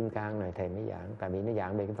cái kim cang này thầy mới giảng, tại vì nó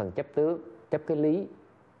giảng về cái phần chấp tướng, chấp cái lý.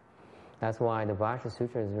 That's why the Vajra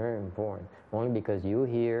Sutra is very important. Only because you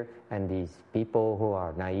hear and these people who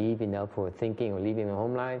are naive enough for thinking or living a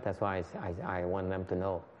home life, that's why I want them to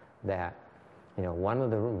know that, one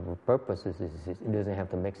of the purposes is it doesn't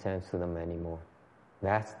have to make sense to them anymore.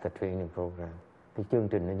 That's the training program. Cái chương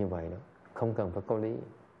trình nó như vậy đó, không cần phải có lý.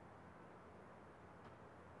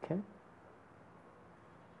 Okay?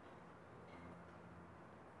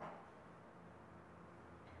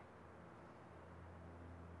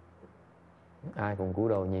 Ai cũng cúi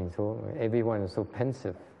đầu nhìn xuống. Everyone is so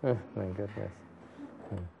pensive. Oh, my goodness.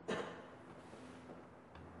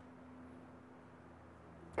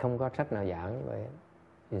 Không có sách nào giảng như vậy.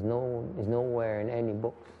 It's nowhere in any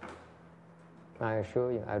books. I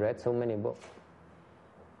assure you, I read so many books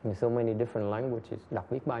in so many different languages.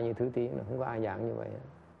 Đọc biết bao nhiêu thứ tiếng, không có ai giảng như vậy.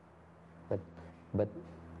 But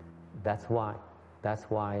that's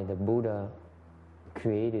why the Buddha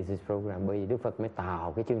created this program, bởi vì Đức Phật mới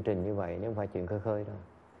tạo cái chương trình như vậy, nếu không phải chuyện khơi khơi đâu.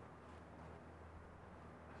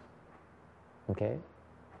 Okay?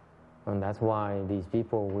 And that's why these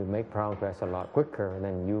people will make progress a lot quicker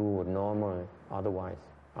than you would normally otherwise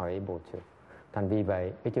are able to. Thành vì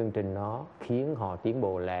vậy, cái chương trình nó khiến họ tiến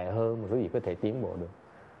bộ lẹ hơn mà quý vị có thể tiến bộ được.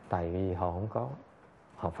 Tại vì họ không có,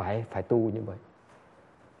 họ phải tu như vậy.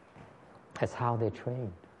 That's how they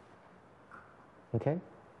trained. Okay?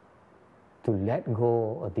 To let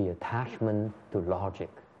go of the attachment to logic,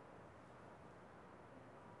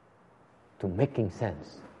 to making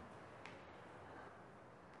sense,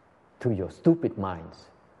 to your stupid minds.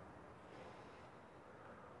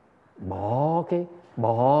 Bỏ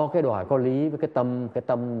cái đòi có lý với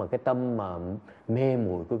cái tâm mà mê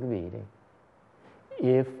muội của quý vị đi.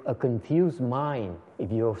 If a confused mind, if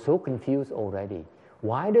you're so confused already,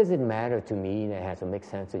 why does it matter to me that it has to make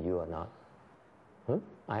sense to you or not?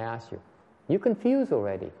 I ask you. You're confused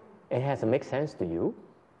already. It has to make sense to you.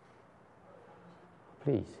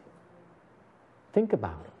 Please, think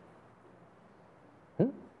about it.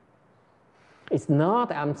 It's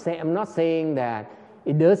not, I'm not saying that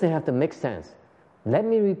it doesn't have to make sense. Let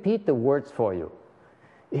me repeat the words for you.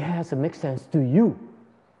 It has to make sense to you.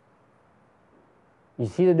 You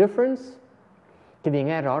see the difference? Quý vị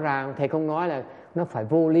nghe rõ ràng, thầy không nói là nó phải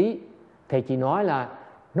vô lý. Thầy chỉ nói là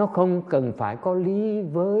nó không cần phải có lý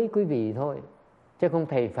với quý vị thôi. Chứ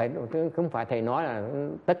không phải thầy nói là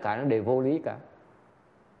tất cả nó đều vô lý cả.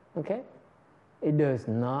 Okay? It does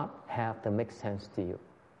not have to make sense to you.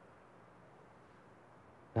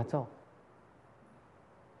 That's all.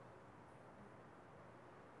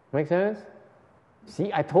 Make sense? See,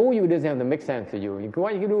 I told you it doesn't have to make sense to you.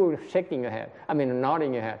 What you do shaking your head.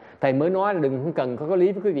 Nodding your head. Thầy mới nói là không cần có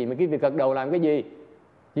lý với quý vị, mà quý vị gật đầu làm cái gì?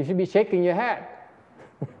 You should be shaking your head.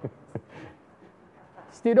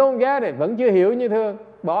 Still don't get it. Vẫn chưa hiểu như thường.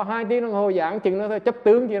 Bỏ 2 tiếng đồng hồ giảng chừng nó thôi, chấp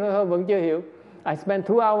tướng chừng nó thôi, vẫn chưa hiểu. I spent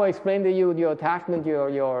 2 hours explaining to you your attachment,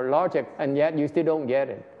 your logic, and yet you still don't get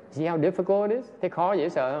it. See how difficult it is? Thấy khó dễ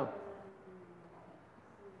sợ không?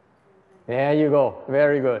 There you go.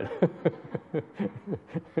 Very good.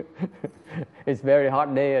 It's very hot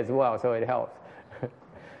day as well, so it helps.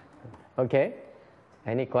 Okay?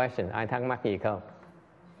 Any question? Ai thắc mắc gì không?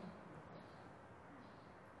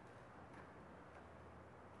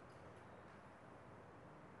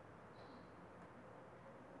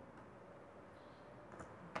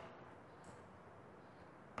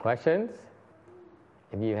 Questions?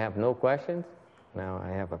 If you have no questions, now I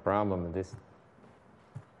have a problem with this.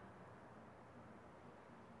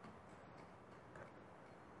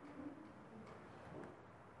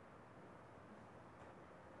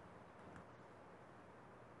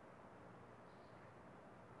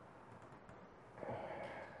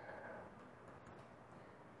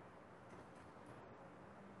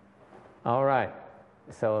 All right.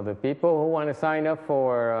 So the people who want to sign up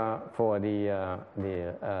for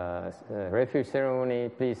the refuge ceremony,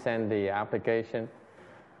 please send the application.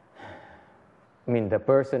 The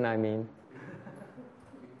person.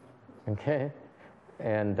 Okay,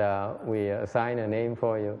 and we assign a name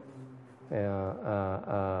for you.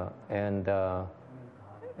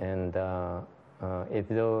 If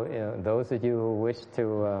those of you who wish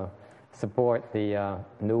to support the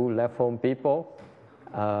new left home people,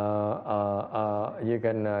 you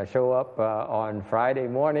can show up on Friday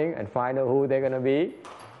morning and find out who they're gonna be.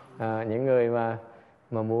 Những người mà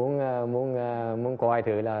muốn coi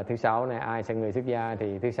thử là thứ sáu này ai sẽ người xuất gia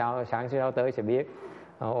thì sáng thứ sáu tới sẽ biết.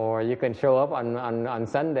 Or you can show up on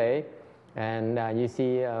Sunday and you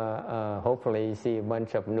see hopefully you see a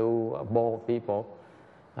bunch of new bold people.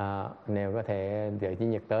 Nếu có thể đợi Chủ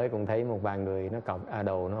nhật tới cũng thấy một vài người nó cọc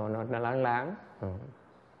đầu nó láng.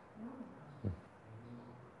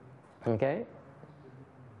 Okay.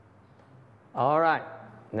 All right.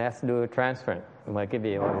 Let's do a transference. Mời quý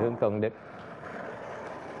vị hướng công đức.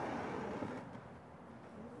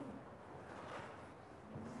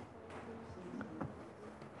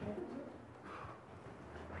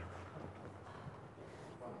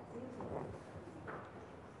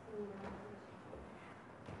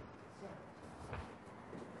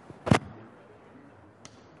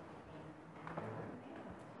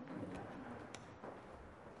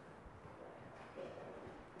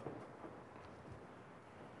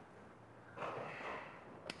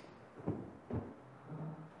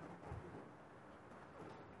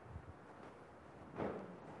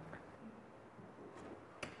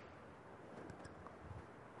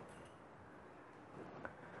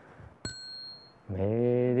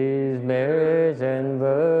 May these merits and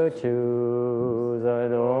virtues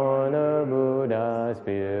adorn the Buddha's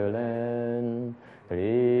Pure Land,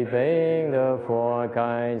 repaying the four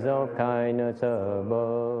kinds of kindness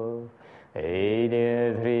above, aid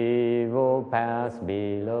the threefold paths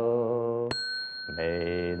below.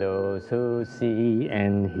 May those who see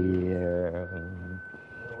and hear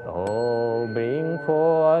all bring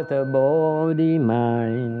forth the Bodhi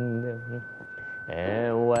mind.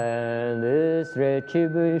 And when this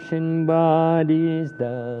retribution body is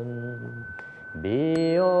done,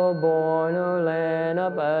 be all born a land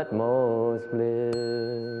of utmost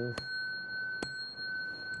bliss.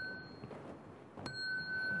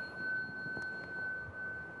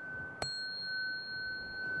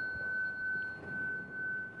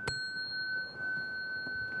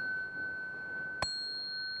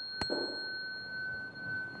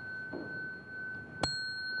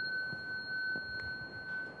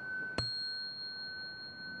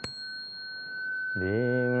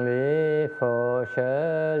 Being live for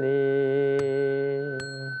surely.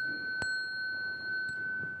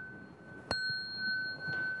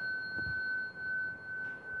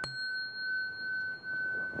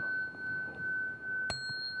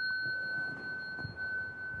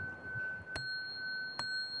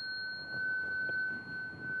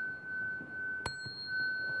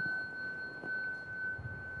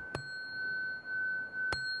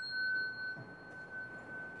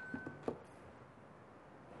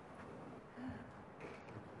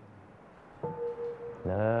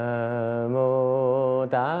 Nam mô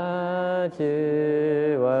Ta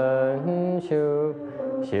Chư Văn Sư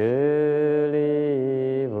Sư